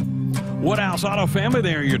 Woodhouse Auto Family,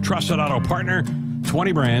 they are your trusted auto partner.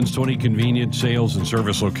 20 brands, 20 convenient sales and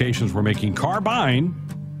service locations. We're making car buying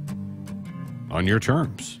on your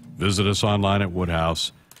terms. Visit us online at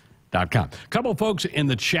woodhouse.com. A couple of folks in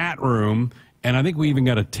the chat room, and I think we even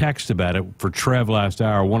got a text about it for Trev last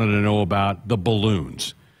hour, wanted to know about the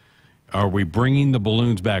balloons. Are we bringing the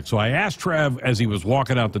balloons back? So I asked Trev as he was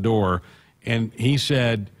walking out the door, and he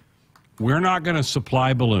said, we're not going to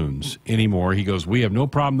supply balloons anymore. He goes, we have no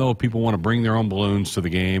problem, though, if people want to bring their own balloons to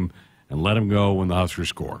the game and let them go when the Huskers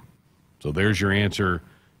score. So there's your answer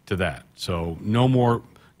to that. So no more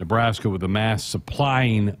Nebraska with the mass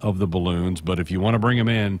supplying of the balloons, but if you want to bring them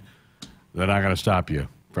in, they're not going to stop you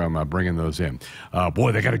from bringing those in.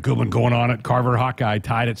 Boy, they got a good one going on at Carver Hawkeye,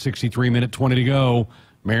 tied at 63 minutes, 20 to go.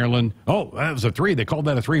 Maryland, that was a 3. They called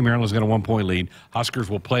that a 3. Maryland's got a 1-point lead. Huskers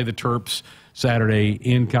will play the Terps Saturday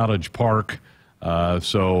in College Park.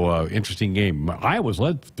 Interesting game. Iowa's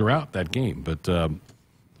led throughout that game, but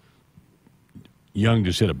Young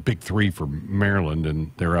just hit a big 3 for Maryland,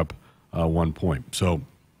 and they're up 1 point. So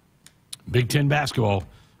Big Ten basketball,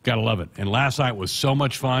 got to love it. And last night was so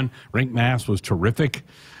much fun. Rink Mass was terrific.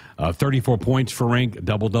 34 points for Rink,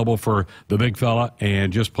 double-double for the big fella,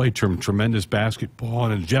 and just played tremendous basketball.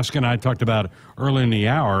 And as Jessica and I talked about earlier in the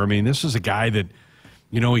hour, I mean, this is a guy that,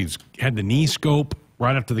 he's had the knee scope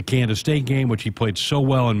right after the Kansas State game, which he played so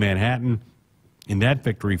well in Manhattan in that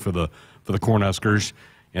victory for the Cornhuskers.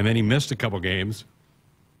 And then he missed a couple games.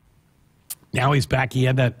 Now he's back. He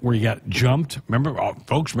had that where he got jumped.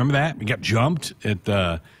 Folks, remember that? He got jumped at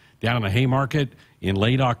down in the Haymarket in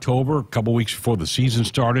late October, a couple weeks before the season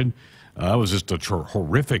started. It was just a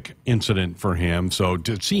horrific incident for him. So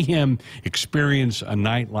to see him experience a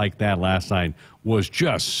night like that last night was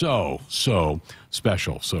just so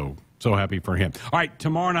special. So happy for him. All right,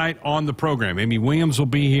 tomorrow night on the program, Amy Williams will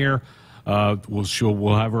be here.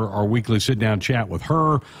 We'll have our weekly sit-down chat with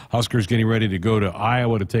her. Huskers getting ready to go to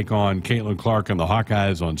Iowa to take on Caitlin Clark and the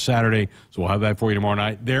Hawkeyes on Saturday. So we'll have that for you tomorrow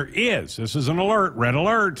night. This is an alert, red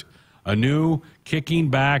alert, a new Kicking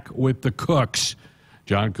Back with the Cooks.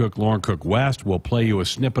 John Cook, Lauren Cook West will play you a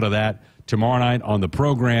snippet of that tomorrow night on the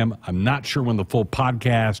program. I'm not sure when the full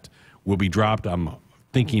podcast will be dropped. I'm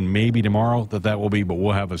thinking maybe tomorrow that will be, but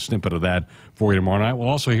we'll have a snippet of that for you tomorrow night. We'll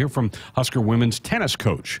also hear from Husker women's tennis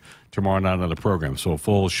coach tomorrow night on the program. So a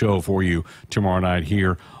full show for you tomorrow night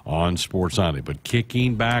here on Sports Nightly. But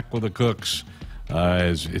Kicking Back with the Cooks,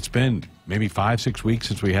 it's been maybe 5-6 weeks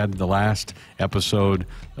since we had the last episode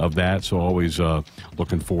of that, so always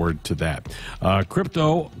looking forward to that.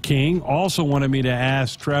 Crypto King also wanted me to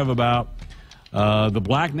ask Trev about the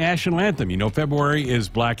Black National Anthem. February is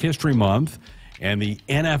Black History Month, and the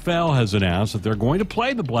NFL has announced that they're going to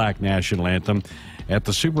play the Black National Anthem at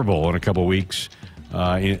the Super Bowl in a couple weeks.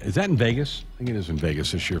 Is that in Vegas? I think it is in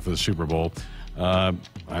Vegas this year for the Super Bowl. And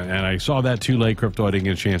I saw that too late, Crypto. I didn't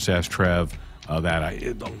get a chance to ask Trev that.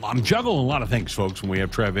 I'm juggling a lot of things, folks, when we have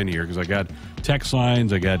Trev in here, because I got text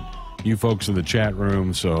lines, I got you folks in the chat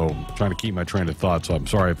room, so I'm trying to keep my train of thought, so I'm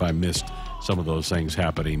sorry if I missed some of those things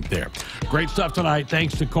happening there. Great stuff tonight.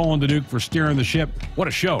 Thanks to Colin DeDuke for steering the ship. What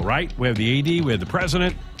a show, right? We have the AD, we have the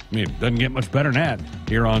president. I mean, it doesn't get much better than that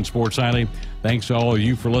here on Sports Nightly. Thanks to all of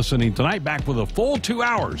you for listening tonight. Back with a full 2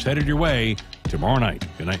 hours headed your way tomorrow night.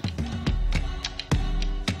 Good night.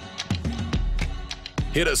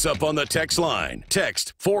 Hit us up on the text line.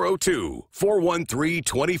 Text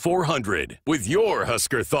 402-413-2400 with your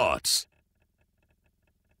Husker thoughts.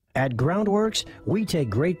 At Groundworks, we take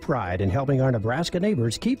great pride in helping our Nebraska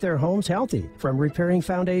neighbors keep their homes healthy. From repairing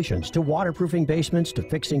foundations to waterproofing basements to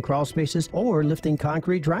fixing crawl spaces or lifting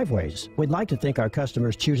concrete driveways. We'd like to think our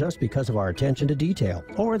customers choose us because of our attention to detail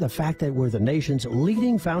or the fact that we're the nation's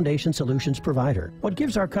leading foundation solutions provider. What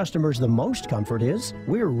gives our customers the most comfort is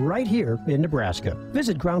we're right here in Nebraska.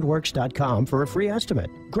 Visit groundworks.com for a free estimate.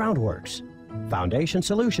 Groundworks, foundation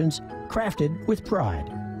solutions crafted with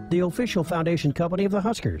pride. the official foundation company of the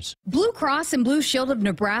Huskers. Blue Cross and Blue Shield of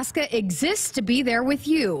Nebraska exists to be there with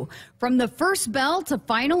you. From the first bell to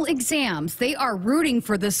final exams, they are rooting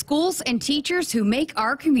for the schools and teachers who make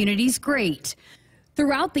our communities great.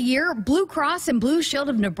 Throughout the year, Blue Cross and Blue Shield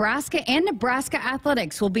of Nebraska and Nebraska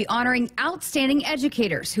Athletics will be honoring outstanding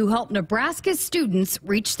educators who help Nebraska's students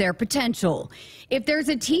reach their potential. If there's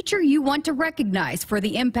a teacher you want to recognize for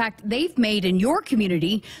the impact they've made in your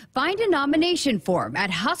community, find a nomination form at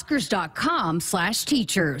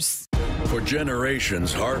huskers.com/teachers. For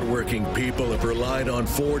generations, hardworking people have relied on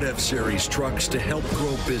Ford F-Series trucks to help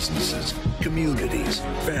grow businesses, communities,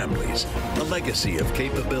 families. A legacy of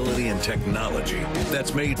capability and technology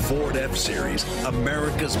that's made Ford F-Series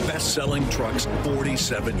America's best-selling trucks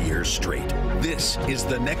 47 years straight. This is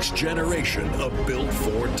the next generation of Built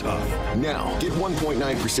Ford Tough. Now, get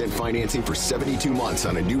 1.9% financing for 72 months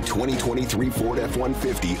on a new 2023 Ford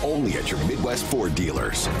F-150 only at your Midwest Ford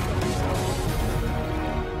dealers.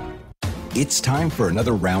 It's time for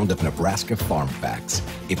another round of Nebraska Farm Facts.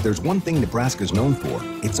 If there's one thing Nebraska's known for,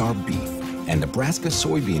 it's our beef. And Nebraska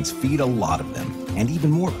soybeans feed a lot of them, and even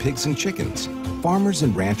more pigs and chickens. Farmers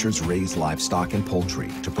and ranchers raise livestock and poultry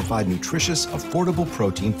to provide nutritious, affordable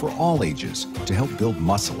protein for all ages to help build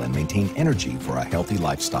muscle and maintain energy for a healthy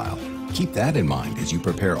lifestyle. Keep that in mind as you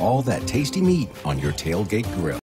prepare all that tasty meat on your tailgate grill.